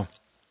now.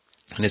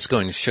 And it's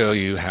going to show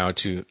you how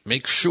to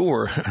make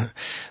sure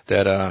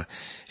that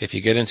if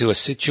you get into a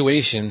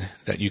situation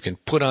that you can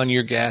put on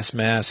your gas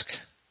mask.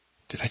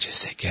 Did I just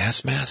say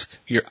gas mask?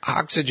 Your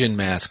oxygen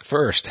mask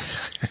first.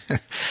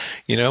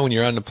 When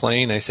you're on the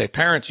plane, they say,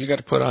 parents, you got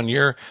to put on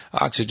your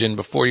oxygen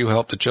before you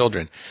help the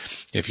children.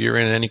 If you're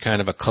in any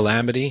kind of a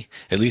calamity,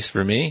 at least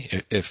for me,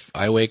 if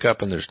I wake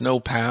up and there's no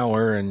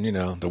power and,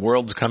 the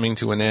world's coming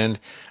to an end,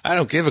 I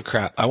don't give a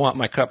crap. I want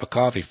my cup of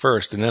coffee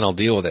first, and then I'll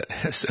deal with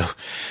it. So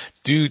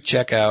do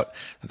check out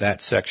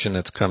that section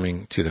that's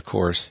coming to the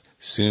course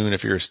soon.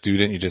 If you're a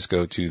student, you just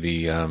go to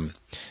the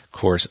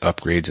course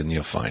upgrades and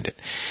you'll find it.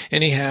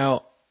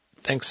 Anyhow,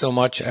 thanks so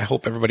much. I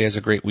hope everybody has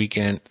a great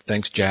weekend.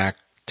 Thanks, Jack.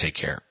 Take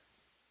care.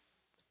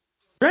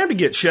 Trying to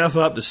get Chef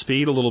up to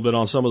speed a little bit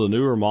on some of the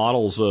newer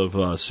models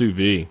of sous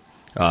vide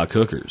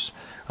cookers.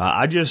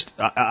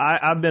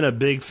 I've been a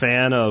big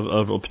fan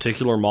of a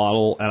particular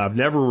model, and I've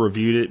never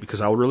reviewed it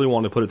because I really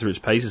wanted to put it through its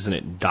paces, and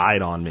it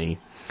died on me.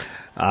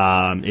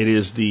 It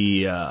is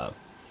the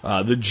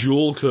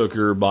Joule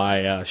cooker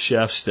by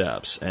Chef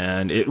Steps,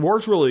 and it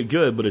worked really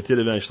good, but it did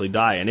eventually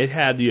die, and it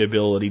had the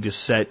ability to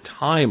set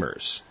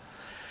timers.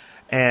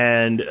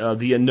 And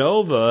the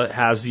Innova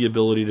has the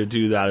ability to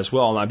do that as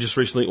well. And I've just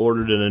recently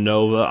ordered an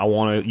Innova. I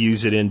want to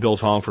use it in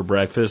biltong for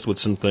breakfast with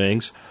some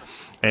things.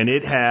 And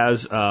it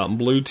has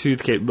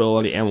Bluetooth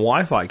capability and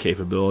Wi-Fi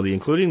capability,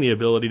 including the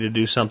ability to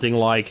do something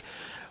like,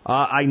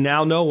 I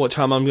now know what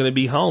time I'm going to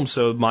be home.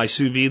 So my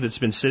sous vide that's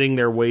been sitting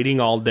there waiting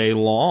all day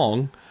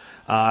long,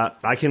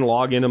 I can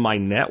log into my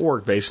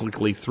network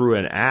basically through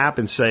an app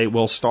and say,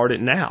 well, start it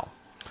now.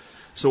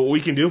 So what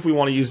we can do if we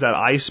want to use that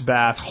ice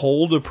bath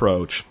hold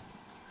approach,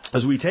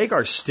 as we take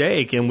our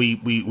steak and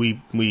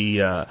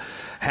we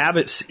have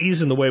it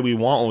seasoned the way we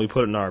want when we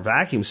put it in our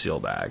vacuum seal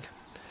bag,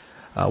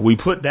 we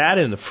put that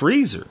in the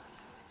freezer.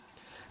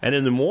 And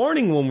in the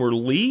morning when we're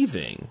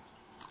leaving,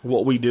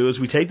 what we do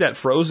is we take that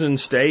frozen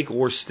steak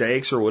or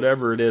steaks or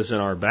whatever it is in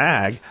our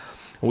bag,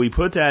 and we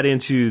put that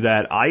into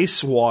that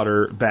ice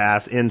water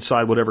bath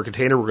inside whatever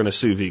container we're going to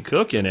sous vide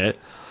cook in it.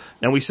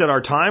 And we set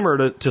our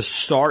timer to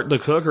start the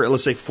cooker at,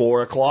 let's say,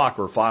 4 o'clock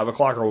or 5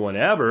 o'clock or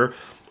whenever.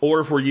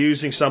 Or if we're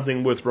using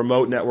something with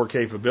remote network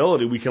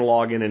capability, we can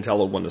log in and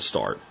tell it when to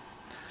start.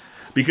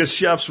 Because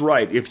Chef's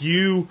right. If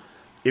you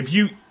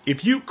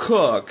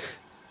cook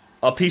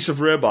a piece of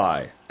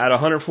ribeye at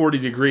 140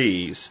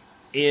 degrees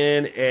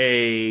in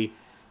a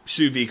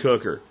sous vide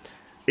cooker,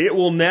 it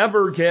will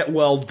never get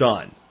well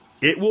done.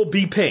 It will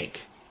be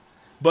pink.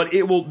 but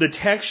the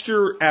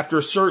texture after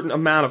a certain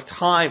amount of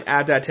time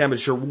at that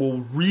temperature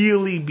will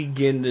really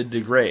begin to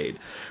degrade.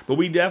 But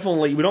we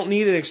don't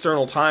need an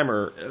external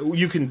timer.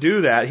 You can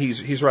do that.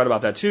 He's right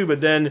about that too. But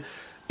then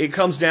it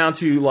comes down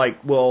to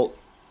like, well,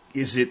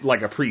 is it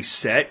like a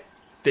preset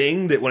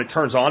thing that when it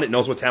turns on, it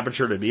knows what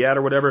temperature to be at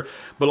or whatever?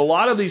 But a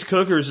lot of these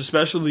cookers,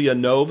 especially the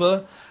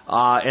Anova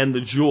and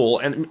the Joule,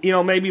 and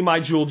maybe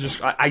my Joule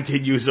I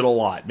did use it a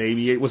lot.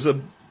 Maybe it was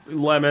a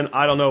lemon,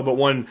 I don't know. But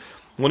when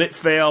it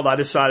failed, I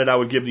decided I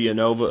would give the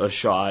Anova a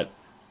shot.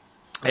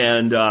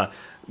 And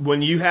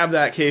when you have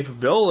that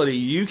capability,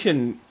 you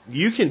can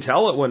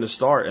tell it when to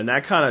start, and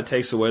that kind of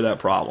takes away that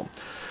problem.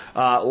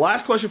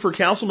 Last question for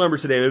council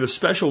members today. We have a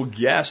special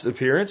guest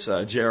appearance,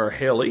 J.R.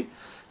 Haley,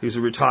 who's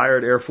a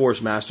retired Air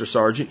Force Master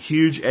Sergeant,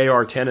 huge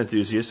AR-10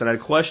 enthusiast, and I had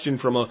a question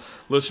from a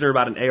listener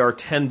about an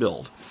AR-10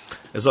 build.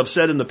 As I've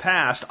said in the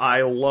past,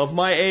 I love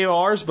my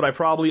ARs, but I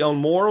probably own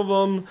more of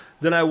them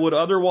than I would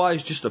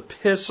otherwise just to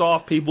piss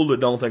off people that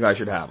don't think I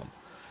should have them.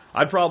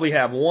 I'd probably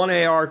have one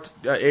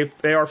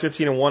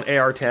AR-15 and one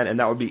AR-10,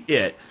 and that would be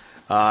it.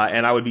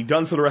 And I would be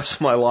done for the rest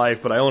of my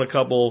life, but I own a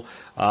couple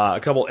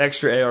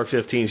extra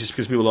AR-15s just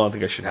because people don't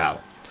think I should have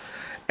them.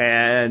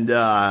 And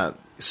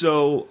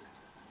so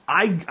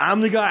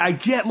I'm the guy, I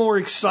get more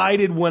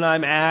excited when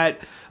I'm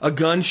at a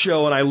gun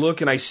show and I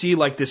look and I see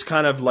like this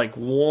kind of like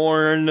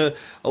worn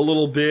a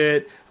little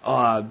bit,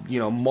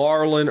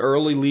 Marlin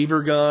early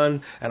lever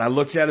gun, and I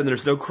look at it and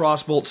there's no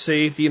crossbolt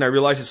safety, and I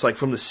realize it's like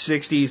from the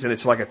 60s and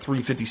it's like a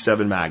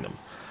 .357 Magnum.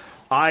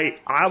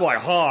 I'm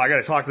like, I got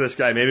to talk to this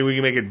guy. Maybe we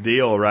can make a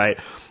deal, right?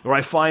 Or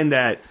I find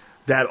that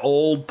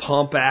old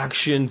pump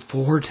action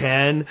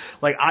 410.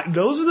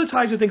 Those are the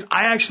types of things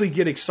I actually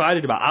get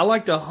excited about. I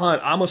like to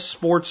hunt. I'm a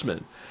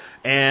sportsman.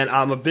 And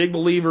I'm a big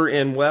believer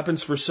in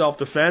weapons for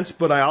self-defense,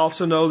 but I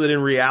also know that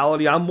in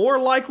reality, I'm more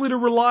likely to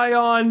rely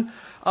on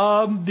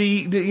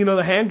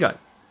the handgun.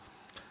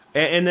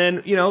 And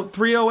then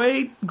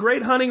 308,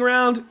 great hunting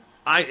round.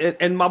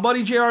 And my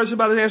buddy JR is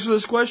about to answer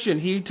this question.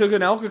 He took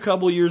an elk a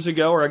couple of years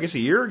ago, or I guess a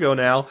year ago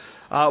now,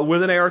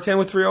 with an AR-10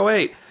 with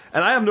 308.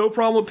 And I have no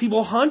problem with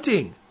people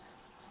hunting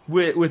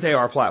with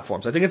AR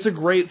platforms. I think it's a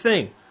great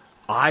thing.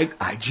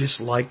 I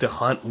just like to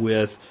hunt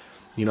with,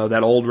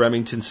 that old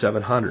Remington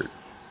 700.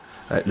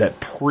 That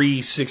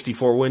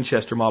pre-64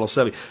 Winchester Model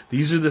 70.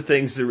 These are the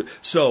things that...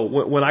 So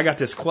when I got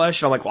this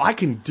question, I'm like, well, I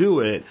can do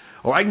it.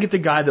 Or I can get the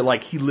guy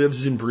that, he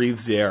lives and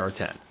breathes the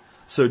AR-10.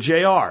 So,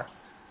 JR,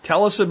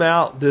 tell us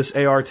about this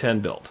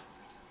AR-10 build.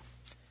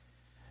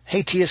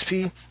 Hey,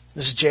 TSP.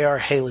 This is J.R.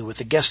 Haley with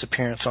a guest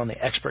appearance on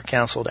the Expert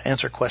Council to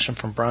answer a question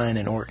from Brian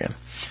in Oregon.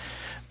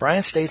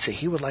 Brian states that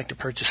he would like to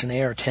purchase an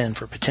AR-10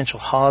 for potential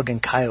hog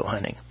and coyote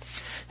hunting.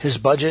 His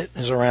budget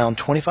is around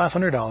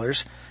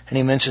 $2,500, and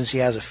he mentions he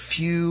has a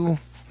few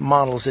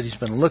models that he's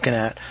been looking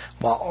at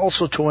while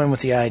also toying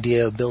with the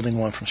idea of building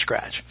one from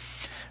scratch.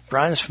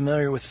 Brian is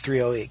familiar with the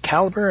 .308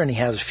 caliber, and he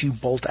has a few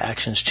bolt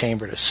actions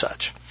chambered as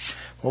such.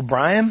 Well,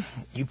 Brian,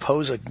 you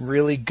pose a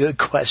really good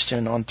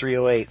question on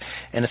 .308,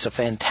 and it's a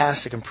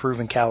fantastic and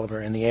proven caliber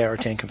in the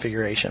AR-10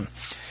 configuration.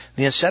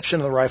 The inception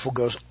of the rifle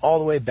goes all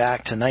the way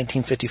back to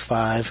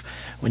 1955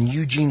 when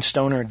Eugene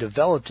Stoner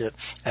developed it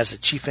as the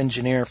chief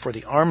engineer for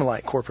the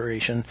Armalite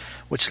Corporation,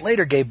 which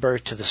later gave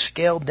birth to the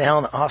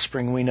scaled-down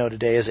offspring we know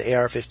today as the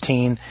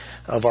AR-15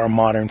 of our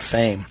modern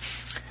fame.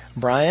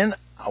 Brian,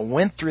 I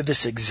went through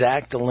this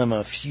exact dilemma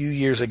a few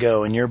years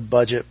ago, and your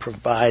budget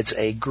provides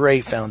a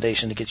great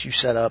foundation to get you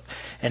set up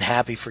and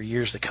happy for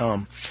years to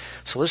come.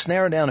 So let's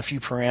narrow down a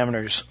few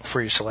parameters for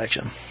your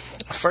selection.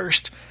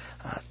 First,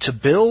 to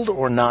build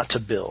or not to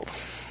build.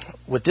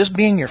 With this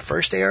being your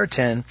first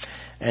AR-10,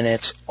 and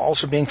it's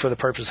also being for the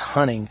purpose of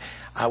hunting,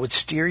 I would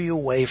steer you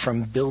away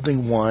from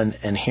building one,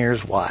 and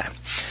here's why.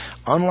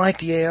 Unlike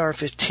the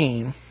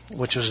AR-15,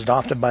 which was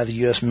adopted by the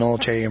U.S.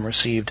 military and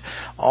received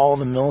all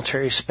the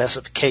military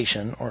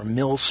specification or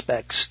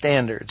mil-spec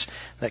standards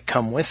that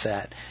come with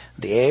that,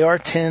 the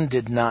AR-10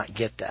 did not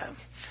get that.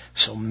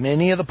 So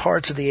many of the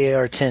parts of the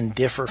AR-10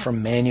 differ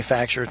from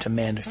manufacturer to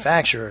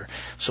manufacturer,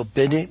 so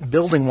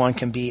building one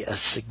can be a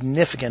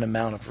significant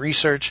amount of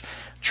research,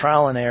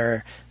 trial and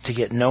error to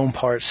get known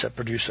parts that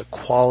produce a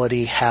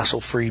quality,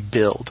 hassle-free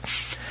build.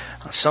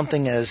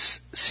 Something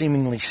as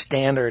seemingly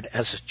standard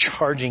as a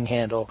charging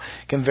handle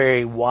can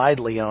vary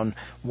widely on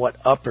what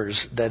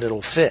uppers that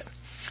it'll fit.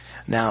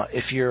 Now,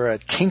 if you're a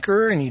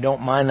tinkerer and you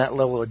don't mind that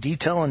level of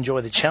detail,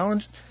 enjoy the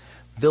challenge,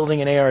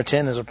 building an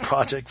AR-10 is a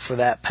project for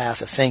that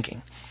path of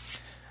thinking.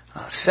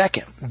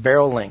 Second,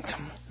 barrel length.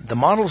 The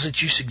models that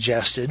you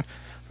suggested,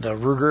 the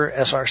Ruger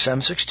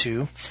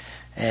SR762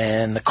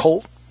 and the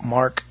Colt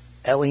Mark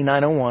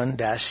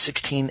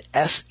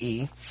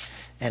LE901-16SE,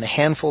 and a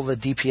handful of the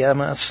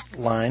DPMS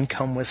line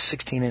come with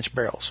 16-inch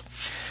barrels.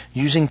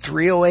 Using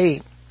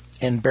 .308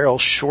 in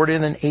barrels shorter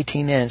than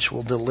 18-inch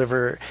will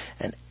deliver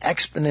an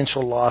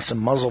exponential loss in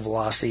muzzle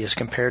velocity as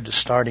compared to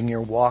starting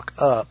your walk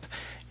up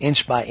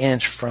inch by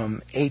inch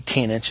from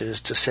 18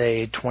 inches to,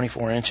 say,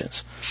 24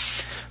 inches.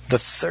 The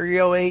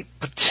 .308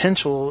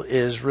 potential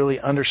is really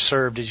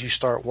underserved as you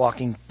start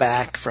walking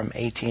back from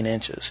 18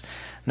 inches.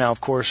 Now,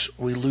 of course,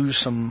 we lose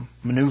some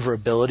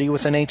maneuverability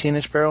with an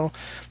 18-inch barrel,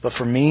 but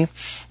for me,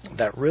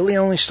 that really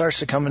only starts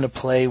to come into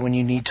play when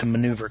you need to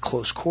maneuver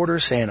close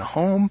quarters, say in a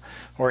home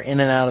or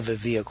in and out of a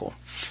vehicle.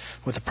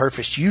 With the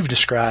purpose you've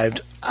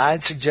described,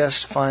 I'd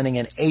suggest finding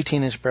an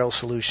 18-inch barrel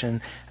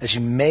solution, as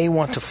you may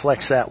want to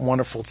flex that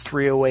wonderful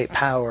 308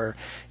 power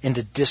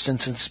into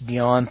distances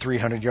beyond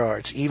 300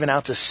 yards, even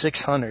out to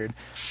 600,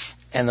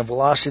 and the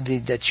velocity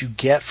that you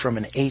get from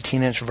an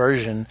 18-inch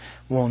version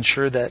will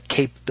ensure that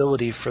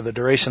capability for the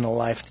duration of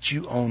life that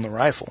you own the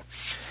rifle.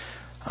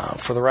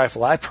 For the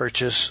rifle I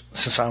purchased,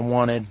 since I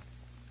wanted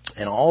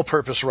an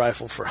all-purpose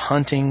rifle for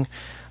hunting,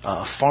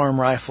 a farm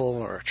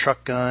rifle or a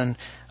truck gun,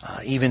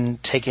 even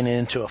taking it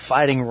into a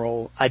fighting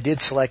role, I did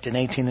select an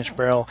 18-inch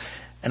barrel,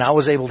 and I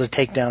was able to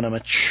take down a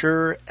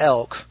mature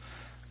elk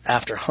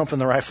after humping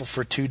the rifle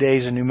for 2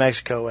 days in New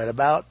Mexico at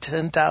about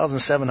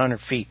 10,700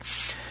 feet.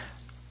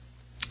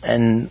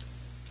 And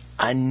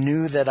I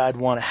knew that I'd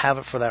want to have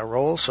it for that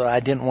role, so I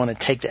didn't want to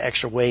take the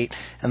extra weight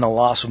and the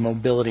loss of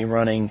mobility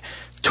running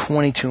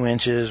 22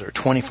 inches or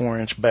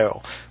 24-inch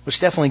barrel, which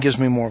definitely gives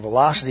me more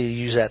velocity to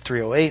use that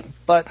 308,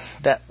 but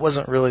that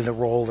wasn't really the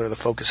role or the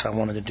focus I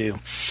wanted to do.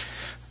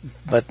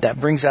 But that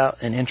brings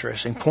out an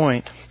interesting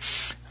point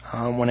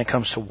when it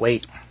comes to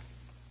weight.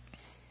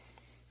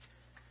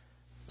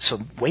 So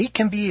weight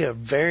can be a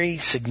very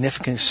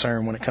significant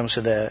concern when it comes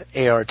to the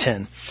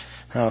AR-10.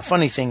 Now, the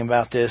funny thing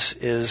about this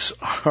is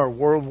our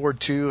World War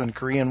II and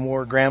Korean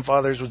War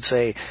grandfathers would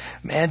say,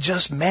 man,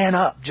 just man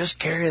up, just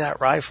carry that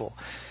rifle.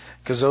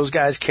 Because those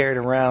guys carried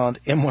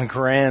around M1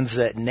 Garand's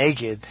that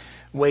naked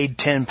weighed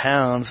 10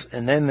 pounds,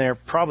 and then they're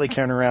probably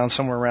carrying around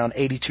somewhere around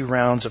 82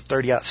 rounds of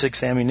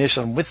 30-06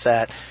 ammunition with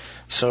that.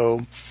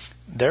 So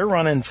they're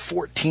running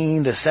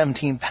 14 to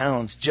 17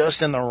 pounds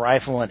just in the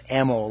rifle and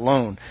ammo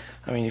alone.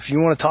 I mean, if you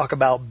want to talk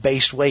about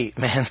base weight,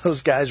 man,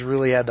 those guys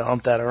really had to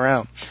hump that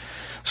around.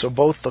 So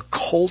both the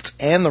Colt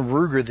and the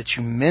Ruger that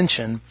you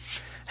mentioned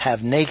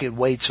have naked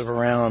weights of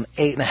around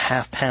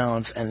 8.5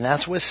 pounds, and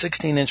that's with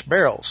 16-inch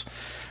barrels.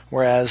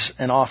 Whereas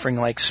an offering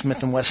like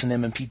Smith & Wesson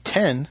M&P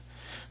 10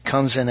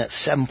 comes in at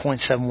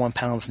 7.71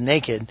 pounds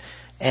naked,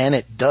 and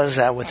it does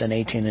that with an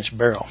 18-inch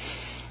barrel.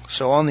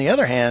 So on the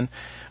other hand,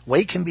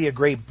 weight can be a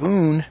great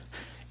boon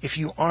if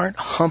you aren't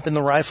humping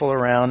the rifle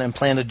around and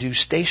plan to do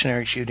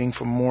stationary shooting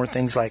for more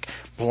things like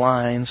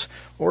blinds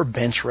or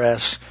bench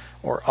rests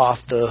or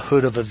off the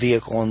hood of a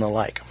vehicle and the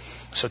like.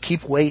 So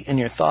keep weight in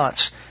your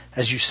thoughts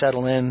as you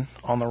settle in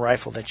on the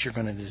rifle that you're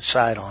going to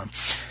decide on.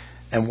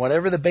 And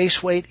whatever the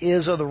base weight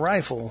is of the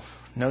rifle,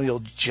 know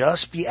you'll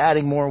just be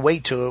adding more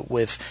weight to it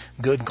with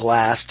good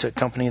glass to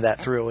accompany that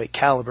 308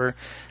 caliber,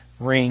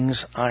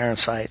 rings, iron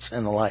sights,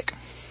 and the like.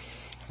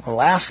 Well,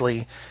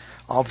 lastly,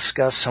 I'll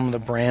discuss some of the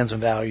brands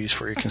and values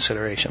for your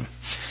consideration.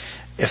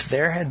 If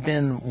there had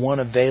been one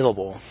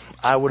available,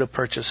 I would have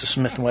purchased a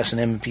Smith & Wesson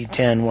M&P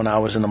 10 when I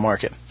was in the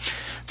market.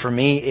 For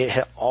me, it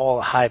hit all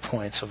the high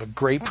points of a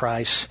great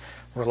price,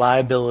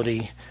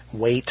 reliability,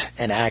 weight,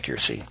 and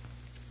accuracy.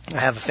 I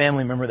have a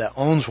family member that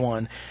owns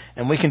one,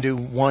 and we can do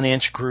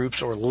 1-inch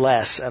groups or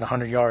less at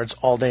 100 yards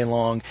all day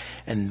long,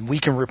 and we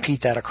can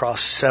repeat that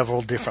across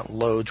several different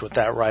loads with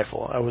that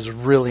rifle. I was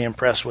really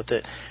impressed with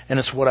it, and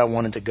it's what I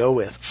wanted to go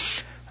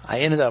with. I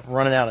ended up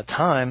running out of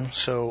time,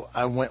 so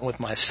I went with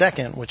my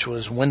second, which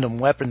was Wyndham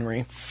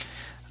Weaponry,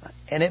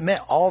 and it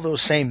met all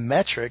those same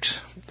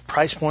metrics. The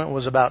price point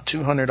was about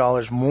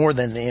 $200 more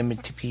than the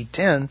M&P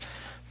 10,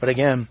 but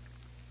again,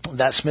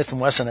 that Smith &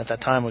 Wesson at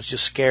that time was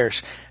just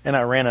scarce, and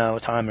I ran out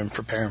of time in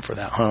preparing for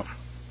that hunt.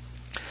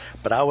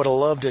 But I would have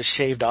loved to have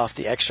shaved off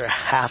the extra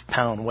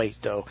half-pound weight,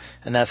 though,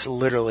 and that's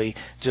literally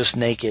just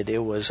naked. It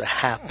was a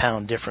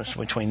half-pound difference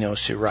between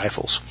those two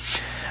rifles.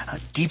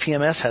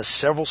 DPMS has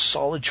several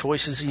solid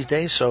choices these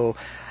days, so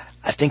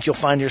I think you'll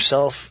find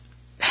yourself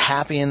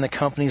happy in the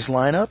company's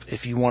lineup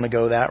if you want to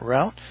go that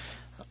route.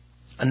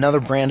 Another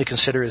brand to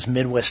consider is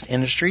Midwest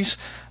Industries.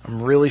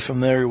 I'm really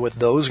familiar with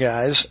those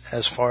guys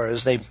as far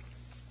as they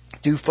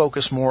do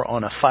focus more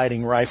on a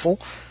fighting rifle,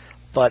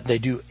 but they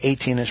do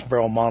 18-inch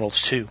barrel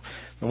models too.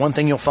 The one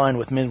thing you'll find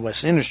with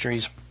Midwest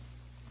Industries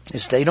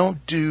is they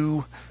don't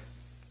do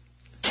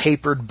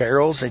tapered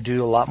barrels. They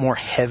do a lot more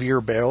heavier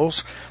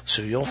barrels,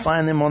 so you'll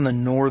find them on the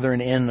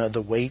northern end of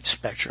the weight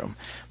spectrum.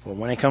 But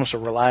when it comes to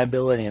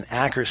reliability and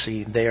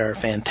accuracy, they are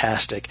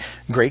fantastic.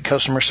 Great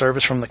customer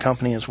service from the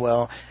company as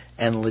well,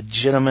 and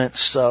legitimate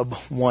sub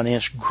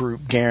 1-inch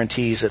group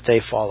guarantees that they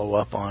follow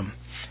up on.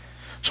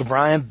 So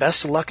Brian,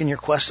 best of luck in your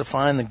quest to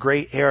find the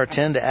great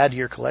AR-10 to add to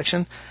your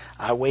collection.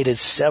 I waited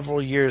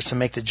several years to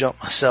make the jump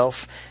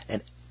myself,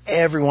 and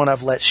everyone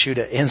I've let shoot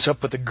it ends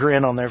up with a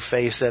grin on their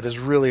face that is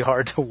really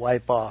hard to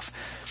wipe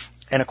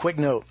off. And a quick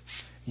note,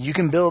 you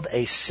can build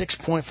a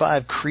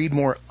 6.5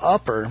 Creedmoor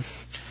upper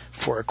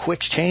for a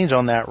quick change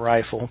on that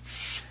rifle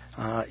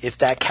if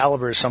that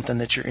caliber is something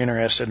that you're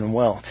interested in.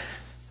 Well,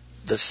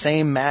 the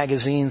same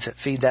magazines that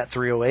feed that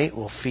 308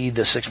 will feed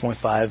the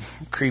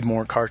 6.5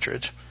 Creedmoor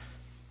cartridge.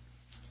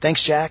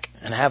 Thanks, Jack,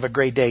 and have a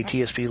great day,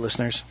 TSP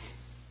listeners.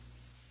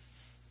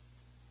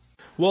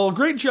 Well,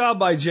 great job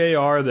by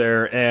JR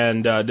there,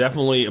 and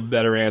definitely a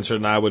better answer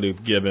than I would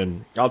have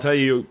given. I'll tell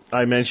you,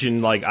 I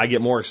mentioned like I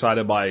get more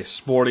excited by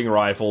sporting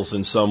rifles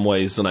in some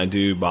ways than I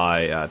do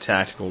by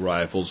tactical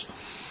rifles.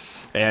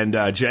 And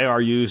JR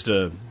used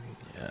a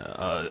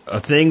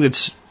thing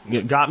that's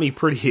got me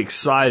pretty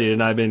excited,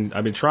 and I've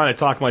been trying to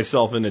talk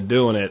myself into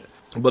doing it.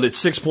 But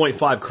it's 6.5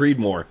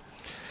 Creedmoor.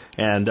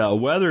 And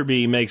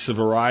Weatherby makes a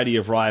variety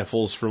of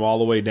rifles from all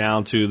the way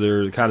down to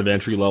their kind of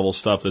entry-level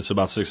stuff that's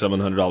about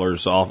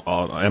 $600-700 off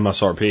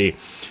MSRP.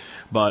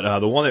 But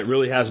the one that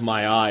really has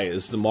my eye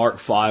is the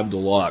Mark V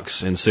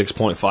Deluxe in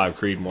 6.5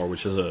 Creedmoor,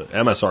 which is a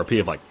MSRP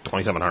of like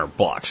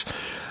 $2,700.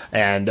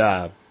 And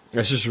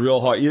it's just real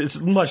hard. It's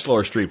much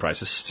lower street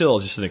price. It's still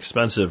just an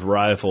expensive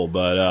rifle,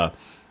 but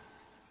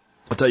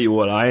I'll tell you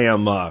what, I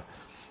am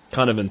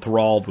kind of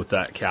enthralled with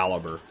that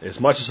caliber. As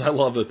much as I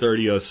love the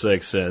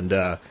 3006,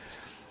 and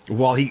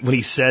when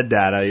he said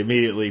that, I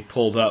immediately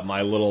pulled up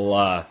my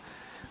little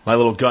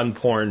gun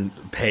porn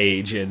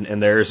page,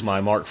 and there's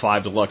my Mark V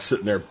Deluxe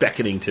sitting there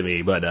beckoning to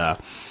me.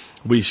 But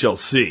we shall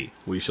see.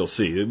 We shall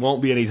see. It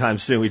won't be anytime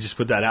soon. We just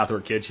put that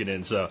outdoor kitchen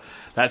in, so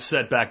that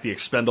set back the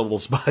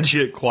expendables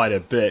budget quite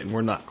a bit, and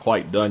we're not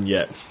quite done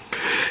yet.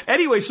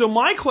 Anyway, so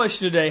my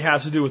question today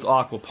has to do with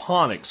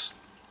aquaponics.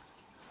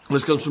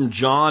 This comes from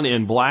John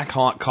in Black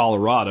Hawk,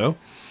 Colorado.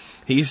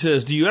 He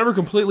says, do you ever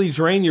completely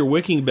drain your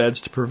wicking beds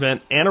to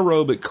prevent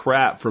anaerobic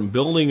crap from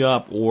building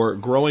up or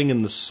growing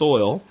in the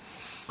soil?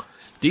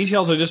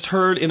 Details I just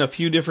heard in a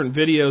few different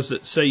videos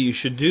that say you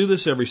should do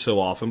this every so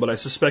often, but I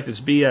suspect it's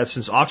BS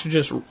since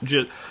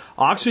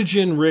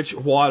oxygen-rich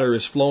water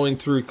is flowing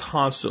through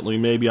constantly.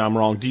 Maybe I'm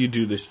wrong. Do you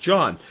do this,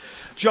 John?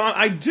 John,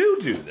 I do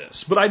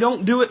this, but I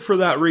don't do it for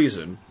that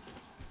reason.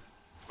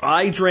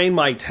 I drain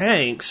my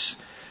tanks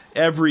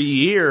every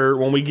year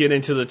when we get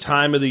into the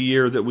time of the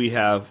year that we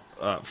have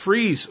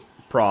freeze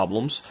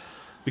problems,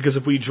 because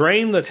if we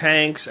drain the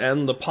tanks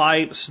and the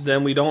pipes,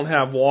 then we don't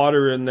have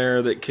water in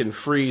there that can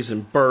freeze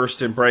and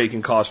burst and break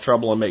and cause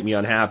trouble and make me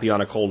unhappy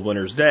on a cold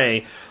winter's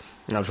day.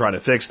 And I'm trying to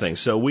fix things.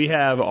 So we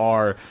have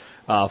our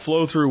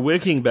flow-through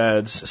wicking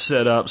beds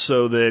set up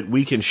so that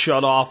we can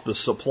shut off the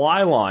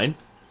supply line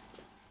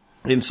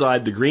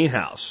inside the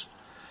greenhouse,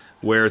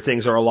 where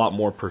things are a lot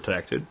more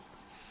protected.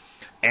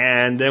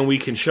 And then we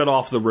can shut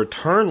off the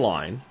return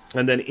line.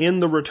 And then in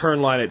the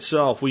return line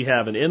itself, we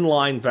have an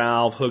inline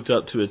valve hooked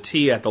up to a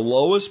T at the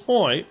lowest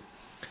point,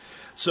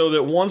 so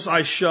that once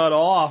I shut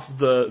off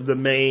the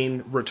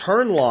main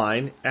return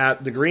line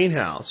at the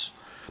greenhouse,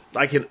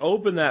 I can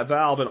open that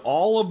valve and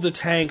all of the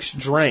tanks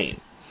drain.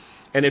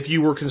 And if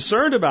you were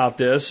concerned about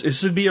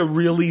this would be a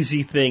real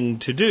easy thing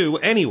to do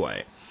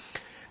anyway.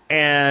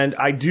 And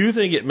I do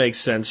think it makes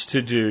sense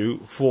to do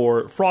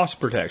for frost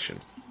protection.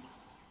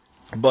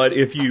 But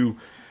if you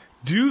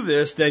do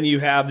this, then you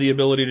have the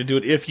ability to do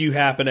it if you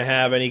happen to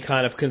have any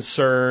kind of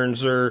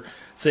concerns or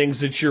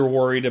things that you're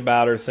worried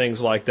about or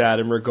things like that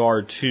in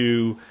regard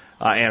to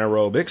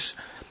anaerobics.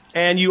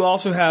 And you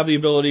also have the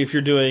ability, if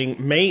you're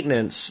doing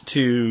maintenance,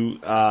 to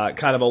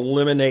kind of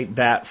eliminate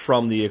that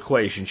from the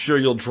equation. Sure,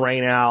 you'll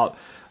drain out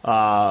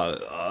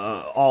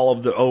all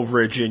of the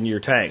overage in your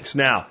tanks.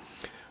 Now,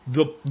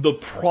 the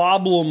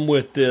problem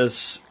with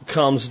this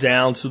comes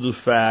down to the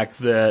fact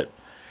that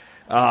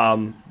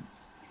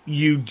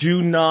you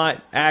do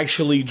not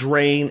actually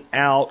drain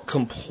out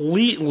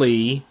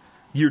completely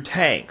your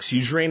tanks.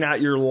 You drain out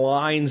your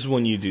lines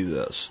when you do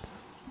this.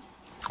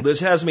 This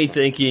has me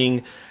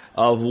thinking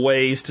of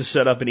ways to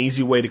set up an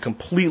easy way to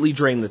completely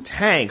drain the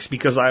tanks,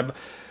 because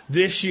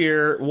this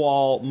year,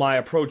 while my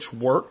approach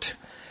worked,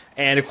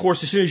 and of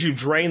course, as soon as you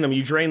drain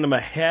them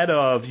ahead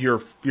of your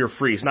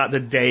freeze, not the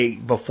day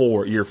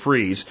before your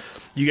freeze.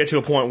 You get to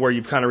a point where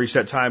you've kind of reached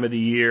that time of the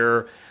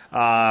year,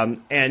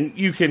 and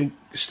you can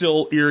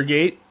still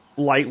irrigate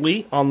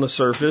lightly on the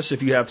surface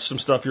if you have some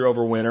stuff you're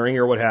overwintering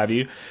or what have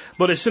you.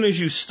 But as soon as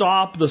you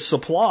stop the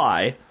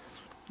supply,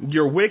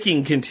 your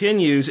wicking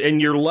continues and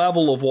your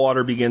level of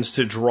water begins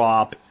to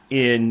drop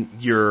in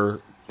your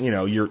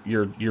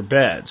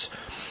beds.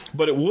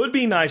 But it would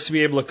be nice to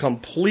be able to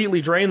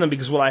completely drain them,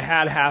 because what I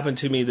had happen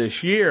to me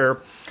this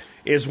year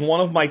is one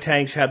of my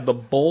tanks had the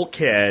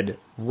bulkhead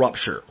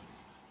rupture.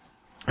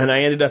 And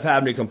I ended up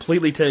having to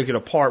completely take it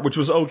apart, which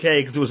was okay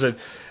because it was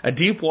a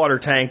deep water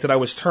tank that I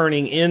was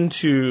turning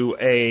into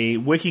a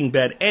wicking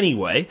bed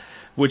anyway,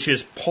 which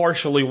is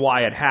partially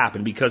why it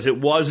happened, because it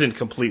wasn't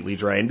completely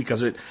drained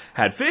because it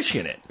had fish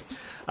in it.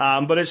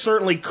 But it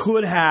certainly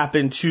could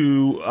happen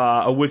to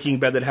a wicking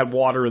bed that had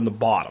water in the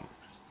bottom.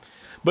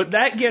 But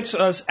that gets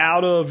us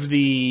out of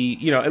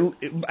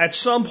at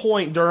some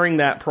point during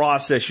that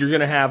process, you're going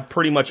to have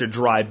pretty much a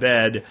dry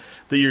bed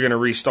that you're going to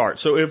restart.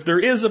 So if there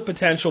is a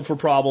potential for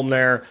problem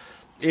there,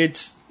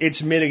 it's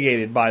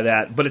mitigated by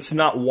that, but it's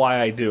not why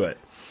I do it.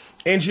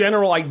 In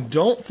general, I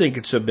don't think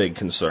it's a big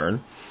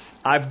concern.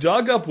 I've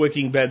dug up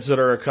wicking beds that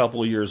are a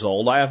couple of years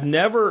old. I have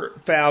never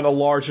found a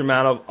large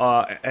amount of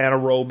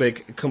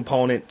anaerobic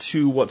component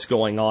to what's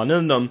going on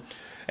in them.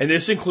 And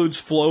this includes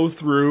flow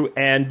through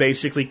and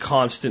basically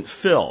constant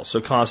fill. So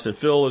constant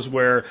fill is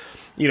where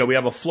we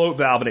have a float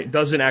valve and it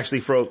doesn't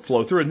actually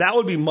flow through, and that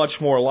would be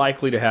much more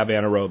likely to have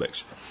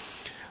anaerobics.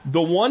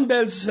 The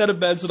one set of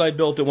beds that I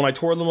built it when I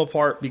tore them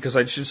apart because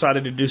I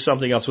decided to do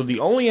something else, with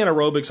the only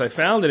anaerobics I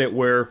found in it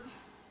where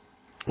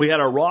we had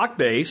a rock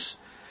base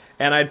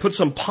and I'd put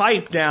some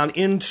pipe down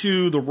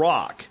into the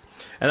rock.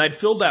 And I'd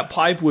filled that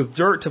pipe with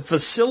dirt to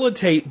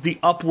facilitate the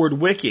upward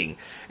wicking.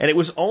 And it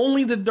was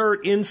only the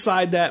dirt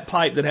inside that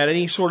pipe that had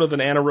any sort of an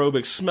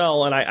anaerobic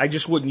smell, and I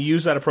just wouldn't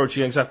use that approach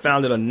again because I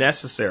found it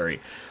unnecessary.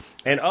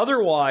 And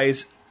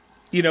otherwise,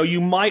 you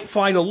might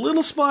find a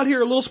little spot here,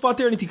 a little spot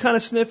there, and if you kind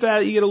of sniff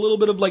at it, you get a little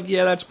bit of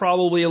that's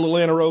probably a little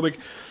anaerobic.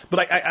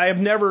 But I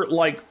have never,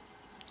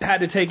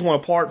 had to take one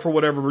apart for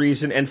whatever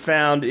reason and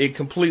found it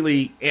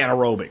completely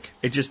anaerobic.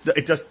 It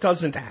just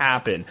doesn't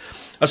happen,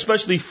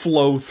 especially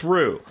flow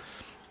through.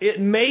 It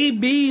may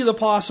be the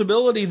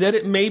possibility that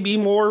it may be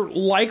more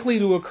likely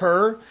to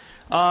occur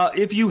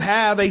if you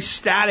have a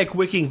static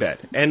wicking bed.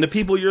 And the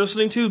people you're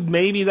listening to,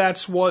 maybe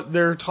that's what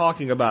they're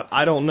talking about.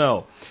 I don't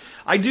know.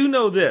 I do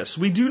know this.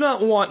 We do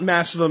not want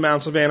massive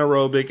amounts of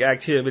anaerobic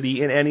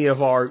activity in any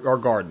of our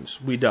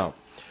gardens. We don't.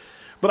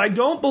 But I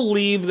don't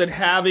believe that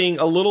having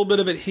a little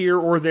bit of it here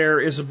or there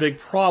is a big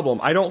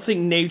problem. I don't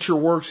think nature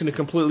works in a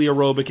completely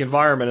aerobic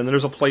environment, and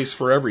there's a place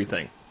for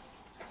everything.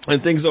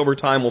 And things over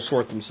time will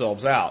sort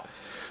themselves out.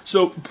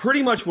 So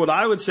pretty much what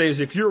I would say is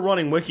if you're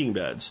running wicking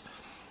beds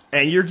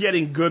and you're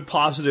getting good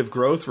positive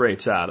growth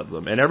rates out of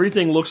them and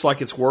everything looks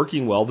like it's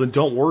working well, then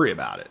don't worry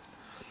about it.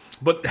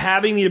 But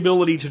having the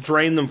ability to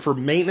drain them for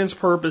maintenance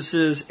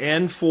purposes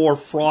and for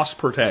frost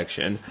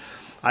protection,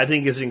 I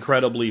think is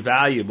incredibly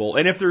valuable.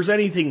 And if there's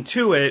anything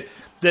to it,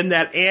 then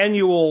that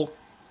annual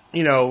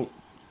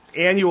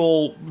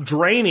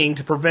draining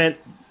to prevent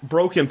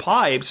broken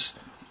pipes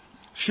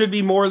should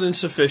be more than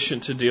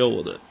sufficient to deal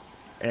with it.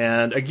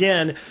 And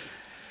again,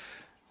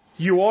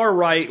 you are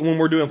right when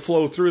we're doing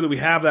flow through that we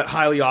have that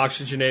highly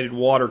oxygenated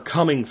water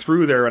coming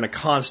through there on a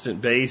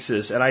constant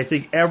basis. And I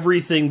think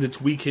everything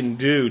that we can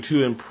do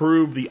to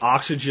improve the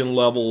oxygen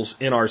levels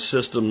in our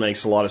system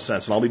makes a lot of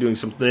sense. And I'll be doing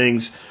some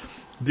things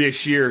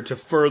this year to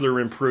further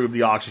improve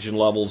the oxygen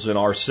levels in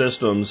our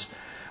systems.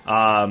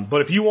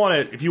 But if you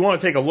want to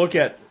take a look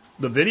at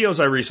the videos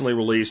I recently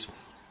released,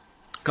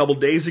 a couple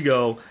days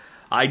ago,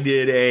 I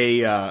did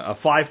a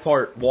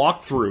 5-part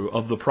walkthrough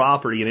of the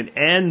property, and it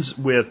ends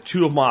with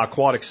 2 of my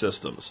aquatic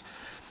systems.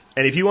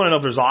 And if you want to know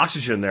if there's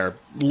oxygen there,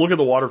 look at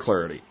the water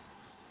clarity.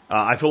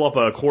 I fill up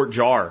a quart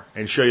jar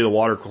and show you the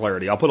water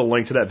clarity. I'll put a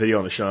link to that video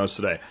in the show notes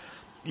today.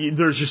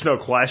 There's just no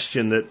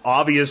question that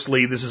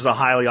obviously this is a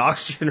highly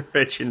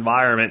oxygen-rich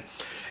environment.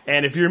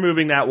 And if you're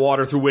moving that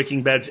water through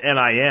wicking beds, and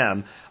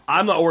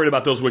I'm not worried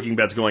about those wicking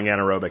beds going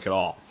anaerobic at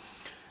all.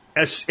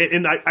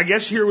 And I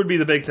guess here would be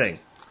the big thing.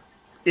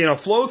 In a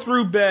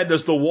flow-through bed,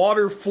 does the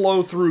water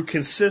flow through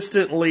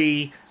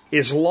consistently?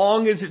 As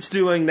long as it's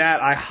doing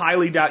that, I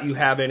highly doubt you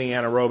have any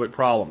anaerobic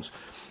problems.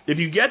 If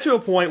you get to a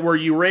point where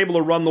you were able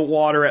to run the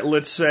water at,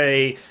 let's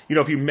say,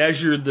 if you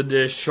measured the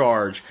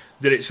discharge,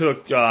 that it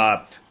took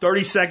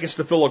 30 seconds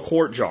to fill a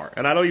quart jar.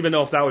 And I don't even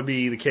know if that would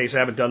be the case. I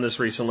haven't done this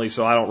recently,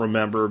 so I don't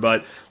remember.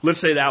 But let's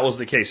say that was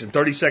the case. In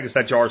 30 seconds,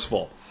 that jar's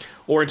full.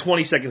 Or in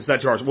 20 seconds, that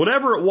jar's.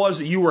 Whatever it was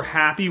that you were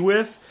happy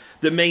with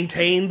that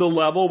maintained the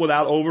level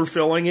without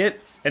overfilling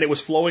it, and it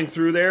was flowing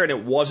through there and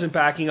it wasn't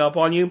backing up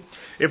on you,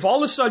 if all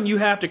of a sudden you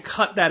have to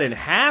cut that in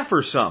half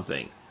or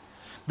something,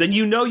 then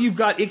you've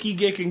got icky,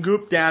 gick, and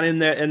goop down in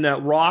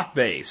that rock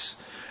base.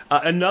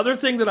 Another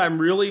thing that I'm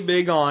really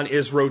big on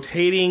is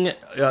rotating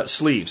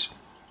sleeves.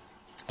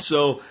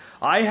 So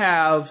I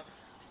have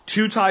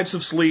 2 types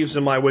of sleeves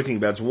in my wicking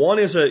beds. One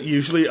is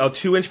usually a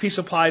 2-inch piece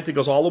of pipe that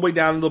goes all the way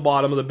down to the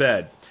bottom of the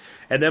bed.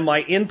 And then my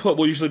input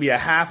will usually be a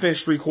 1/2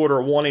 inch, 3/4,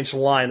 or 1 inch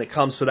line that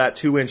comes to that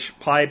 2-inch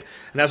pipe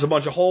and has a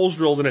bunch of holes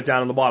drilled in it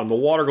down in the bottom. The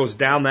water goes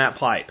down that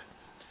pipe.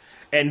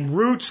 And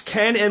roots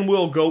can and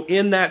will go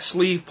in that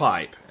sleeve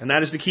pipe. And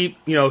that is to keep,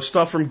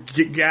 stuff from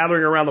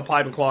gathering around the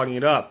pipe and clogging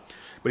it up.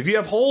 But if you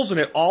have holes in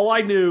it, all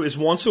I do is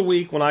once a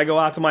week when I go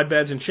out to my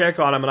beds and check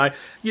on them, and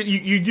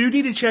you do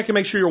need to check and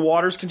make sure your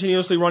water's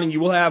continuously running. You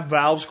will have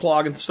valves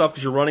clog and stuff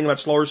because you're running them at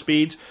slower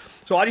speeds.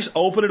 So I just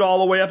open it all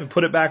the way up and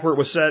put it back where it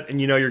was set, and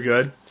you're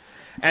good.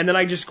 And then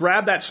I just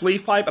grab that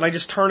sleeve pipe and I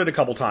just turn it a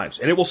couple times,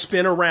 and it will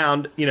spin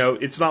around.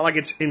 It's not like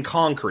it's in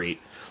concrete.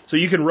 So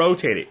you can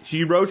rotate it. So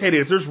you rotate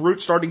it. If there's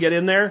roots starting to get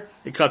in there,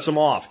 it cuts them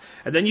off.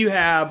 And then you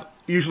have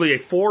usually a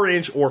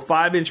 4-inch or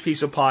 5-inch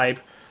piece of pipe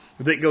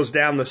that goes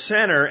down the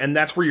center, and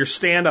that's where your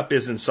stand-up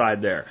is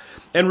inside there.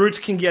 And roots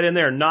can get in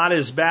there. Not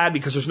as bad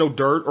because there's no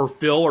dirt or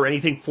fill or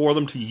anything for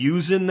them to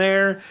use in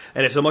there,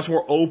 and it's a much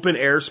more open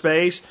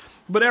airspace.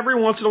 But every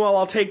once in a while,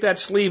 I'll take that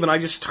sleeve and I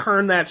just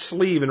turn that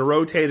sleeve and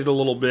rotate it a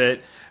little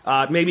bit.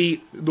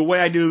 Maybe the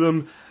way I do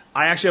them,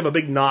 I actually have a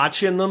big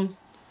notch in them.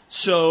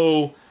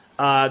 So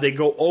they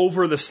go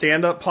over the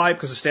stand-up pipe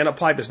because the stand-up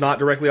pipe is not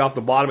directly off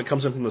the bottom. It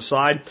comes in from the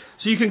side.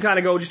 So you can kind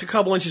of go just a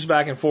couple inches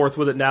back and forth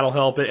with it, and that'll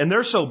help it. And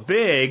they're so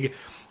big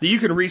that you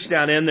can reach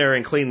down in there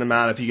and clean them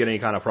out if you get any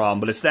kind of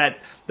problem. But it's that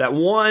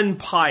one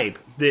pipe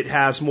that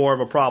has more of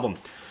a problem.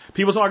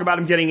 People talk about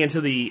them getting into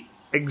the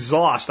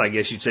exhaust, I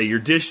guess you'd say, your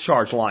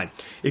discharge line.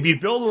 If you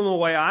build them the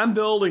way I'm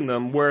building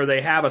them, where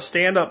they have a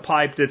stand-up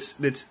pipe that's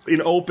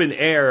in open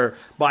air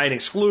by an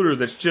excluder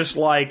that's just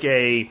like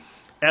a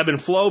ebb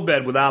and flow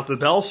bed without the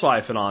bell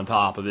siphon on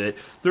top of it,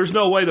 there's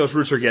no way those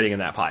roots are getting in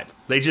that pipe.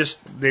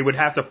 They would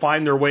have to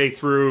find their way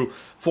through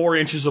 4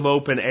 inches of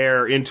open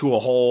air into a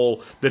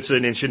hole that's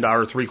an inch in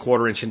or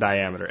 3/4 inch in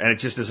diameter, and it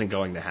just isn't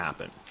going to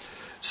happen.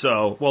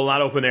 So, well,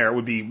 not open air, it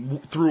would be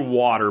through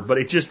water, but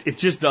it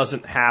just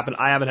doesn't happen.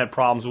 I haven't had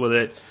problems with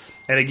it.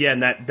 And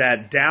again,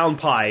 that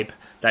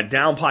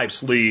downpipe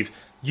sleeve,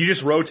 you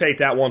just rotate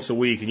that once a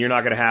week and you're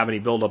not going to have any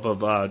buildup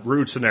of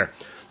roots in there.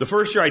 The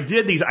first year I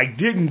did these, I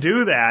didn't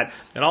do that,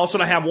 and all of a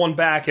sudden I have one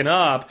backing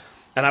up,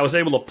 and I was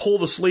able to pull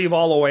the sleeve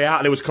all the way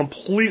out, and it was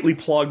completely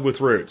plugged with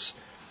roots.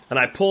 And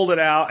I pulled it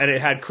out, and it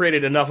had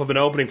created enough of an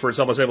opening for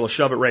itself, I was able to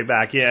shove it right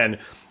back in,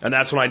 and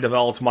that's when I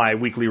developed my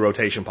weekly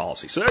rotation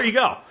policy. So there you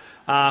go.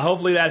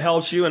 Hopefully that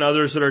helps you and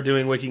others that are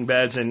doing wicking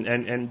beds,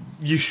 and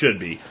you should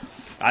be.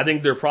 I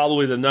think they're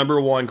probably the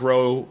 #1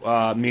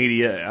 grow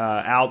media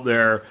out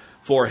there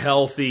for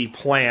healthy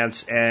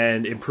plants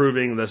and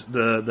improving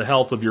the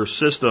health of your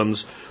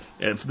systems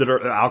that are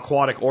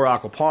aquatic or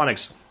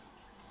aquaponics.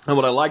 And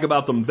what I like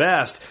about them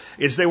best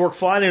is they work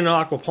fine in an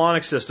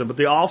aquaponic system, but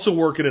they also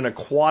work in an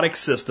aquatic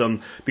system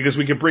because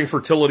we can bring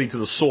fertility to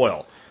the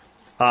soil.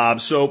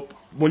 So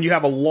when you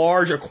have a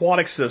large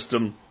aquatic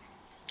system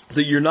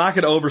that you're not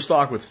going to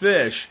overstock with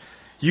fish,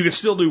 you can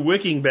still do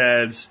wicking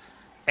beds,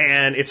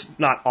 and it's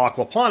not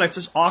aquaponics,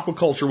 it's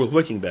aquaculture with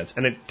wicking beds.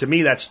 And to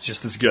me, that's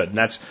just as good. And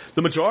that's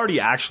the majority,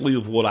 actually,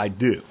 of what I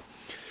do.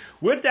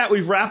 With that,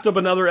 we've wrapped up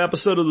another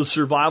episode of the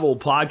Survival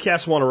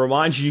Podcast. I want to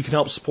remind you can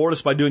help support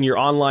us by doing your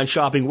online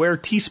shopping where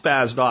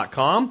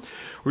tspaz.com,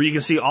 where you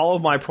can see all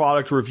of my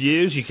product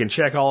reviews. You can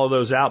check all of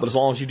those out, but as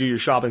long as you do your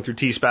shopping through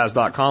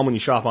tspaz.com when you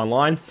shop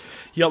online,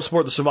 you help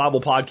support the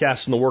Survival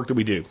Podcast and the work that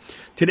we do.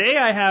 Today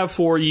I have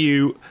for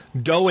you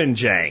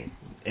doenjang,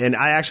 and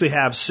I actually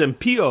have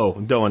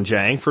Sempio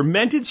doenjang,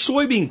 fermented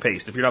soybean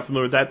paste, if you're not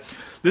familiar with that.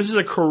 This is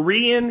a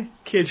Korean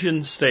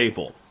kitchen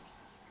staple.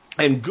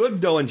 And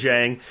good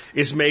doenjang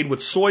is made with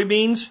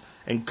soybeans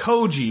and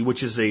koji,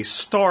 which is a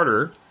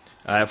starter,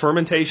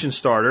 fermentation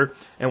starter,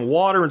 and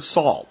water and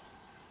salt.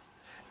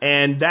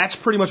 And that's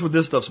pretty much what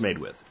this stuff's made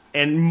with.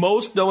 And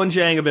most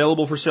doenjang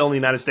available for sale in the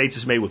United States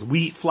is made with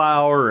wheat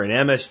flour and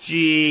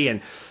MSG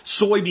and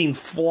soybean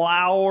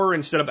flour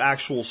instead of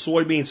actual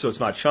soybeans, so it's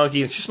not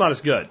chunky. It's just not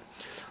as good.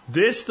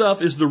 This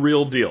stuff is the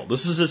real deal.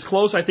 This is as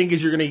close, I think,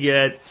 as you're going to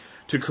get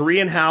to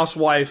Korean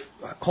housewife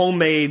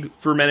homemade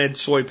fermented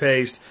soy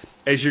paste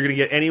as you're going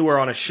to get anywhere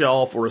on a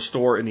shelf or a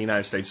store in the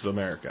United States of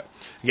America.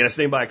 Again, it's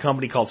named by a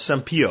company called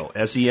Sempio,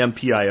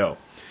 S-E-M-P-I-O.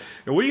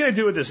 And what are you going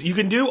to do with this? You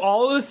can do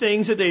all of the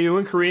things that they do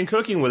in Korean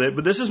cooking with it,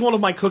 but this is one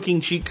of my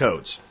cooking cheat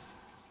codes.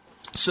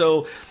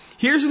 So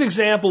here's an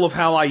example of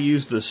how I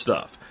use this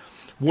stuff.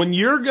 When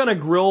you're going to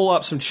grill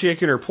up some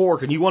chicken or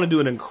pork and you want to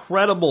do an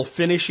incredible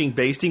finishing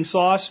basting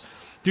sauce,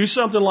 do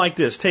something like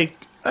this. Take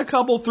a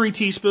couple, 3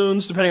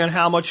 teaspoons, depending on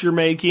how much you're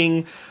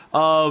making,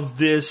 of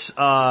this,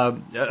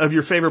 of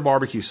your favorite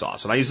barbecue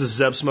sauce. And I use this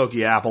Zeb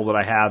Smoky Apple that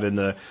I have in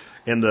the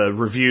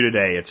review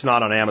today. It's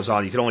not on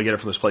Amazon. You can only get it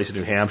from this place in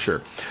New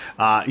Hampshire.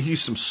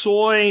 Use some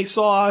soy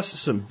sauce,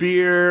 some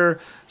beer,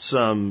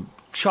 some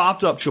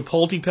chopped up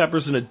chipotle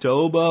peppers and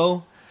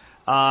adobo,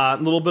 a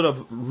little bit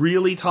of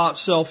really top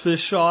shelf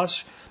fish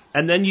sauce.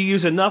 And then you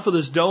use enough of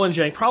this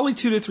doenjang, probably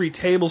 2 to 3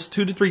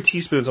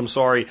 teaspoons,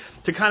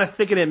 to kind of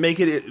thicken it, make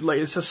it like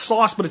it's a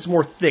sauce, but it's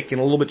more thick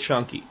and a little bit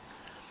chunky.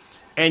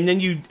 And then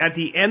you, at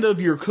the end of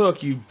your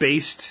cook, you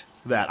baste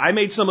that. I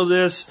made some of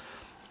this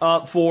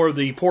for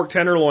the pork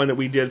tenderloin that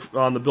we did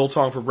on the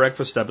Biltong for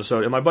Breakfast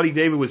episode, and my buddy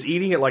David was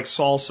eating it like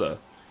salsa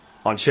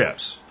on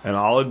chips. And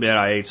I'll admit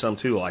I ate some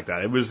too like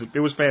that. It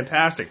was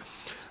fantastic.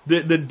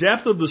 The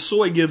depth of the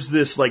soy gives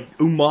this like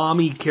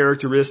umami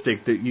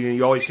characteristic that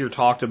you always hear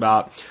talked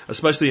about,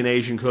 especially in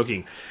Asian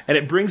cooking. And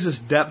it brings this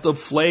depth of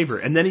flavor.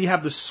 And then you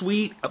have the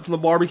sweet from the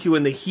barbecue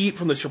and the heat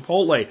from the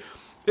chipotle.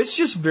 It's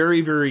just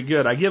very, very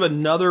good. I give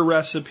another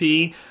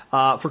recipe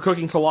for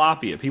cooking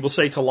tilapia. People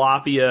say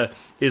tilapia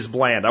is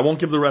bland. I won't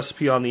give the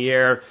recipe on the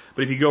air,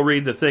 but if you go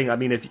read the thing, I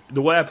mean,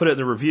 the way I put it in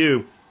the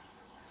review,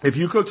 if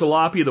you cook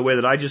tilapia the way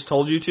that I just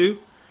told you to,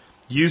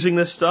 using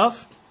this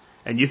stuff,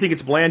 and you think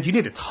it's bland, you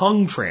need a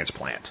tongue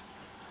transplant.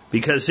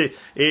 Because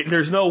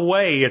there's no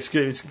way it's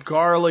good. It's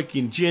garlic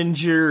and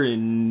ginger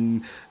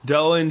and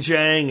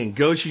doenjang and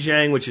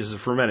gochujang, which is a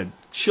fermented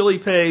chili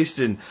paste,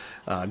 and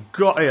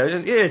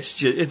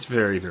it's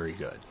very, very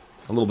good.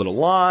 A little bit of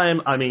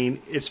lime. I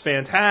mean, it's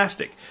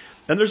fantastic.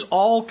 And there's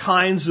all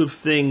kinds of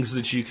things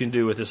that you can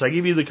do with this. I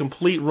give you the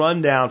complete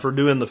rundown for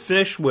doing the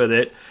fish with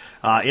it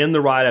in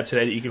the write-up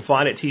today that you can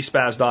find at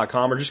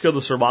tspaz.com, or just go to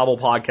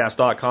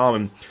survivalpodcast.com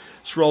and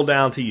scroll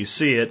down till you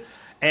see it.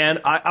 And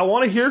I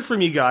want to hear from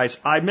you guys.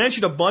 I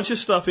mentioned a bunch of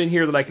stuff in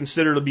here that I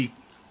consider to be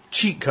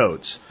cheat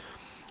codes.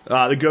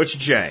 The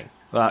gochujang,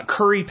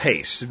 curry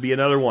paste would be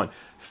another one.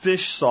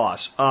 Fish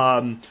sauce,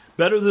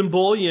 better than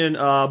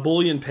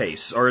bouillon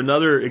pastes are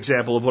another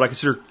example of what I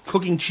consider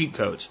cooking cheat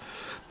codes.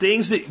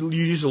 things that you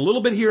use a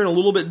little bit here and a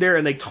little bit there,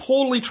 and they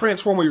totally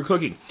transform what you're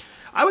cooking.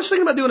 I was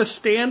thinking about doing a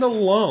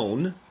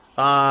standalone,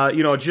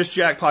 Just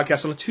Jack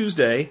podcast on a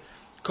Tuesday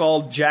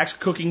called Jack's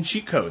Cooking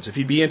Cheat Codes. If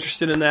you'd be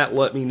interested in that,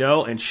 let me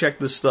know and check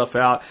this stuff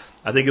out.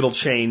 I think it'll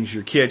change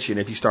your kitchen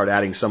if you start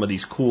adding some of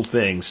these cool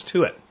things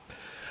to it.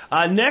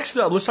 Next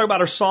up, let's talk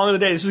about our song of the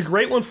day. This is a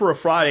great one for a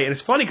Friday, and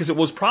it's funny because it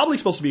was probably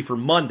supposed to be for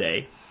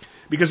Monday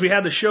because we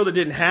had the show that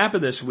didn't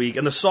happen this week,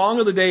 and the song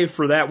of the day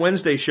for that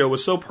Wednesday show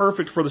was so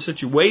perfect for the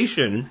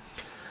situation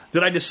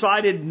that I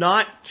decided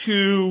not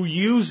to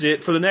use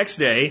it for the next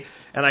day,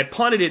 and I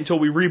punted it until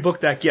we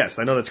rebooked that guest.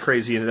 I know that's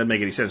crazy and it doesn't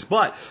make any sense,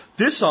 but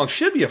this song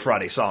should be a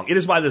Friday song. It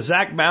is by the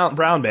Zac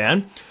Brown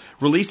Band,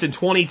 released in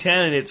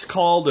 2010, and it's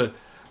called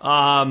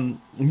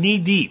Knee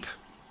Deep.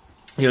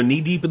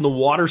 Knee deep in the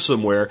water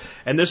somewhere.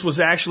 And this was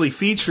actually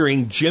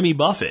featuring Jimmy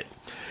Buffett.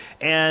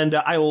 And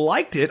I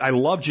liked it. I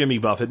love Jimmy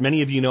Buffett.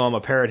 Many of you know I'm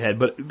a parrot head,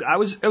 but I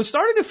was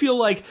starting to feel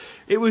like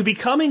it was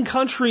becoming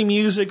country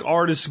music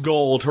artist's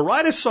goal to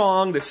write a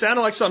song that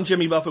sounded like something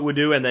Jimmy Buffett would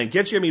do and then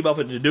get Jimmy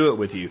Buffett to do it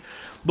with you.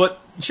 But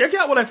check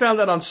out what I found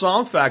out on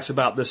Song Facts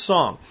about this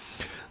song.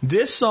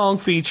 This song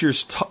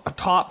features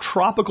top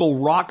tropical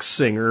rock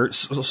singer,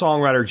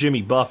 songwriter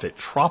Jimmy Buffett.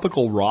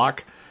 Tropical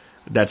rock?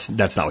 That's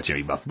not what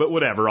Jimmy Buffett, but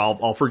whatever,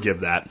 I'll forgive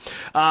that.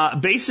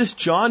 Bassist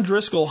John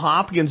Driscoll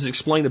Hopkins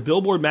explained to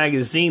Billboard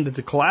magazine that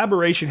the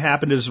collaboration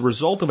happened as a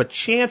result of a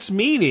chance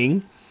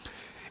meeting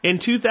in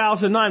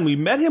 2009. We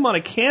met him on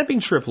a camping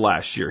trip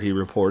last year, he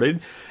reported,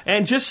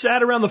 and just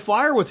sat around the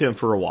fire with him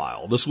for a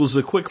while. This was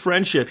a quick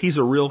friendship. He's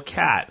a real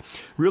cat,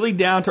 really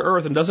down to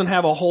earth and doesn't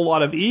have a whole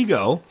lot of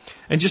ego,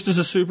 and just is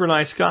a super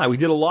nice guy. We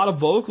did a lot of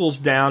vocals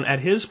down at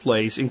his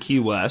place in Key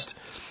West,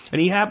 and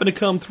he happened to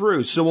come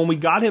through. So when we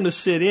got him to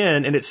sit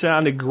in, and it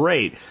sounded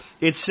great,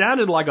 it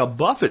sounded like a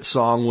Buffett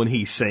song when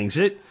he sings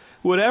it.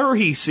 Whatever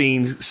he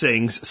sings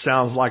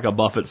sounds like a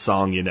Buffett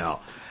song,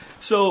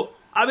 So,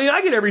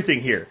 I get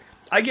everything here.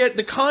 I get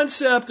the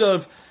concept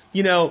of,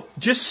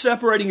 just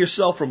separating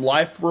yourself from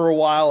life for a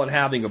while and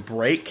having a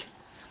break.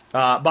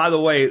 By the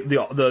way,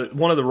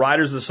 one of the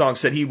writers of the song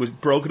said he was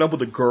broken up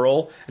with a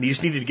girl and he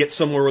just needed to get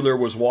somewhere where there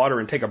was water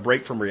and take a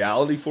break from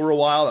reality for a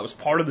while. That was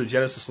part of the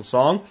genesis of the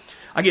song.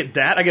 I get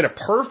that. I get a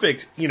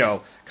perfect,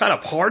 kind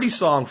of party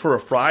song for a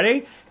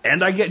Friday.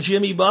 And I get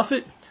Jimmy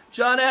Buffett.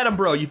 John Adam,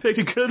 bro, you picked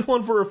a good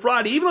one for a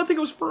Friday, even though I think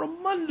it was for a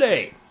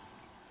Monday.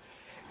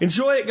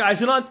 Enjoy it,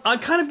 guys. And I'm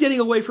kind of getting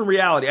away from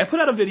reality. I put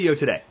out a video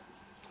today.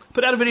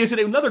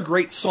 Another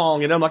great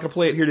song, and I'm not going to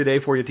play it here today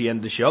for you at the end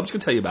of the show. I'm just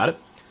going to tell you about it.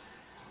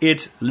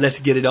 It's Let's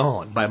Get It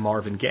On by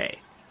Marvin Gaye.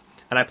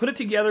 And I put it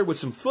together with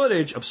some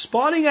footage of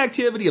spawning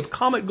activity of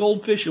comet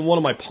goldfish in one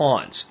of my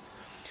ponds.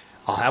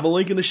 I'll have a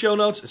link in the show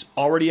notes. It's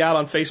already out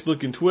on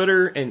Facebook and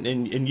Twitter and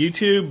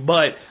YouTube.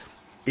 But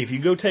if you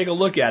go take a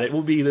look at it, it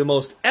will be the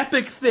most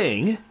epic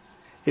thing.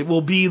 It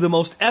will be the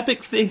most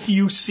epic thing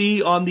you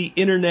see on the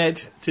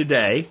internet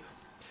today.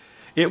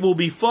 It will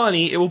be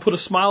funny. It will put a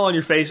smile on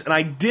your face. And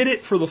I did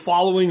it for the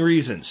following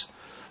reasons.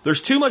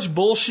 There's too much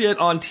bullshit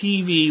on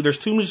TV. There's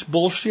too much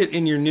bullshit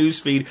in your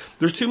newsfeed.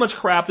 There's too much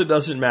crap that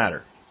doesn't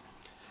matter.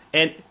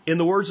 And in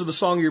the words of the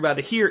song you're about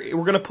to hear,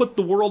 we're going to put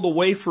the world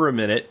away for a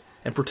minute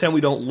and pretend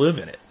we don't live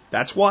in it.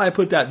 That's why I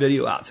put that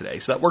video out today.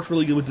 So that worked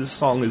really good with this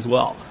song as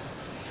well.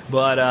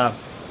 But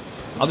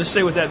I'll just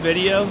say with that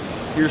video,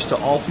 here's to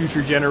all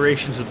future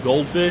generations of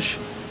goldfish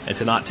and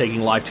to not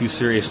taking life too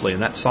seriously.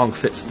 And that song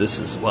fits this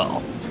as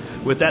well.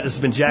 With that, this has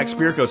been Jack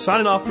Spirko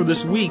signing off for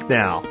this week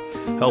now,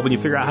 helping you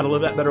figure out how to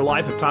live that better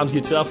life if times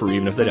get tough or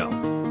even if they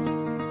don't.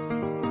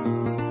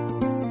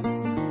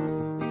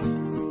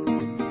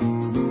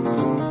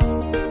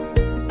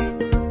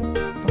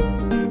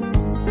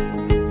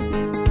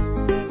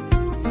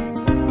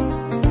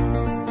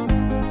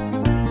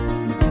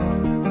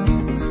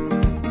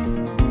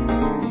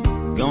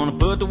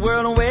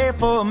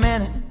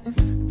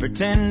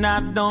 Pretend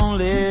I don't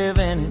live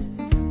in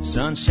it.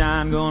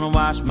 Sunshine gonna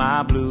wash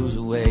my blues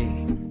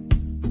away.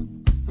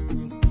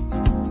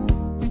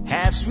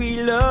 Had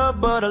sweet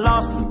love, but I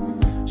lost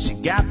it. She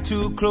got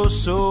too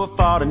close, so I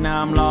fought it.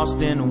 Now I'm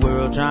lost in the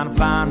world, trying to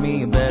find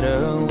me a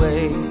better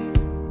way.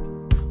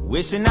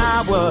 Wishing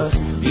I was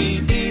knee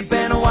deep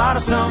in the water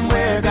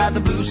somewhere. Got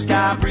the blue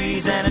sky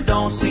breeze and it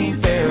don't seem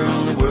fair.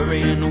 Only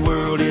worry in the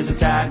world is the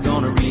tide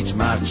gonna reach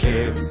my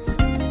chair.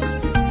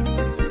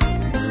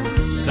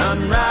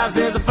 Sunrise,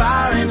 there's a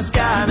fire in the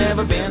sky.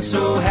 Never been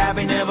so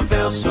happy, never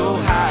felt so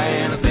high.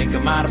 And I think I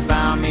might have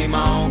found me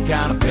my own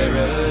kind of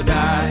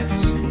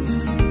paradise.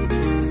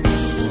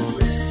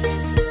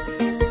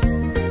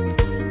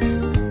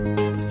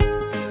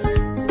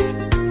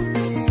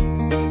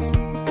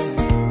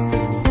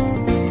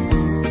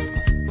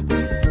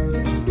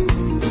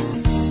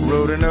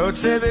 Wrote a note,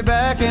 said be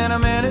back in a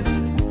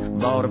minute.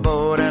 Bought a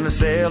boat and I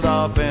sailed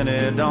off in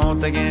it.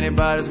 Don't think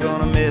anybody's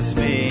gonna miss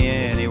me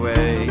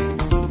anyway.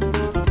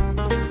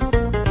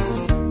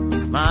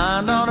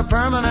 Mind on a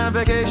permanent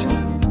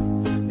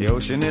vacation. The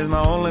ocean is my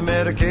only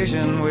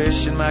medication.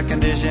 Wishing my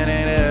condition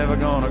ain't ever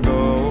gonna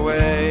go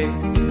away.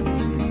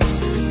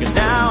 'Cause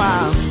now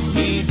I'm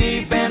knee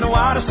deep in the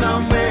water. water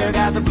somewhere,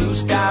 got the blue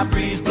sky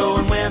breeze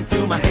blowing wind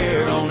through my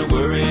hair. Only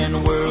worry in the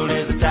world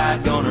is the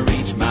tide gonna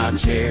reach my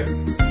chair.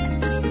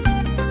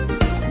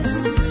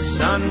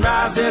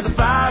 Sunrise, there's a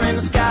fire in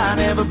the sky.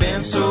 Never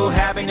been so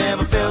happy,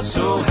 never felt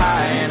so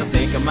high. And I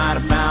think I might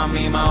have found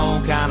me my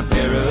own kind of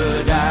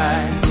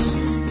paradise.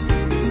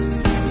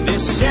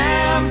 This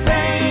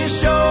champagne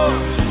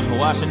shore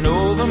washing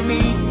over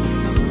me.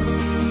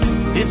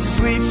 It's a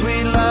sweet,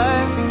 sweet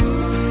life,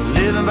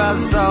 living by the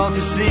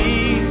salty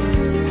sea.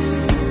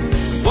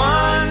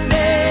 One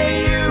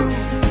day you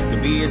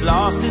could be as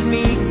lost as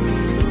me.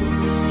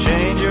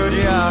 Change your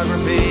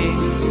geography,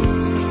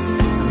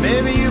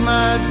 maybe you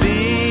might be.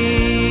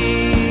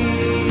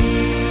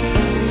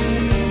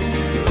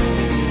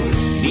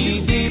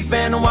 Knee deep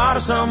in the water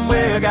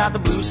somewhere, got the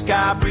blue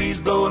sky breeze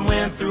blowing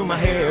wind through my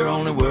hair.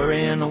 Only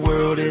worry in the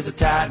world is the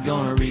tide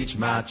gonna reach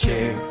my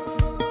chair.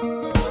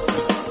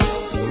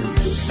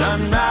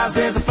 Sunrise,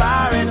 there's a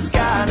fire in the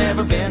sky.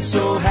 Never been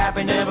so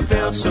happy, never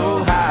felt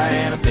so high.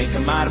 And I think I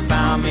might have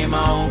found me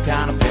my own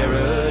kind of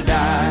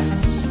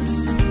paradise.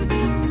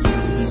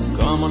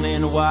 Come on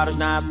in, the water's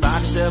nice.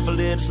 Find yourself a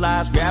little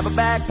slice. Grab a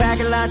backpack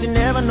and lunch. You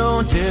never know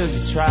until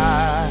you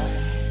try.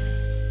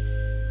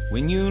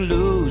 When you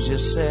lose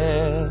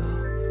yourself,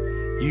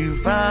 you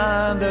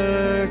find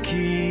the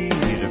key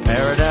to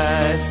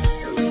paradise.